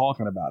Kat's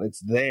talking about.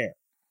 It's there.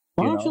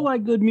 Why don't you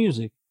like good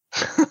music?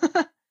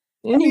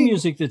 Any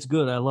music that's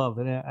good, I love.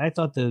 And I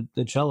thought the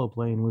cello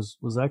playing was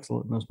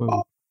excellent in this movie.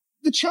 Oh,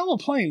 the cello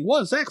playing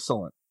was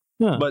excellent.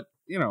 Yeah. But,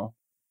 you know,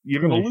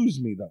 you're going to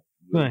lose me,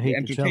 though. I hate the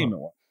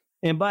entertainment one.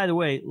 And by the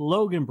way,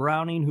 Logan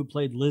Browning, who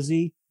played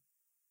Lizzie,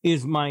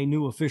 is my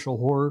new official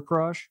horror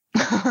crush.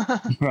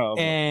 Oh,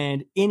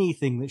 and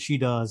anything that she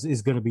does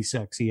is going to be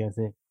sexy, I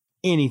think.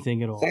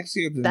 Anything at all.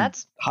 Sexier than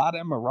hot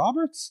Emma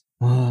Roberts?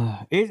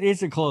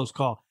 It's a close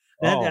call.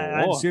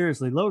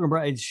 Seriously, Logan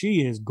Browning,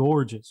 she is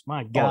gorgeous.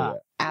 My God. Oh,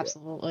 yeah.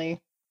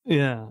 Absolutely.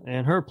 Yeah,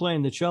 and her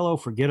playing the cello,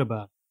 forget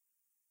about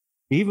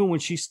it. Even when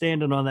she's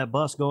standing on that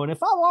bus going,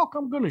 if I walk,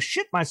 I'm going to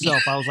shit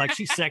myself. I was like,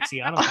 she's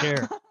sexy. I don't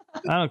care.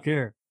 I don't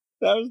care.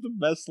 That was the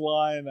best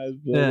line. That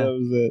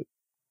was it.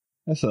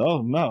 I said,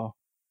 oh, no.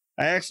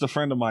 I asked a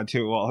friend of mine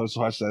too while I was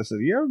watching. I said,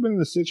 "You ever been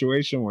in a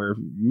situation where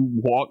you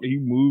walk, you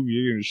move,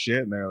 you're gonna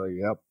shit?" And they're like,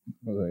 "Yep."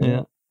 I was like,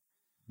 Yeah.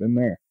 Been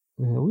there.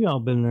 Yeah, we all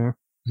been there.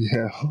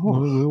 Yeah.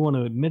 Whether we want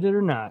to admit it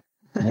or not.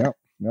 Yep.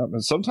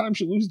 And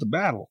sometimes you lose the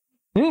battle.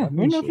 Yeah,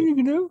 ain't nothing you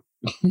can do.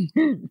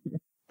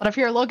 But if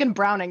you're Logan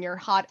Browning, you're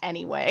hot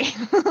anyway.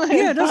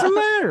 Yeah, it doesn't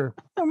matter.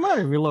 It doesn't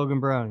matter if you're Logan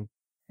Browning.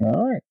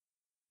 All right.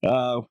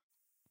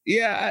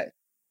 Yeah.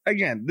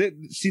 Again,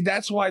 see,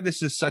 that's why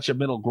this is such a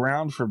middle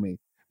ground for me,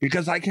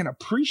 because I can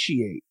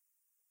appreciate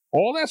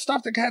all that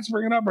stuff that Kat's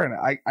bringing up right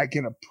now. I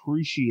can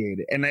appreciate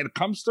it, and it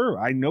comes through.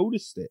 I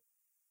noticed it,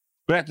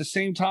 but at the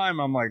same time,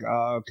 I'm like,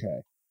 oh,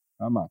 okay,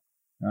 I'm on.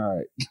 All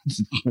right,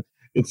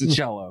 it's a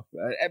cello,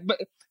 but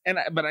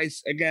I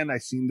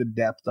seen the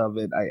depth of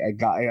it. I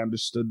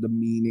understood the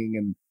meaning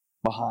and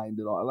behind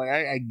it all. Like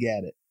I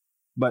get it,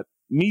 but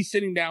me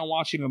sitting down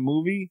watching a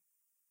movie,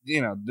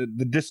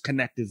 the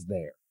disconnect is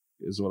there.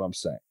 Is what I'm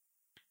saying.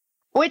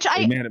 Which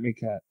Are you mad at me,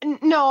 Kat?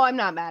 No, I'm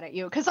not mad at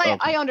you, because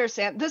I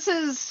understand. This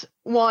is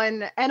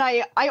one, and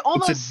I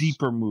almost... It's a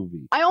deeper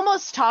movie. I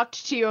almost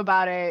talked to you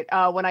about it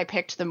when I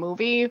picked the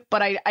movie,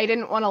 but I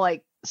didn't want to,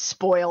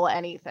 spoil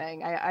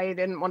anything. I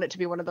didn't want it to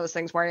be one of those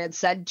things where I had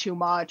said too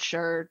much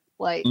or,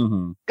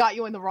 got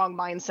you in the wrong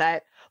mindset.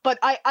 But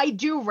I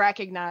do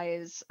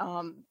recognize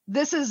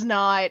this is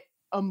not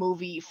a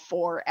movie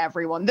for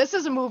everyone. This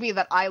is a movie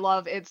that I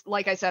love. It's,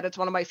 like I said, it's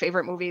one of my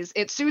favorite movies.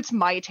 It suits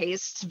my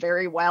tastes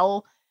very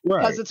well.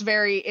 Because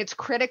it's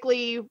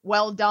critically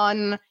well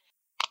done.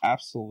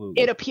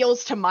 Absolutely. It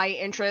appeals to my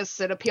interests.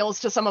 It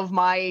appeals to some of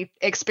my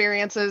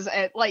experiences.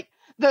 And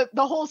the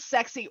whole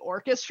sexy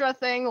orchestra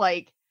thing,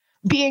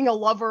 being a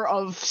lover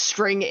of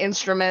string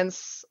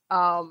instruments,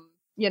 there's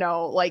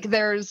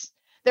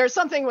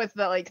something with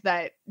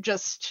that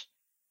just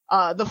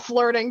the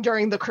flirting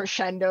during the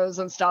crescendos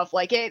and stuff.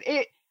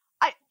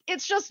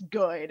 It's just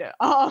good.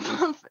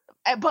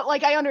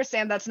 But I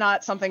understand that's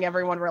not something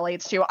everyone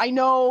relates to. I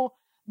know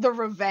the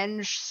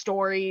revenge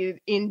story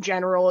in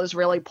general is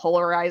really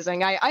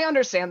polarizing. I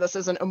understand this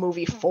isn't a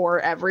movie for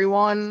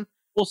everyone.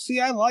 Well, see,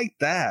 I like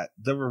that.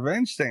 The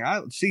revenge thing.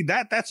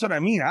 That's what I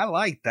mean. I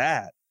like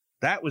that.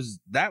 That was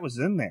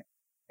in there.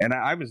 And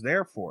I was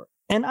there for it.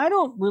 And I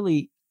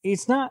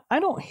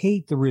don't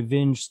hate the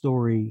revenge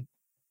story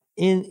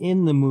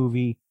in the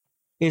movie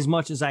as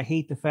much as I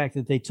hate the fact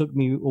that they took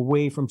me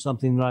away from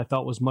something that I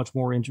thought was much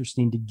more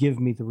interesting to give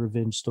me the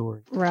revenge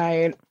story.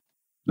 Right.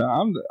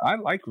 No, I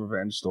like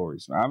revenge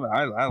stories. I'm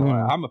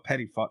a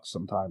petty fuck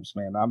sometimes,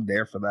 man. I'm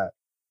there for that.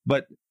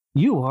 But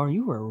you are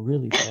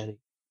really petty.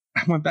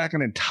 I went back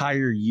an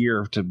entire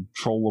year to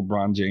troll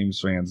LeBron James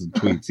fans and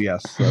tweets.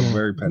 Yes, I'm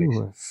very petty.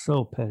 You are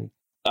so petty.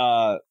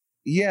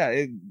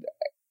 Yeah.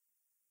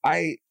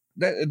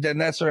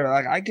 That's sort of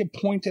I can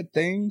point at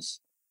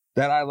things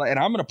that I like, and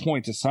I'm going to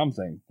point to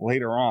something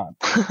later on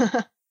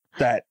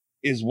that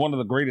is one of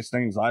the greatest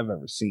things I've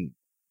ever seen.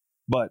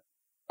 But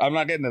I'm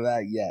not getting to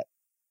that yet.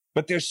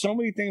 But there's so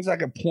many things I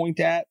can point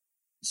at.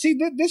 See,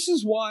 this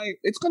is why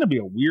it's going to be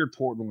a weird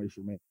Portnoy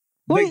for me.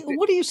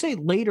 What do you say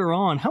later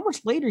on? How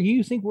much later do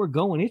you think we're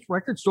going? It's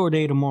record store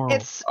day tomorrow.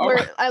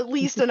 We're at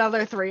least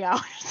another 3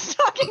 hours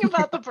talking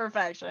about the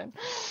perfection.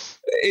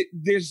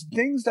 There's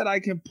things that I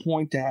can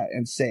point at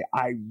and say,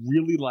 I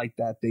really like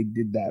that. They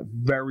did that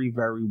very,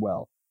 very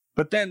well.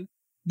 But then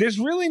there's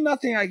really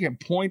nothing I can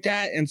point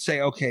at and say,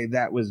 okay,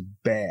 that was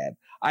bad.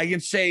 I can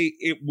say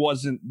it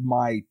wasn't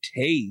my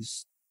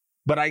taste.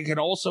 But I can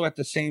also at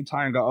the same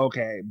time go,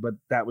 okay, but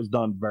that was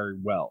done very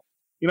well.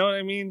 You know what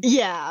I mean?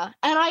 Yeah.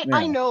 And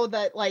I know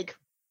that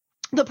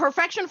the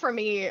perfection for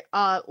me,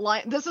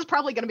 this is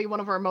probably going to be one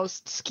of our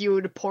most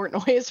skewed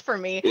Portnoys for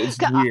me. It's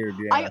weird,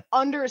 yeah. I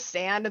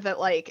understand that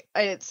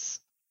it's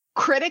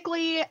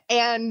critically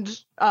and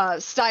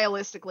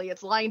stylistically,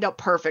 it's lined up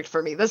perfect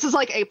for me. This is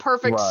a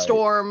perfect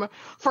storm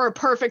for a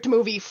perfect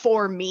movie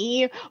for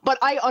me. But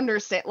I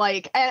understand,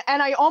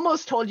 and I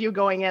almost told you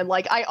going in,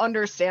 I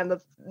understand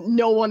that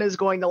no one is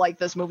going to like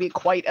this movie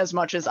quite as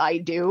much as I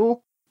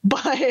do.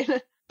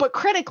 But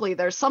critically,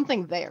 there's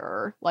something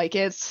there.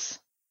 It's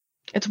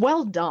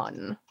well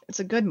done. It's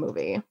a good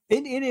movie.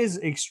 It is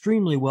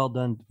extremely well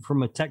done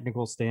from a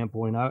technical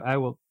standpoint. I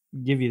will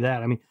give you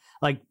that. I mean,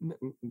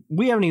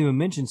 we haven't even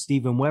mentioned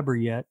Steven Weber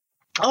yet.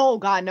 Oh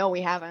God, no,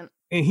 we haven't.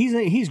 And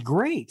he's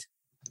great.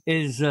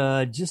 Is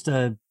just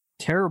a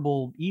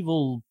terrible,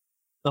 evil,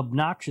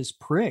 obnoxious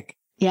prick.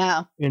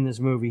 Yeah. In this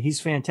movie, he's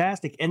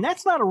fantastic, and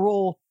that's not a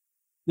role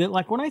that,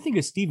 when I think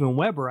of Steven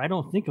Weber, I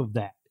don't think of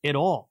that at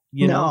all.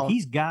 You know,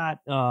 he's got.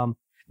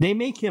 They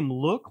make him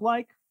look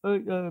like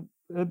a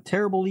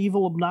terrible,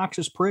 evil,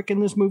 obnoxious prick in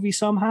this movie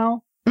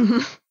somehow.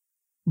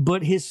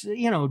 But his,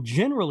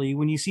 generally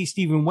when you see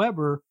Steven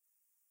Weber,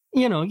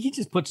 he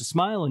just puts a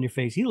smile on your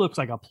face. He looks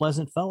like a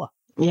pleasant fella.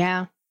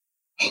 Yeah.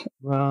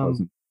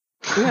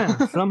 Yeah.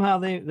 Somehow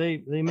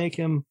they make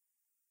him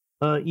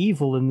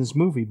evil in this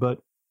movie. But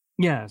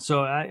yeah,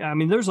 so I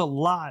mean, there's a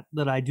lot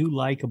that I do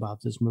like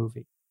about this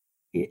movie.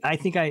 I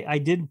think I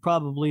did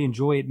probably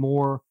enjoy it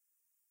more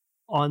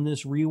on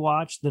this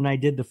rewatch than I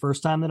did the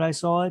first time that I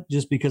saw it,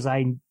 just because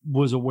I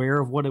was aware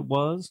of what it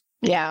was.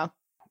 Yeah.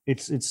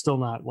 It's still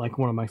not like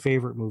one of my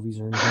favorite movies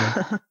or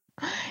anything.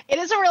 It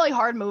is a really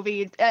hard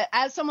movie.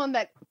 As someone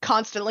that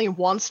constantly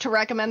wants to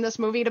recommend this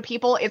movie to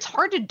people, it's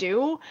hard to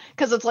do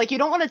because it's like you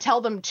don't want to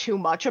tell them too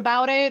much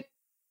about it,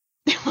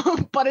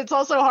 but it's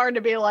also hard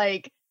to be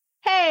like,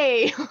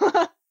 hey,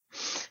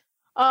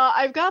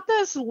 I've got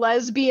this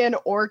lesbian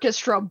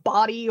orchestra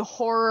body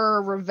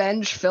horror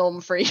revenge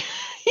film for you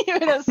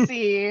to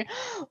see.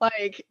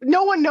 Like,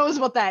 no one knows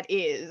what that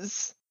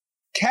is.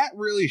 Kat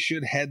really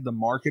should head the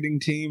marketing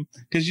team,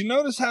 because you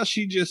notice how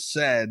she just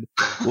said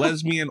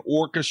lesbian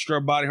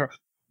orchestra body horror.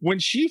 When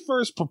she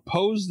first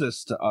proposed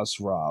this to us,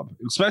 Rob,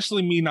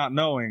 especially me not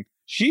knowing,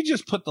 she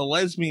just put the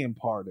lesbian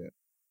part in.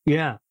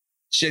 Yeah.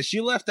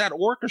 She left that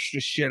orchestra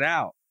shit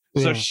out.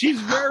 So she's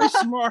very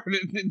smart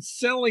in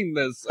selling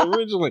this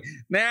originally.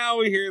 Now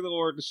we hear the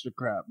orchestra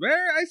crap.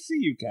 I see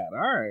you, Kat. All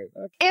right.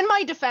 Okay. In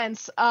my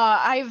defense,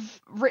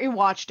 I've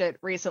rewatched it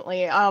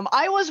recently.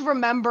 I was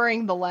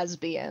remembering the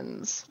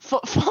lesbians.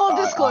 Full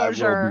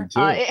disclosure,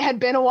 it had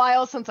been a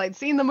while since I'd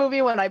seen the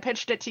movie when I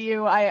pitched it to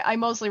you. I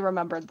mostly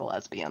remembered the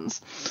lesbians.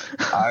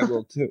 I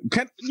will too.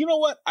 You know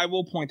what? I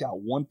will point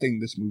out one thing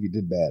this movie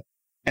did bad.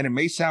 And it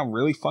may sound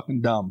really fucking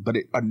dumb, but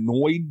it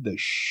annoyed the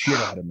shit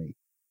out of me.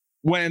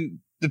 When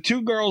the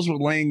two girls were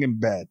laying in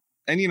bed,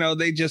 and,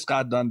 they just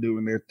got done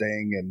doing their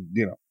thing,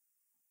 and,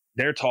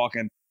 they're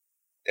talking,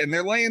 and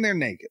they're laying there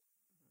naked.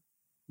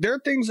 There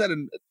are things that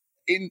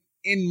in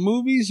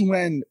movies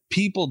when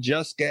people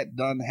just get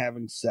done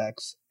having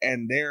sex,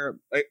 and they're,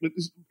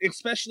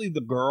 especially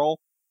the girl,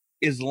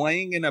 is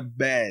laying in a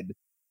bed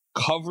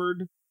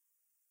covered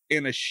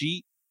in a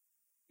sheet,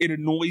 it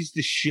annoys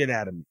the shit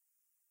out of me.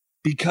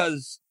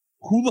 Because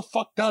who the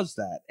fuck does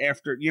that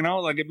after,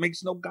 it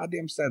makes no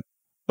goddamn sense.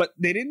 But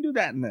they didn't do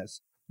that in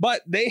this.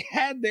 But they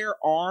had their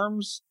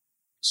arms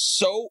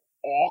so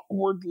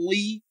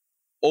awkwardly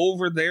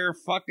over their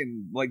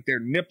fucking, their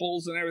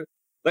nipples and everything.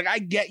 I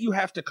get you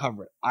have to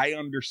cover it. I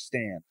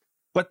understand.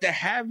 But to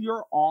have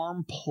your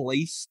arm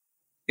placed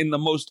in the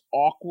most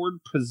awkward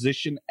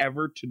position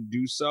ever to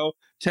do so,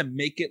 to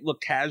make it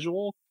look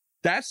casual,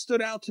 that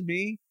stood out to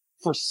me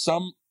for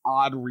some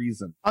odd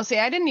reason. Oh, see,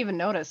 I didn't even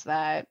notice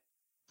that.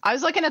 I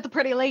was looking at the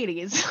pretty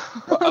ladies.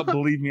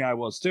 Believe me, I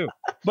was too.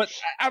 But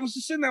I was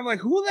just sitting there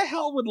like, who the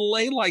hell would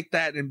lay like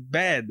that in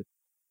bed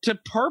to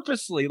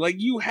purposely,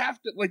 you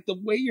have to, the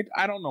way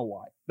I don't know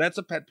why. That's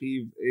a pet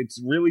peeve. It's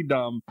really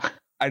dumb.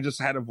 I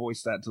just had to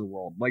voice that to the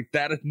world.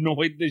 That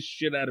annoyed the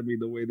shit out of me,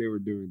 the way they were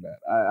doing that.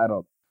 I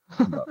don't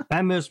know.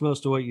 I missed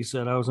most of what you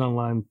said. I was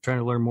online trying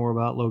to learn more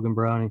about Logan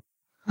Browning.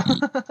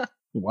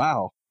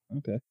 Wow.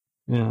 Okay.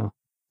 Yeah.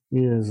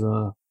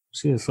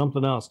 She is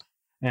something else.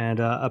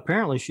 And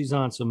apparently she's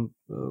on some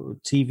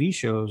TV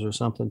shows or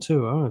something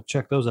too. I'm gonna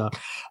check those out.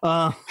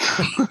 I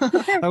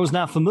was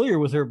not familiar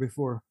with her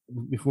before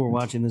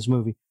watching this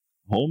movie.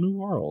 Whole new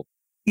world.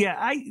 Yeah,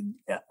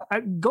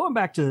 I going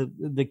back to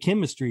the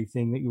chemistry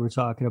thing that you were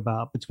talking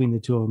about between the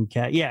two of them,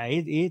 Kat. Yeah,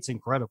 it's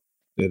incredible.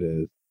 It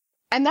is.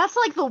 And that's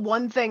the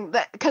one thing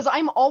that, because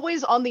I'm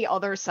always on the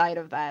other side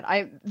of that.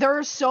 There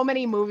are so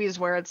many movies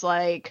where it's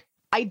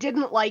I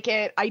didn't like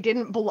it. I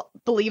didn't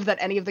believe that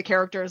any of the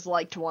characters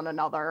liked one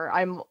another.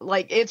 I'm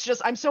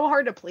so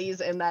hard to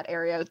please in that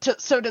area.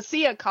 So to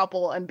see a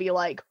couple and be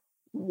like,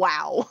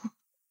 wow.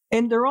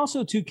 And they're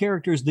also two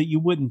characters that you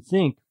wouldn't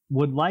think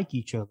would like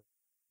each other,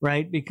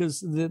 right?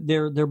 Because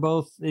they're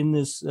both in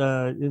this.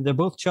 They're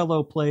both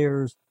cello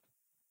players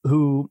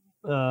who.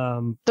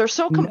 They're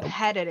so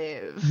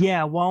competitive.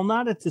 Yeah, while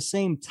not at the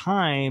same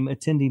time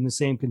attending the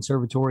same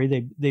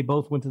conservatory, they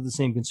both went to the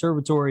same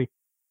conservatory.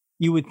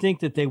 You would think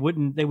that they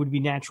would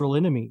be natural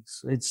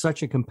enemies. It's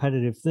such a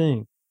competitive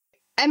thing.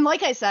 And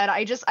like I said,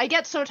 I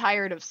get so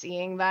tired of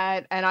seeing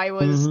that. And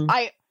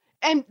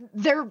and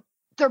they're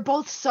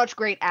both such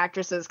great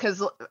actresses,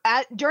 because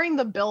during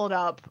the build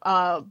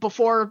up,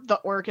 before the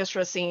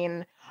orchestra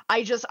scene,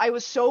 I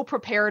was so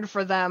prepared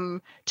for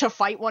them to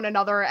fight one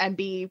another and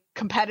be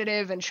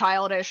competitive and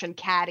childish and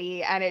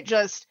catty. And it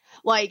just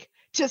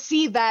to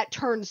see that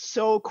turn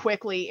so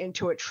quickly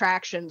into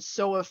attraction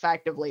so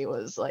effectively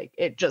was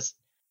it just,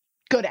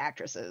 good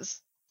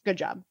actresses. Good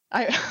job.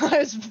 I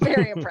was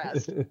very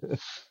impressed.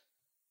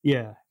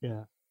 Yeah.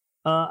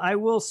 I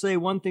will say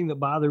one thing that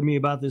bothered me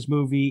about this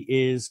movie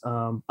is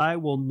I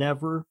will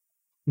never,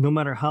 no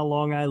matter how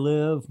long I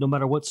live, no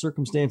matter what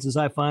circumstances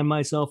I find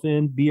myself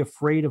in, be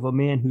afraid of a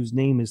man whose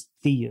name is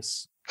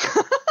Theus.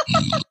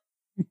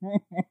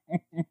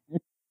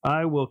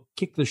 I will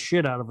kick the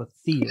shit out of a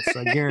Theus.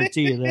 I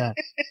guarantee you that.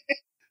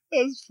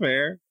 That's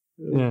fair.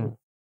 Yeah.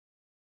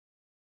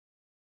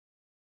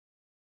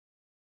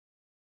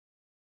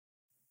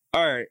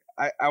 All right,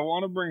 I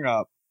want to bring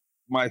up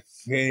my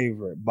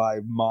favorite by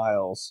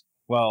miles.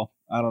 Well,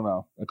 I don't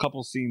know. A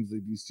couple scenes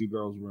that these two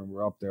girls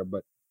were up there,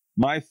 but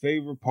my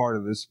favorite part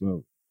of this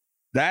movie,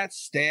 that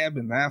stab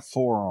in that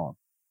forearm.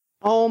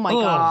 Oh my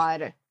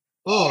God.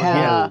 Oh,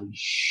 yeah.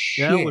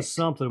 That was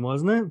something,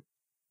 wasn't it?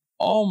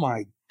 Oh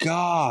my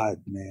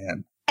God,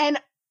 man. And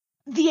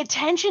the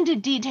attention to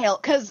detail,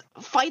 because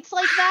fights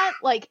like that,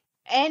 like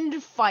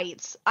end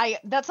fights,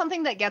 that's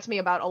something that gets me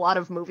about a lot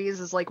of movies,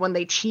 is like when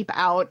they cheap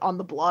out on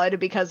the blood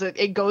because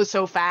it goes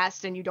so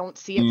fast and you don't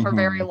see it for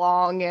very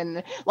long,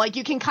 and like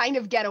you can kind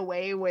of get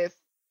away with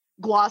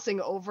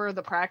glossing over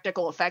the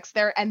practical effects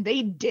there, and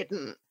they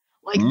didn't.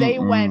 Like they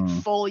went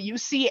full. You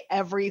see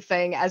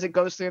everything as it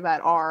goes through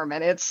that arm,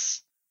 and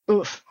it's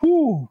oof.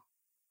 Whew.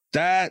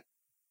 That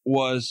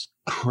was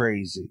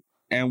crazy.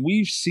 And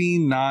we've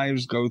seen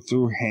knives go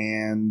through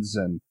hands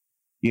and,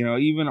 you know,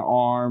 even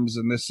arms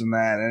and this and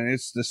that. And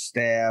it's the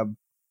stab.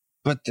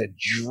 But the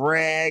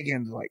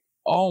dragon, like,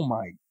 oh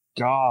my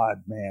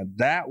God, man,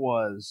 that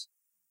was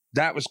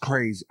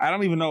crazy. I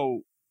don't even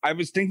know. I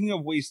was thinking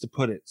of ways to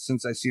put it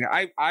since I seen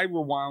it. I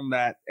rewound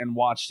that and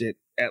watched it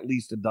at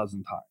least a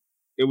dozen times.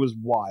 It was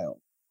wild.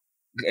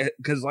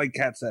 Because like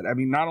Kat said, I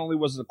mean, not only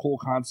was it a cool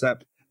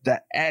concept,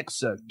 the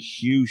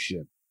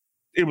execution,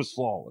 it was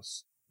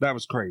flawless. That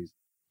was crazy.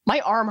 My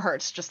arm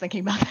hurts just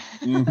thinking about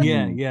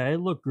it. Yeah, it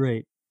looked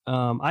great.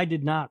 I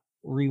did not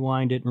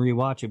rewind it and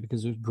rewatch it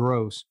because it was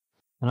gross,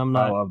 and I'm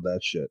not. I love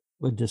that shit.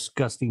 A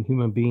disgusting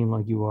human being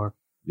like you are.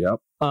 Yep.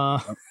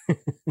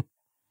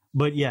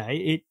 But yeah,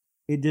 it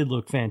did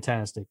look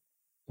fantastic.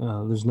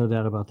 There's no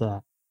doubt about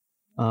that.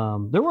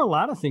 There were a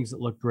lot of things that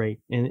looked great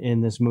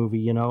in this movie.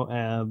 You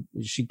know,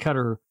 she cut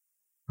her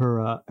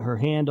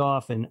hand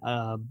off, and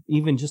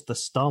even just the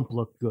stump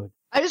looked good.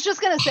 I was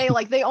just going to say,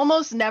 like, they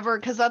almost never,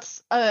 because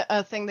that's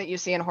a thing that you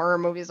see in horror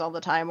movies all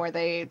the time, where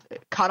they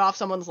cut off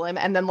someone's limb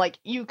and then, like,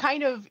 you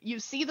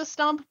see the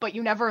stump, but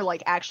you never,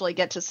 like, actually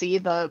get to see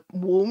the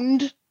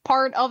wound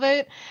part of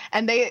it.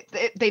 And they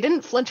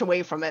didn't flinch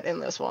away from it in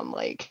this one.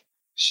 Like,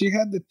 she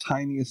had the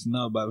tiniest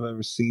nub I've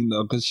ever seen,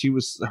 though, because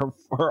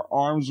her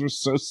arms were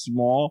so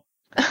small.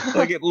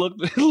 Like, it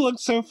looked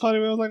so funny.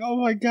 I was like,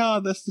 oh my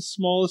God, that's the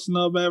smallest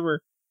nub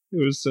ever.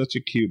 It was such a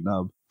cute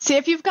nub. See,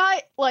 if you've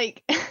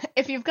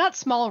got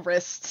small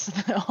wrists,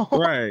 though,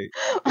 right?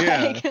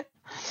 Yeah, like,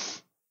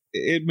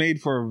 it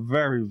made for a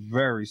very,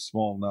 very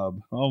small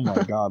nub. Oh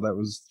my God, that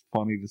was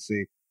funny to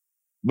see.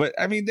 But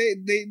I mean, they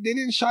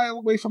didn't shy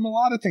away from a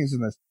lot of things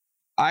in this.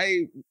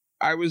 I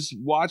was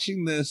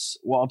watching this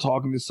while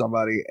talking to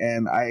somebody,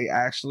 and I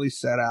actually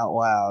said out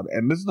loud,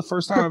 and this is the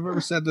first time I've ever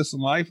said this in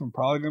life, and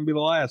probably going to be the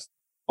last.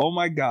 Oh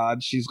my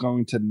God, she's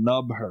going to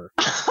nub her.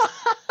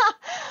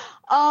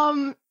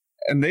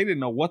 And they didn't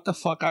know what the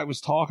fuck I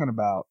was talking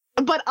about.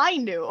 But I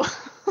knew.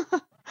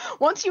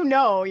 Once you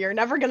know, you're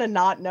never going to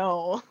not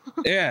know.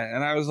 Yeah,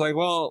 and I was like,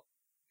 well,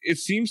 it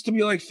seems to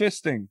be like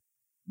fisting.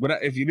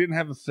 But if you didn't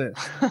have a fist,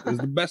 is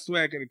the best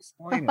way I could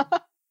explain it.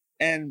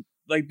 And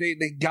like they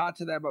got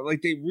to that, but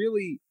like they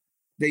really,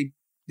 they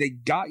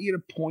got you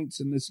to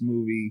points in this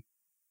movie,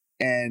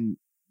 and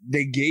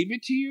they gave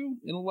it to you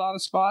in a lot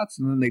of spots,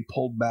 and then they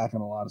pulled back in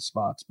a lot of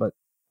spots. But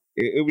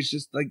it was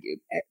just like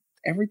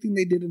everything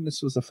they did in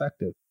this was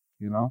effective.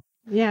 You know?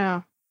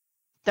 Yeah.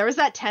 There was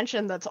that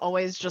tension that's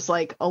always just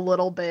like a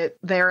little bit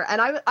there. And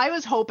I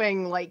was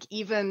hoping, like,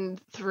 even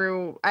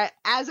through,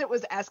 as it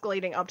was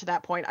escalating up to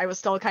that point, I was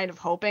still kind of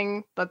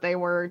hoping that they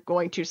were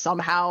going to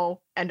somehow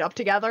end up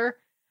together.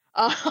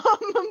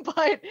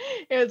 But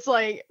it's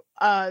like,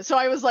 so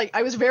I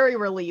was very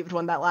relieved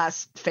when that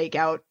last fake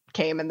out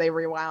came and they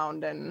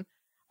rewound, and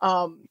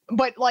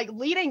but like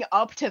leading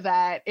up to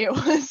that, it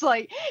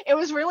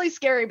was really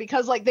scary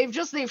because like they've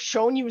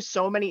shown you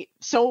so many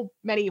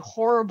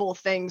horrible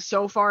things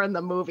so far in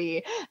the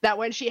movie that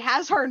when she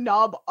has her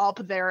nub up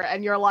there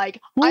and you're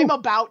like, ooh, I'm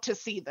about to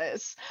see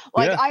this.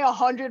 Like, yeah. I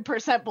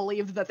 100%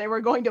 believed that they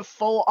were going to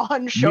full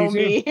on show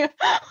me.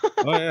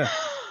 Oh yeah.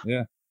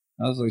 Yeah.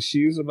 I was like,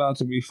 she's about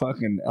to be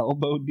fucking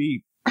elbow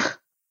deep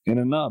in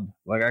a nub.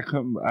 Like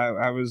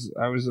I was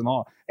in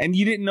awe. And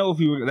you didn't know if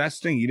you were, that's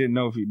the thing, you didn't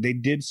know if they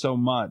did so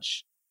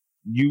much.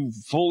 You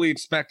fully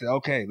expected,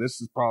 okay,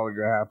 this is probably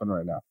gonna happen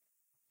right now.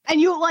 And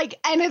you like,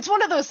 and it's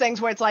one of those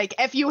things where it's like,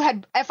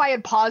 if I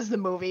had paused the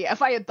movie,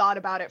 if I had thought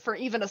about it for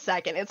even a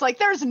second, it's like,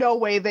 there's no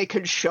way they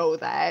could show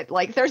that.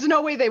 Like, there's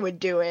no way they would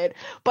do it.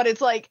 But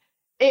it's like,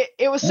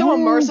 it was so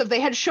immersive. They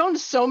had shown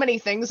so many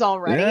things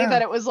already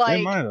that it was like,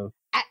 they might have.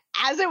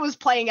 As it was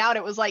playing out,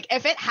 it was like,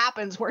 if it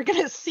happens, we're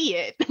going to see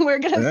it. We're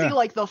going to see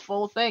like the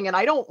full thing. And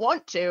I don't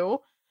want to.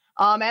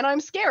 And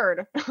I'm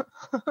scared.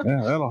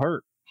 Yeah, that'll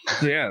hurt.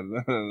 Yeah,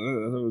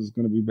 that was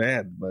going to be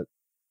bad. But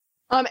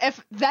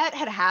if that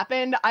had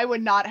happened, I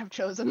would not have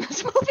chosen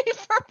this movie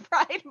for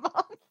Pride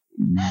Month.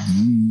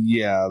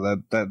 Yeah,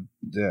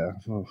 yeah.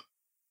 Oh.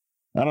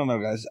 I don't know,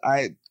 guys.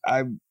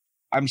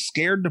 I'm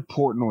scared to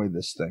Portnoy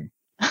this thing.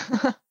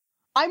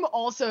 I'm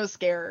also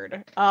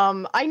scared.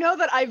 I know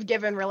that I've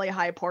given really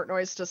high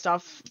Portnoys to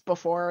stuff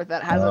before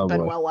that hasn't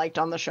been well liked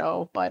on the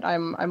show, but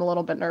I'm a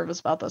little bit nervous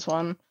about this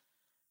one.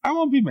 I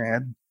won't be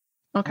mad.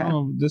 Okay.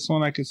 This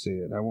one I could see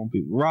it. I won't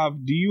be.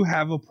 Rob, do you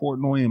have a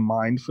Portnoy in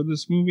mind for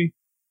this movie?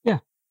 Yeah.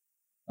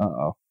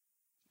 Uh-oh.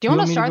 Do you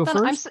want to start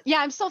then?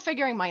 I'm still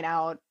figuring mine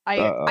out.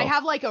 I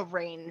have like a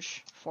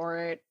range for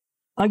it.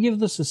 I'll give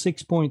this a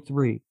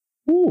 6.3.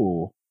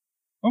 Ooh.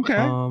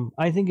 Okay.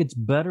 I think it's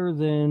better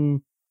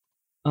than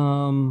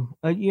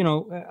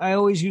I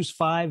always use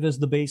 5 as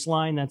the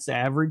baseline. That's the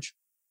average.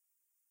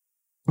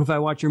 If I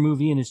watch your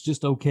movie and it's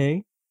just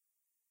okay,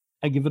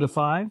 I give it a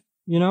 5,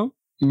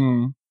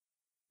 Mm.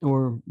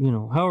 or,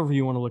 however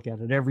you want to look at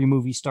it. Every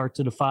movie starts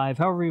at a 5,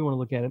 however you want to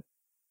look at it.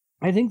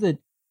 I think that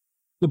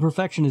The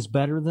Perfection is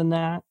better than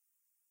that.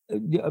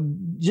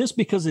 Just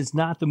because it's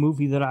not the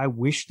movie that I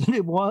wish that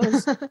it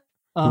was,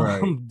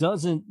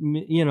 doesn't,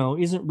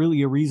 isn't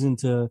really a reason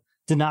to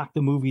knock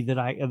the movie that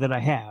I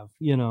have,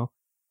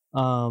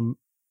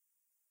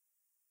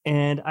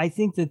 and I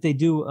think that they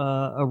do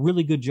a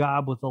really good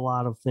job with a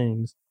lot of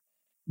things.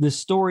 The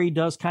story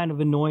does kind of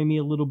annoy me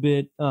a little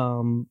bit.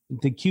 The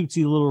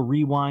cutesy little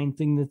rewind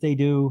thing that they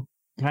do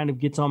kind of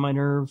gets on my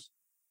nerves.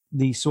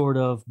 The sort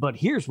of, but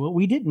here's what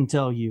we didn't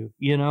tell you,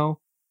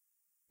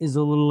 is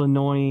a little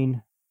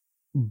annoying.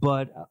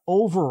 But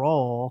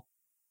overall,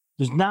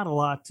 there's not a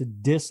lot to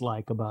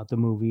dislike about the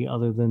movie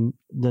other than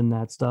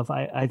that stuff.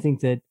 I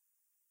think that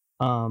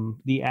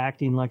the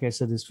acting, like I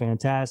said, is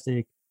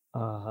fantastic.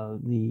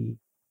 The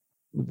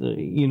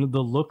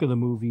look of the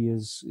movie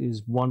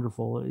is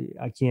wonderful.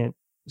 I can't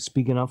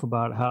speak enough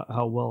about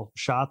how well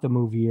shot the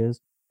movie is,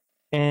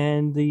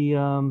 and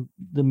the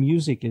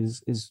music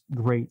is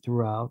great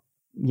throughout.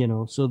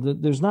 So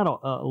there's not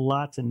a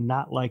lot to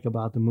not like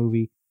about the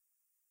movie,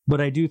 but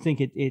I do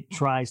think it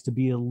tries to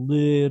be a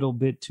little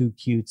bit too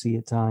cutesy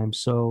at times.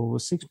 So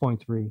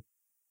 6.3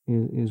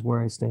 is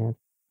where I stand.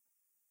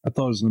 I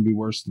thought it was going to be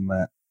worse than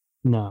that.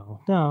 No,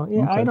 yeah,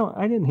 okay.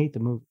 I didn't hate the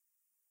movie.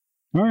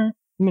 All right.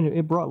 I mean,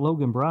 it brought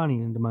Logan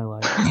Browning into my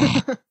life.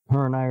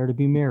 Her and I are to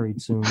be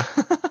married soon.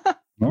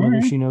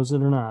 Whether she knows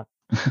it or not.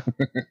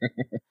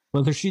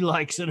 Whether she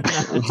likes it or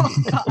not.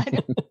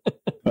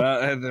 Oh,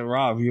 God.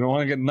 Rob, you don't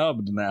want to get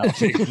nubbed now.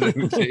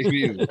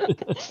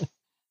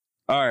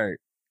 All right.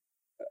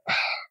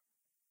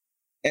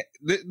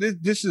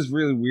 This is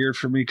really weird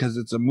for me because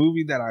it's a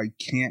movie that I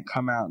can't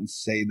come out and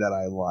say that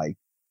I like.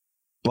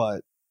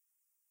 But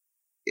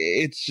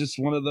it's just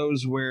one of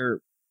those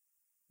where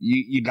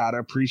you gotta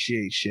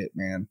appreciate shit,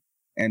 man.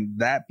 And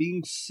that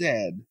being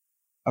said,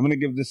 I'm gonna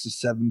give this a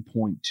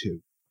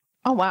 7.2.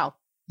 Oh wow.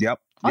 Yep.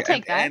 I'll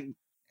take that.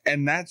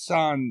 And that's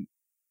on.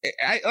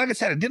 Like I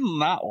said, I did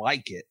not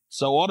like it,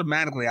 so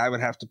automatically I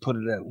would have to put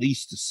it at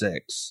least a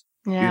 6.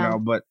 Yeah.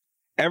 But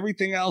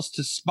everything else,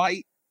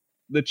 despite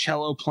the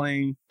cello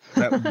playing,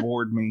 that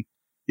bored me.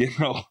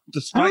 Despite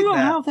I don't know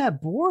that, how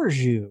that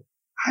bores you.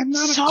 I'm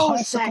not So a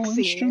classical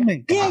sexy.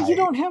 instrument guy. Yeah, you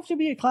don't have to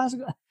be a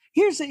classical.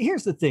 Here's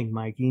the thing,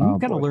 Mikey. You've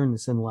got to learn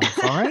this in life,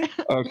 all right?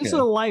 Okay. This is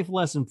a life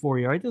lesson for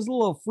you, all right? This is a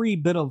little free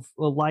bit of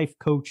life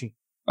coaching.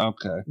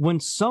 Okay. When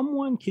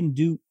someone can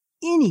do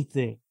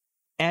anything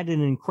at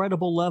an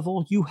incredible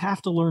level, you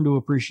have to learn to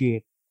appreciate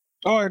it.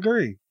 Oh, I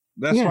agree.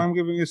 That's why I'm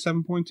giving it a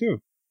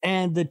 7.2.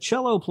 And the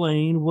cello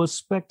playing was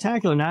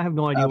spectacular. Now I have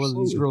no idea whether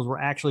these Absolutely. girls were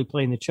actually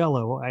playing the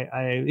cello.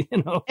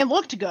 It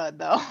looked good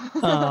though.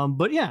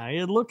 But yeah,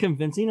 it looked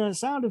convincing and it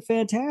sounded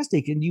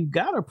fantastic, and you've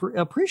got to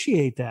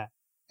appreciate that.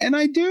 And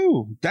I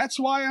do. That's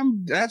why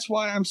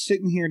I'm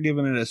sitting here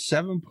giving it a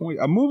 7.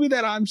 A movie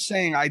that I'm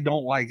saying I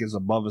don't like is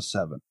above a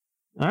 7.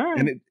 All right.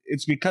 And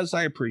it's because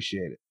I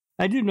appreciate it.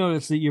 I do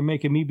notice that you're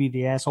making me be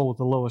the asshole with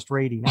the lowest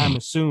rating. I'm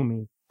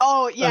assuming.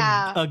 Oh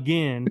yeah.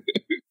 Again.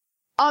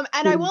 And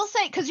I will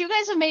say, because you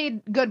guys have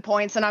made good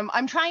points, and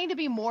I'm trying to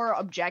be more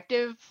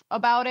objective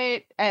about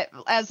it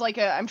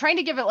I'm trying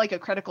to give it like a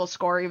critical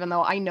score, even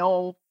though I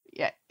know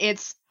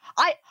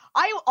I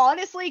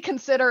honestly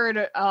considered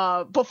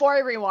before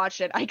I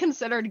rewatched it, I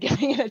considered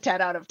giving it a 10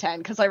 out of 10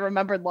 because I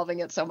remembered loving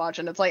it so much,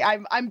 and it's like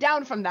I'm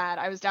down from that.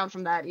 I was down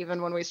from that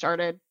even when we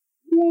started.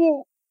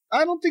 Well,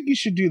 I don't think you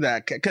should do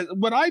that, because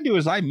what I do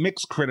is I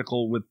mix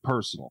critical with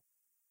personal,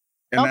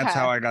 and that's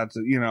how I got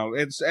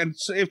to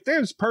so if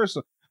there's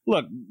personal.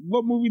 Look,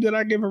 what movie did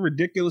I give a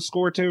ridiculous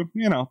score to?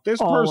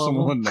 There's all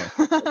personal in there.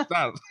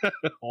 Not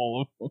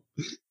all of them.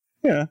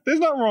 Yeah, there's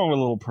nothing wrong with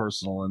a little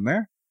personal in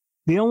there.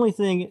 The only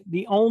thing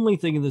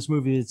in this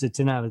movie that's a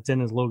 10 out of 10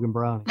 is Logan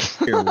Browning.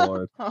 Dear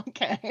Lord.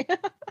 Okay.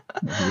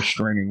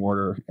 Restraining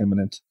order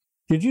imminent.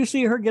 Did you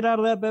see her get out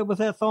of that bed with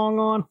that thong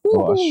on?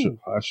 Oh,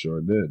 I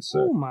sure did,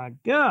 sir. Oh my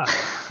God.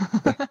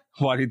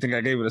 Why do you think I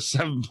gave it a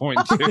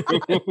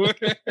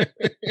 7.2?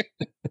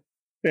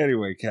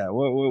 Anyway, Kat,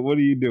 what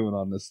are you doing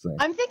on this thing?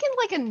 I'm thinking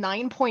like a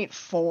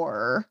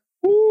 9.4.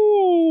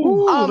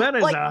 Ooh, that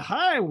is a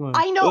high one.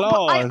 I know,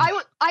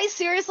 but I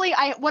seriously,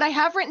 what I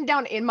have written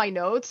down in my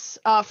notes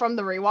from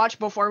the rewatch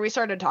before we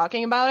started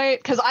talking about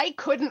it, because I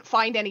couldn't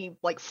find any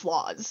like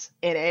flaws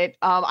in it.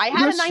 I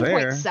had a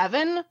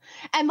 9.7,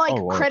 and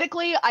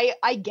critically,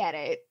 I get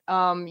it.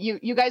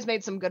 You guys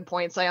made some good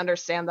points. I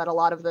understand that a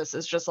lot of this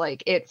is just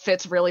like it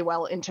fits really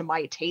well into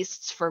my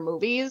tastes for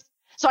movies.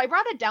 So I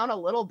brought it down a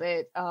little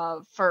bit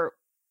for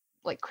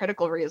like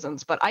critical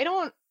reasons, but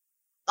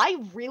I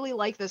really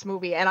like this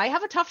movie, and I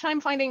have a tough time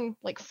finding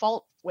like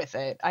fault with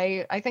it.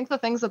 I think the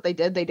things that they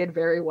did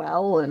very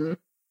well. And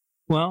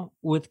well,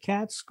 with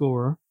Kat's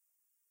score,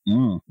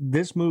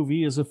 this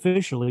movie is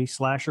officially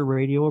Slasher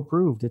Radio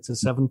approved. It's a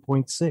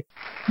 7.6.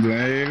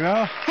 There you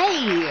go.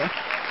 Hey,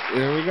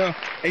 There we go.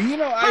 And you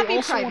know, Happy I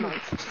also Pride want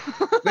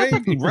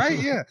Month. right,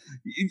 yeah.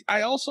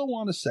 I also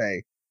want to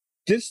say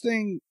this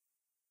thing.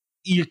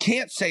 You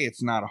can't say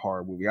it's not a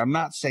horror movie. I'm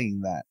not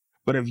saying that.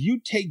 But if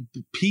you take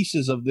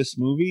pieces of this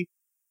movie,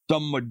 the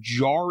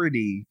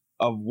majority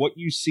of what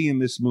you see in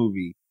this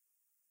movie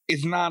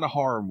is not a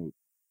horror movie.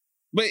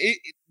 But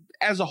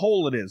as a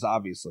whole, it is,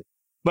 obviously.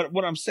 But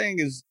what I'm saying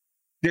is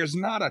there's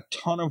not a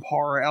ton of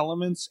horror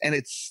elements, and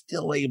it's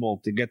still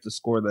able to get the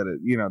score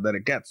that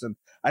it gets. And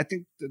I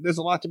think there's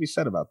a lot to be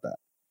said about that,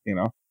 you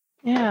know?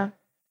 Yeah.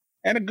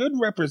 And a good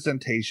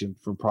representation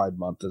for Pride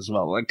Month as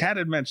well. Like Kat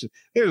had mentioned,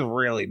 there's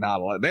really not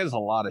a lot. There's a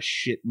lot of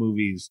shit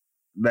movies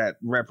that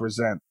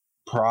represent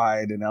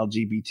Pride and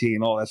LGBT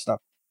and all that stuff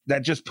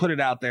that just put it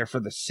out there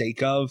for the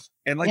sake of.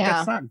 And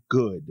that's not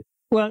good.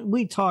 Well,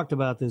 we talked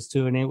about this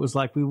too. And it was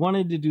like, we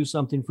wanted to do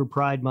something for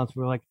Pride Month.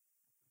 We're like,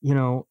 you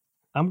know,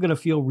 I'm going to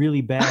feel really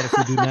bad if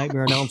we do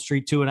Nightmare on Elm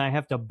Street 2 and I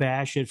have to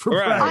bash it for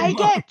Pride I Month.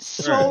 get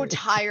so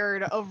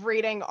tired of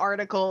reading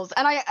articles.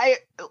 And I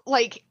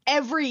like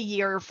every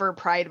year for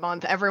Pride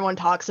Month, everyone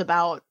talks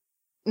about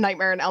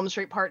Nightmare on Elm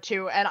Street Part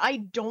 2. And I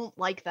don't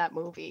like that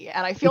movie.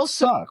 And I feel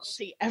so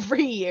guilty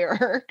every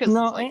year.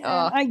 No, and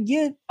I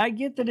get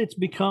that it's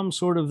become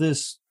sort of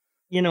this,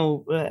 you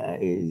know,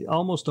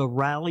 almost a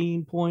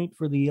rallying point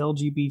for the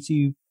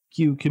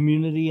LGBTQ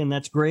community. And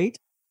that's great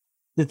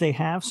that they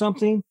have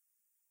something.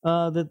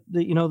 That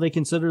you know, they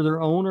consider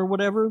their own or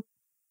whatever,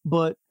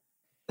 but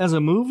as a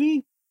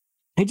movie,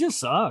 it just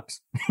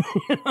sucks.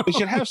 You know? They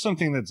should have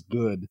something that's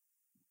good.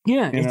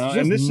 Yeah, you know? Just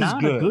and this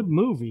not is good. A good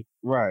movie.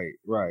 Right.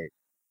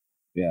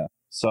 Yeah,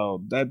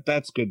 so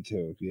that's good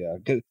too. Yeah,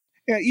 'cause,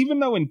 yeah, even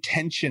though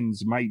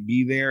intentions might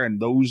be there and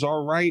those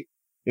are right,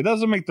 it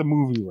doesn't make the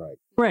movie right.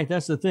 Right,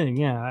 that's the thing.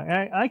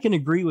 Yeah, I can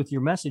agree with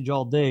your message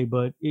all day,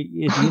 but at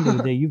the end of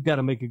the day, you've got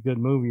to make a good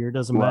movie, or it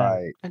doesn't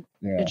matter. Right.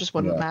 It just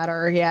wouldn't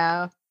matter.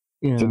 Yeah.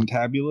 Yeah.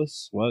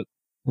 Fantabulous? What?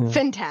 Yeah.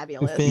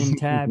 Fantabulous.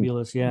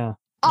 Fantabulous, yeah.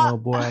 Oh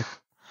boy.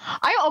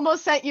 I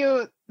almost sent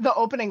you the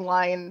opening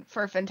line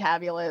for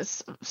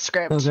Fantabulous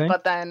script,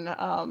 but then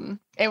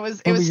it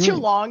was too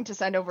long to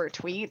send over a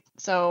tweet,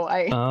 so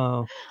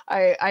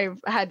I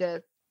had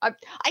to.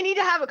 I need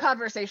to have a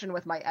conversation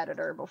with my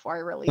editor before I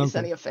release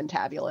any of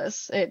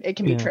Fantabulous. It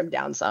can be trimmed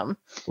down some.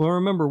 Well,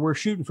 remember, we're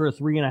shooting for a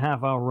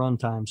 3.5 hour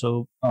runtime,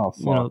 so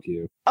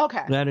you.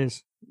 Okay. That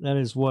is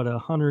what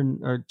 100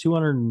 or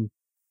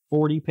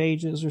 240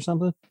 pages or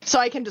something. So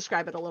I can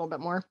describe it a little bit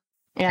more.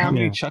 Yeah. How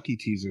many Chucky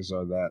teasers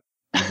are that?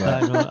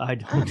 I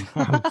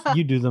don't.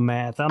 You do the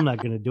math. I'm not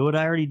going to do it.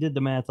 I already did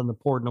the math on the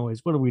Portnoys.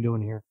 What are we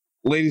doing here?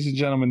 Ladies and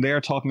gentlemen, they are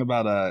talking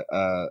about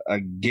a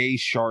gay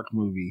shark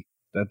movie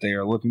that they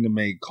are looking to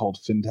make called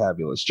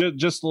Fantabulous.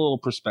 Just a little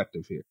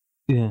perspective here.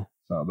 Yeah.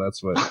 So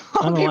that's what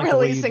I'll be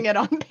releasing it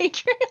on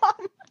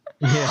Patreon.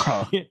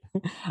 Yeah.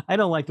 I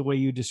don't like the way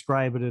you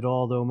describe it at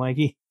all, though,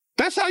 Mikey.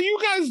 That's how you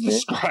guys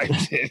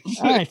described it.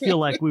 I feel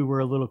like we were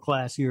a little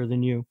classier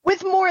than you.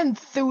 With more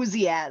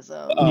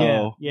enthusiasm.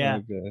 Yeah.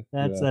 Okay.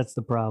 That's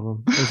the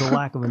problem. There's a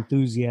lack of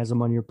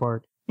enthusiasm on your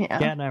part. Yeah.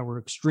 Kat and I were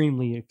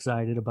extremely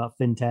excited about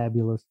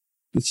Fantabulous.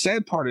 The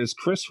sad part is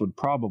Chris would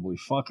probably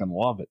fucking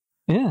love it.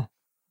 Yeah.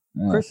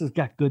 Chris has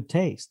got good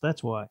taste.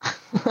 That's why.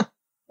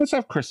 Let's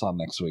have Chris on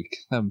next week.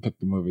 Have him pick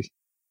the movie.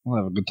 We'll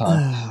have a good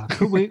time.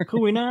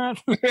 Could we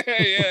not?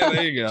 Yeah,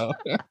 there you go.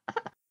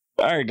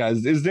 All right,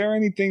 guys. Is there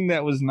anything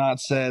that was not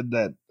said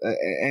that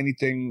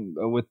anything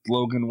with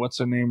Logan, what's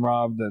her name,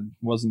 Rob, that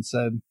wasn't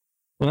said?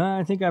 Well,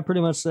 I think I pretty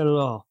much said it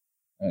all.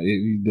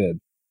 You did.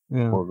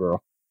 Yeah. Poor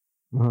girl.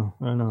 Oh,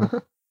 I know.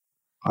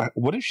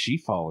 What if she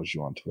follows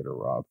you on Twitter,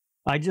 Rob?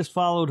 I just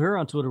followed her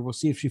on Twitter. We'll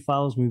see if she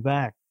follows me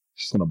back.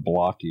 She's going to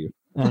block you.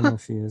 I know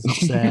she is.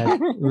 It's sad.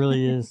 It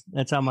really is.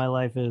 That's how my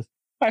life is.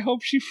 I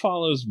hope she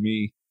follows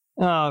me.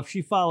 Oh, if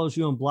she follows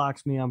you and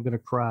blocks me, I'm going to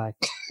cry.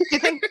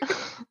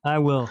 I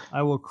will.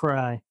 I will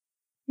cry.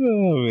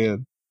 Oh,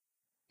 man.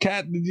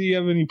 Kat, did you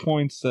have any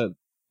points that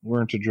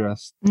weren't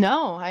addressed?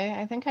 No,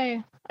 I think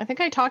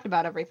I talked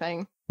about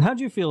everything. How'd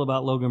you feel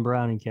about Logan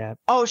Browning, Kat?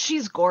 Oh,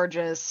 she's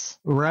gorgeous.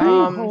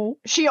 Right?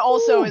 She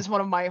also is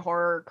one of my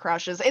horror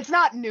crushes. It's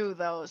not new,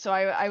 though, so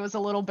I was a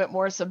little bit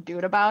more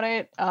subdued about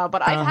it.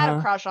 But I've had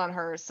a crush on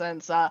her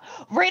since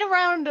right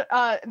around...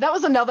 that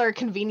was another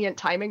convenient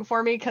timing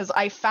for me, because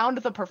I found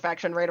the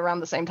perfection right around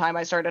the same time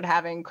I started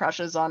having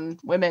crushes on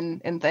women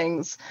and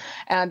things.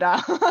 And...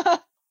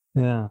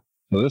 yeah.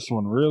 So this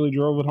one really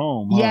drove it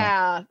home, huh?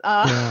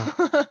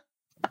 Yeah.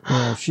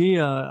 Yeah, she...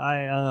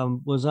 I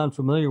was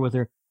unfamiliar with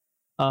her.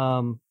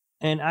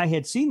 And I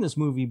had seen this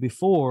movie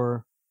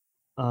before,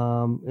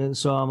 and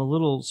so I'm a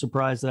little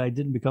surprised that I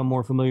didn't become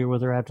more familiar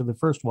with her after the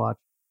first watch.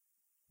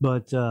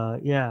 But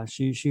yeah,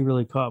 she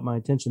really caught my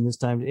attention this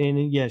time.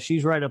 And yeah,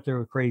 she's right up there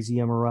with crazy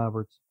Emma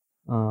Roberts.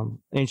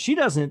 And she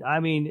doesn't. I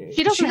mean,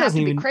 she doesn't have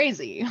to be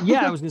crazy.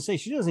 Yeah, I was gonna say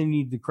she doesn't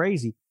need the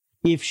crazy.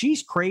 If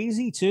she's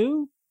crazy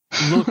too,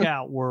 look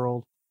out,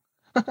 world.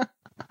 I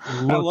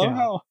love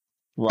how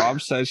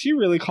Rob says she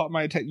really caught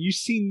my attention. You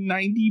see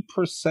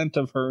 90%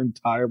 of her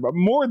entire, but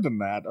more than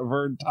that, of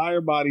her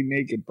entire body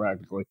naked,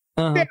 practically.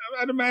 Yeah,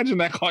 I'd imagine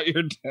that caught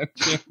your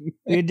attention.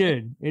 It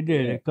did.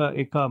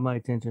 It caught my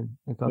attention.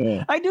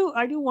 I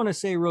do want to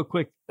say real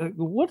quick,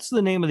 what's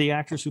the name of the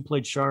actress who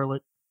played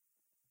Charlotte?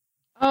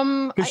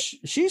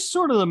 She's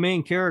sort of the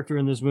main character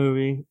in this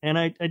movie, and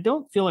I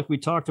don't feel like we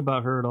talked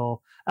about her at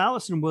all.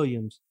 Allison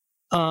Williams.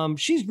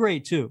 She's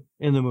great too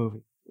in the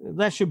movie.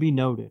 That should be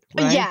noted.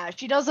 Right? Yeah,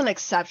 she does an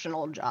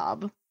exceptional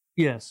job.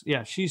 Yes,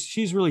 yeah,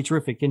 she's really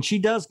terrific, and she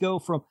does go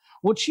from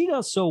what she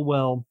does so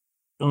well.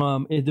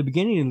 At the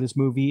beginning of this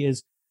movie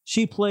is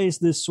she plays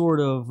this sort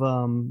of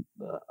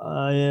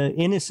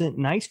innocent,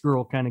 nice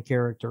girl kind of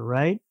character,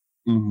 right?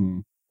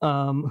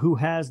 Mm-hmm. Who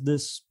has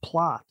this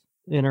plot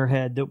in her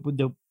head that we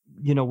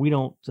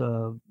don't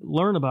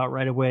learn about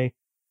right away,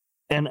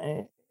 and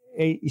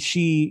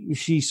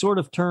she sort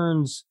of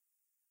turns.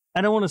 I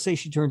don't want to say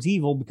she turns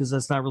evil because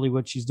that's not really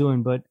what she's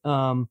doing, but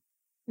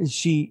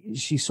she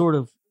sort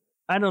of,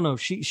 I don't know,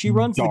 she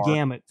runs the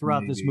gamut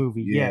throughout this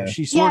movie. Yeah,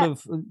 she sort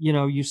of,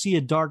 you see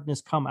a darkness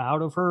come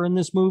out of her in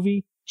this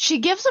movie. She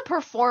gives a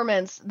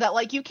performance that,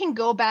 like, you can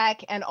go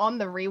back and on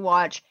the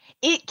rewatch,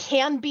 it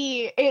can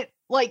be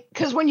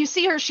because when you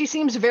see her, she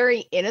seems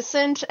very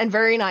innocent and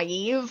very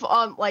naive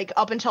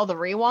up until the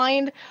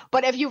rewind.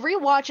 But if you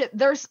rewatch it,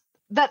 there's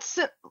that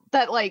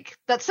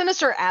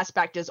sinister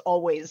aspect is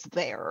always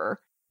there.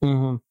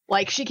 Mm-hmm.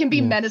 Like, she can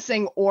be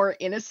menacing or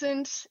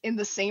innocent in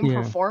the same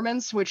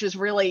performance, which is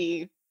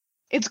really,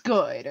 it's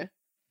good.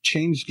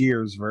 Changed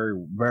gears very,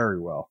 very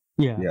well.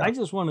 Yeah. I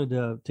just wanted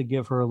to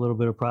give her a little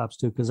bit of props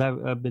too, because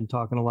I've been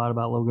talking a lot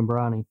about Logan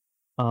Browning,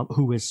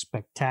 who is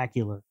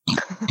spectacular.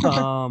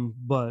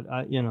 But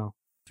I,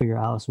 figure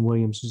Allison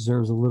Williams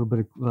deserves a little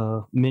bit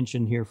of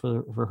mention here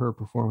for her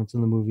performance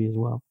in the movie as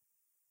well.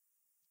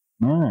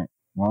 All right.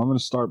 Well, I'm going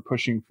to start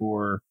pushing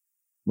for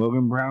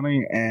Logan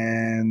Browning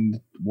and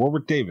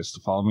Warwick Davis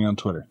to follow me on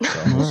Twitter.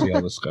 So we'll see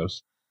how this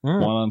goes. Right.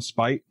 One on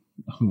spite,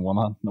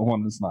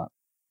 one is not.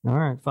 All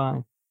right,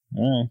 fine.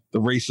 All right. The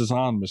race is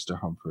on, Mr.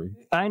 Humphrey.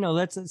 I know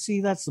that's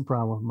the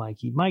problem with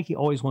Mikey. Mikey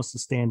always wants to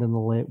stand in the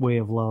way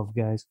of love,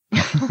 guys.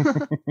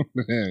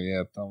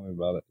 Yeah, tell me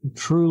about it.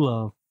 True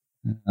love.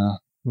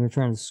 We're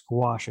trying to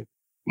squash it.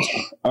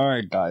 All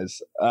right,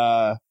 guys.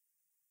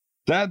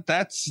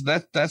 That's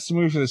the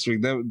movie for this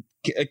week.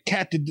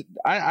 Kat,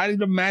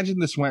 I'd imagine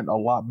this went a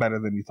lot better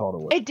than you thought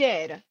it would. It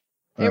did.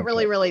 It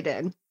really, really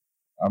did.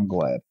 I'm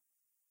glad.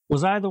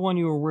 Was I the one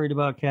you were worried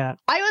about, Kat?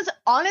 I was,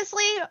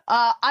 honestly,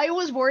 I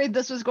was worried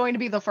this was going to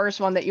be the first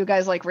one that you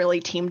guys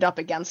really teamed up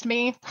against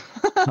me.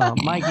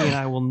 Mikey and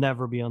I will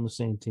never be on the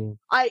same team.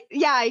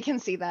 I can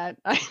see that.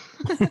 Because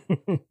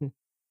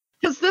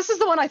this is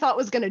the one I thought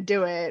was going to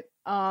do it.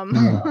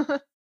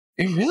 It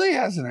really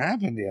hasn't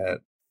happened yet.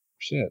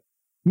 Shit.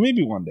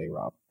 Maybe one day,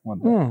 Rob. One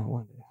day. Yeah,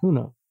 one day. Who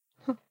knows?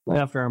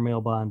 After our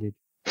male bondage.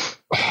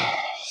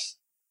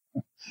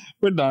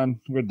 We're done.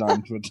 Hi,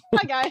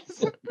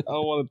 guys. I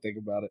don't want to think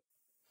about it.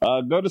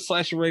 Go to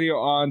Slasher Radio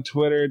on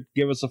Twitter.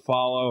 Give us a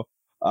follow.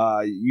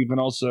 You can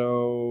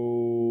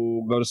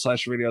also go to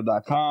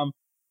slasherradio.com.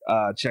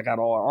 Check out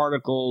all our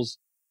articles,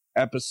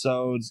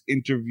 episodes,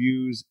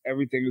 interviews.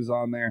 Everything is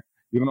on there.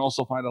 You can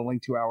also find a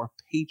link to our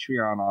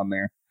Patreon on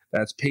there.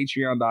 That's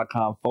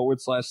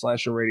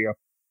patreon.com/Slasher Radio.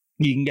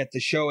 You can get the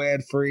show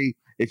ad free.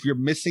 If you're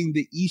missing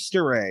the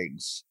Easter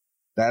eggs,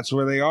 that's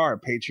where they are,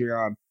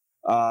 Patreon.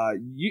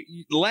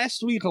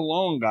 Last week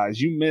alone,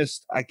 guys, you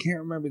missed, I can't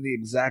remember the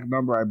exact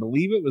number. I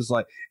believe it was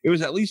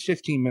at least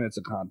 15 minutes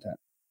of content,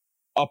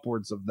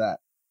 upwards of that.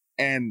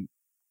 And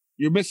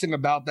you're missing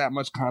about that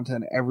much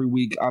content every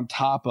week on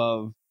top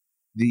of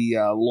the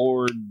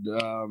Lord,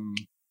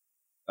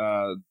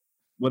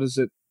 what is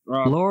it,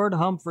 Rob? Lord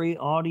Humphrey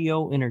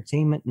Audio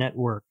Entertainment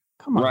Network.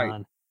 Come on.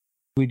 Right.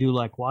 We do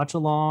like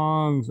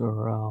watch-alongs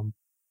or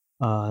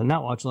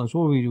not watch-alongs.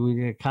 What do we do? We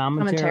do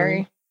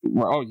commentary.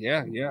 Oh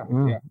yeah.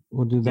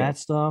 We'll do that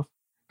stuff.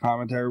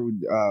 Commentary. We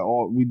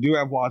do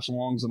have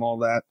watch-alongs and all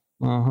that.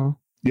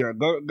 Yeah,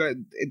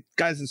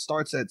 guys. It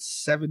starts at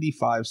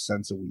 75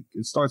 cents a week.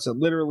 It starts at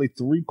literally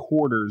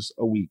 3/4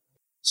 a week.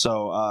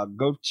 So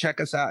go check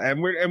us out,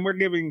 and we're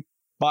giving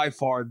by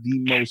far the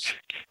most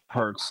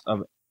perks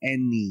of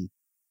any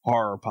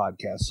horror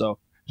podcast. So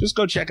just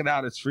go check it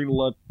out. It's free to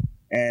look.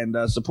 And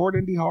support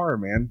indie horror,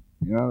 man.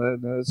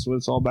 That's what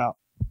it's all about.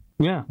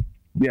 Yeah.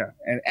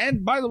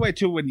 And by the way,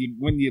 too, when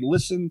you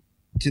listen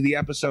to the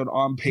episode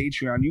on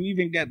Patreon, you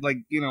even get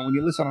when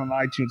you listen on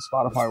iTunes,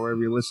 Spotify,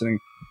 wherever you're listening,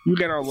 you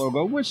get our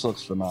logo, which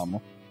looks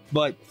phenomenal.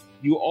 But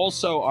you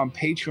also on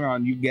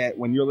Patreon, you get,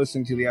 when you're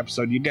listening to the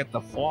episode, you get the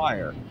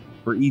flyer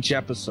for each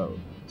episode.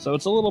 So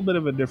it's a little bit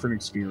of a different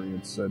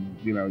experience, and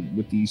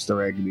with the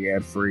Easter egg and the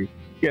ad free,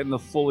 getting the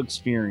full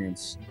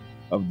experience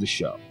of the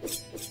show.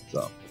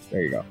 So.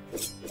 There you go.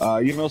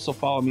 You can also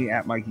follow me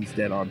at Mikey's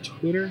Dead on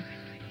Twitter.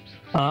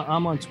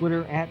 I'm on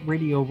Twitter at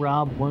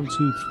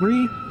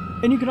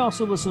RadioRob123. And you can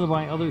also listen to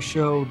my other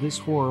show, This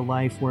Horror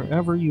Life,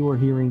 wherever you are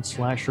hearing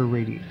Slasher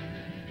Radio.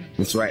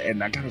 That's right,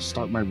 and I gotta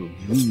start my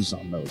reviews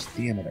on those.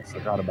 Damn it, I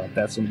forgot about that.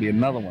 That's gonna be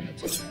another one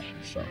that's on there.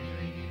 So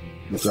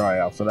keep your eye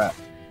out for that.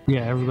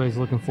 Yeah, everybody's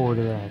looking forward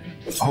to that.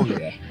 Oh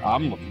yeah,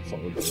 I'm looking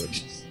forward to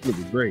it. It'll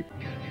be great.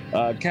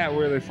 Kat,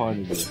 where are they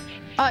finding you?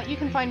 You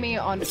can find me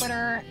on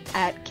Twitter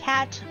at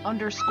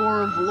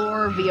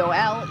cat_Vleur,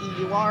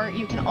 VOLEUR.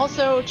 You can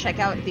also check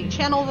out the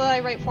channel that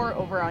I write for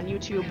over on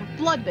YouTube,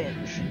 Blood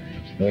Binge.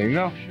 There you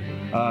go.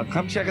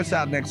 Come check us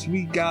out next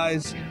week,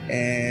 guys.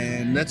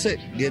 And that's it.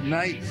 Good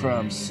night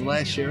from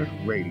Slasher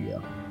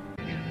Radio.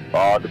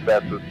 All the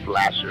best of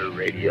Slasher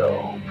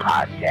Radio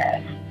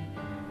podcast.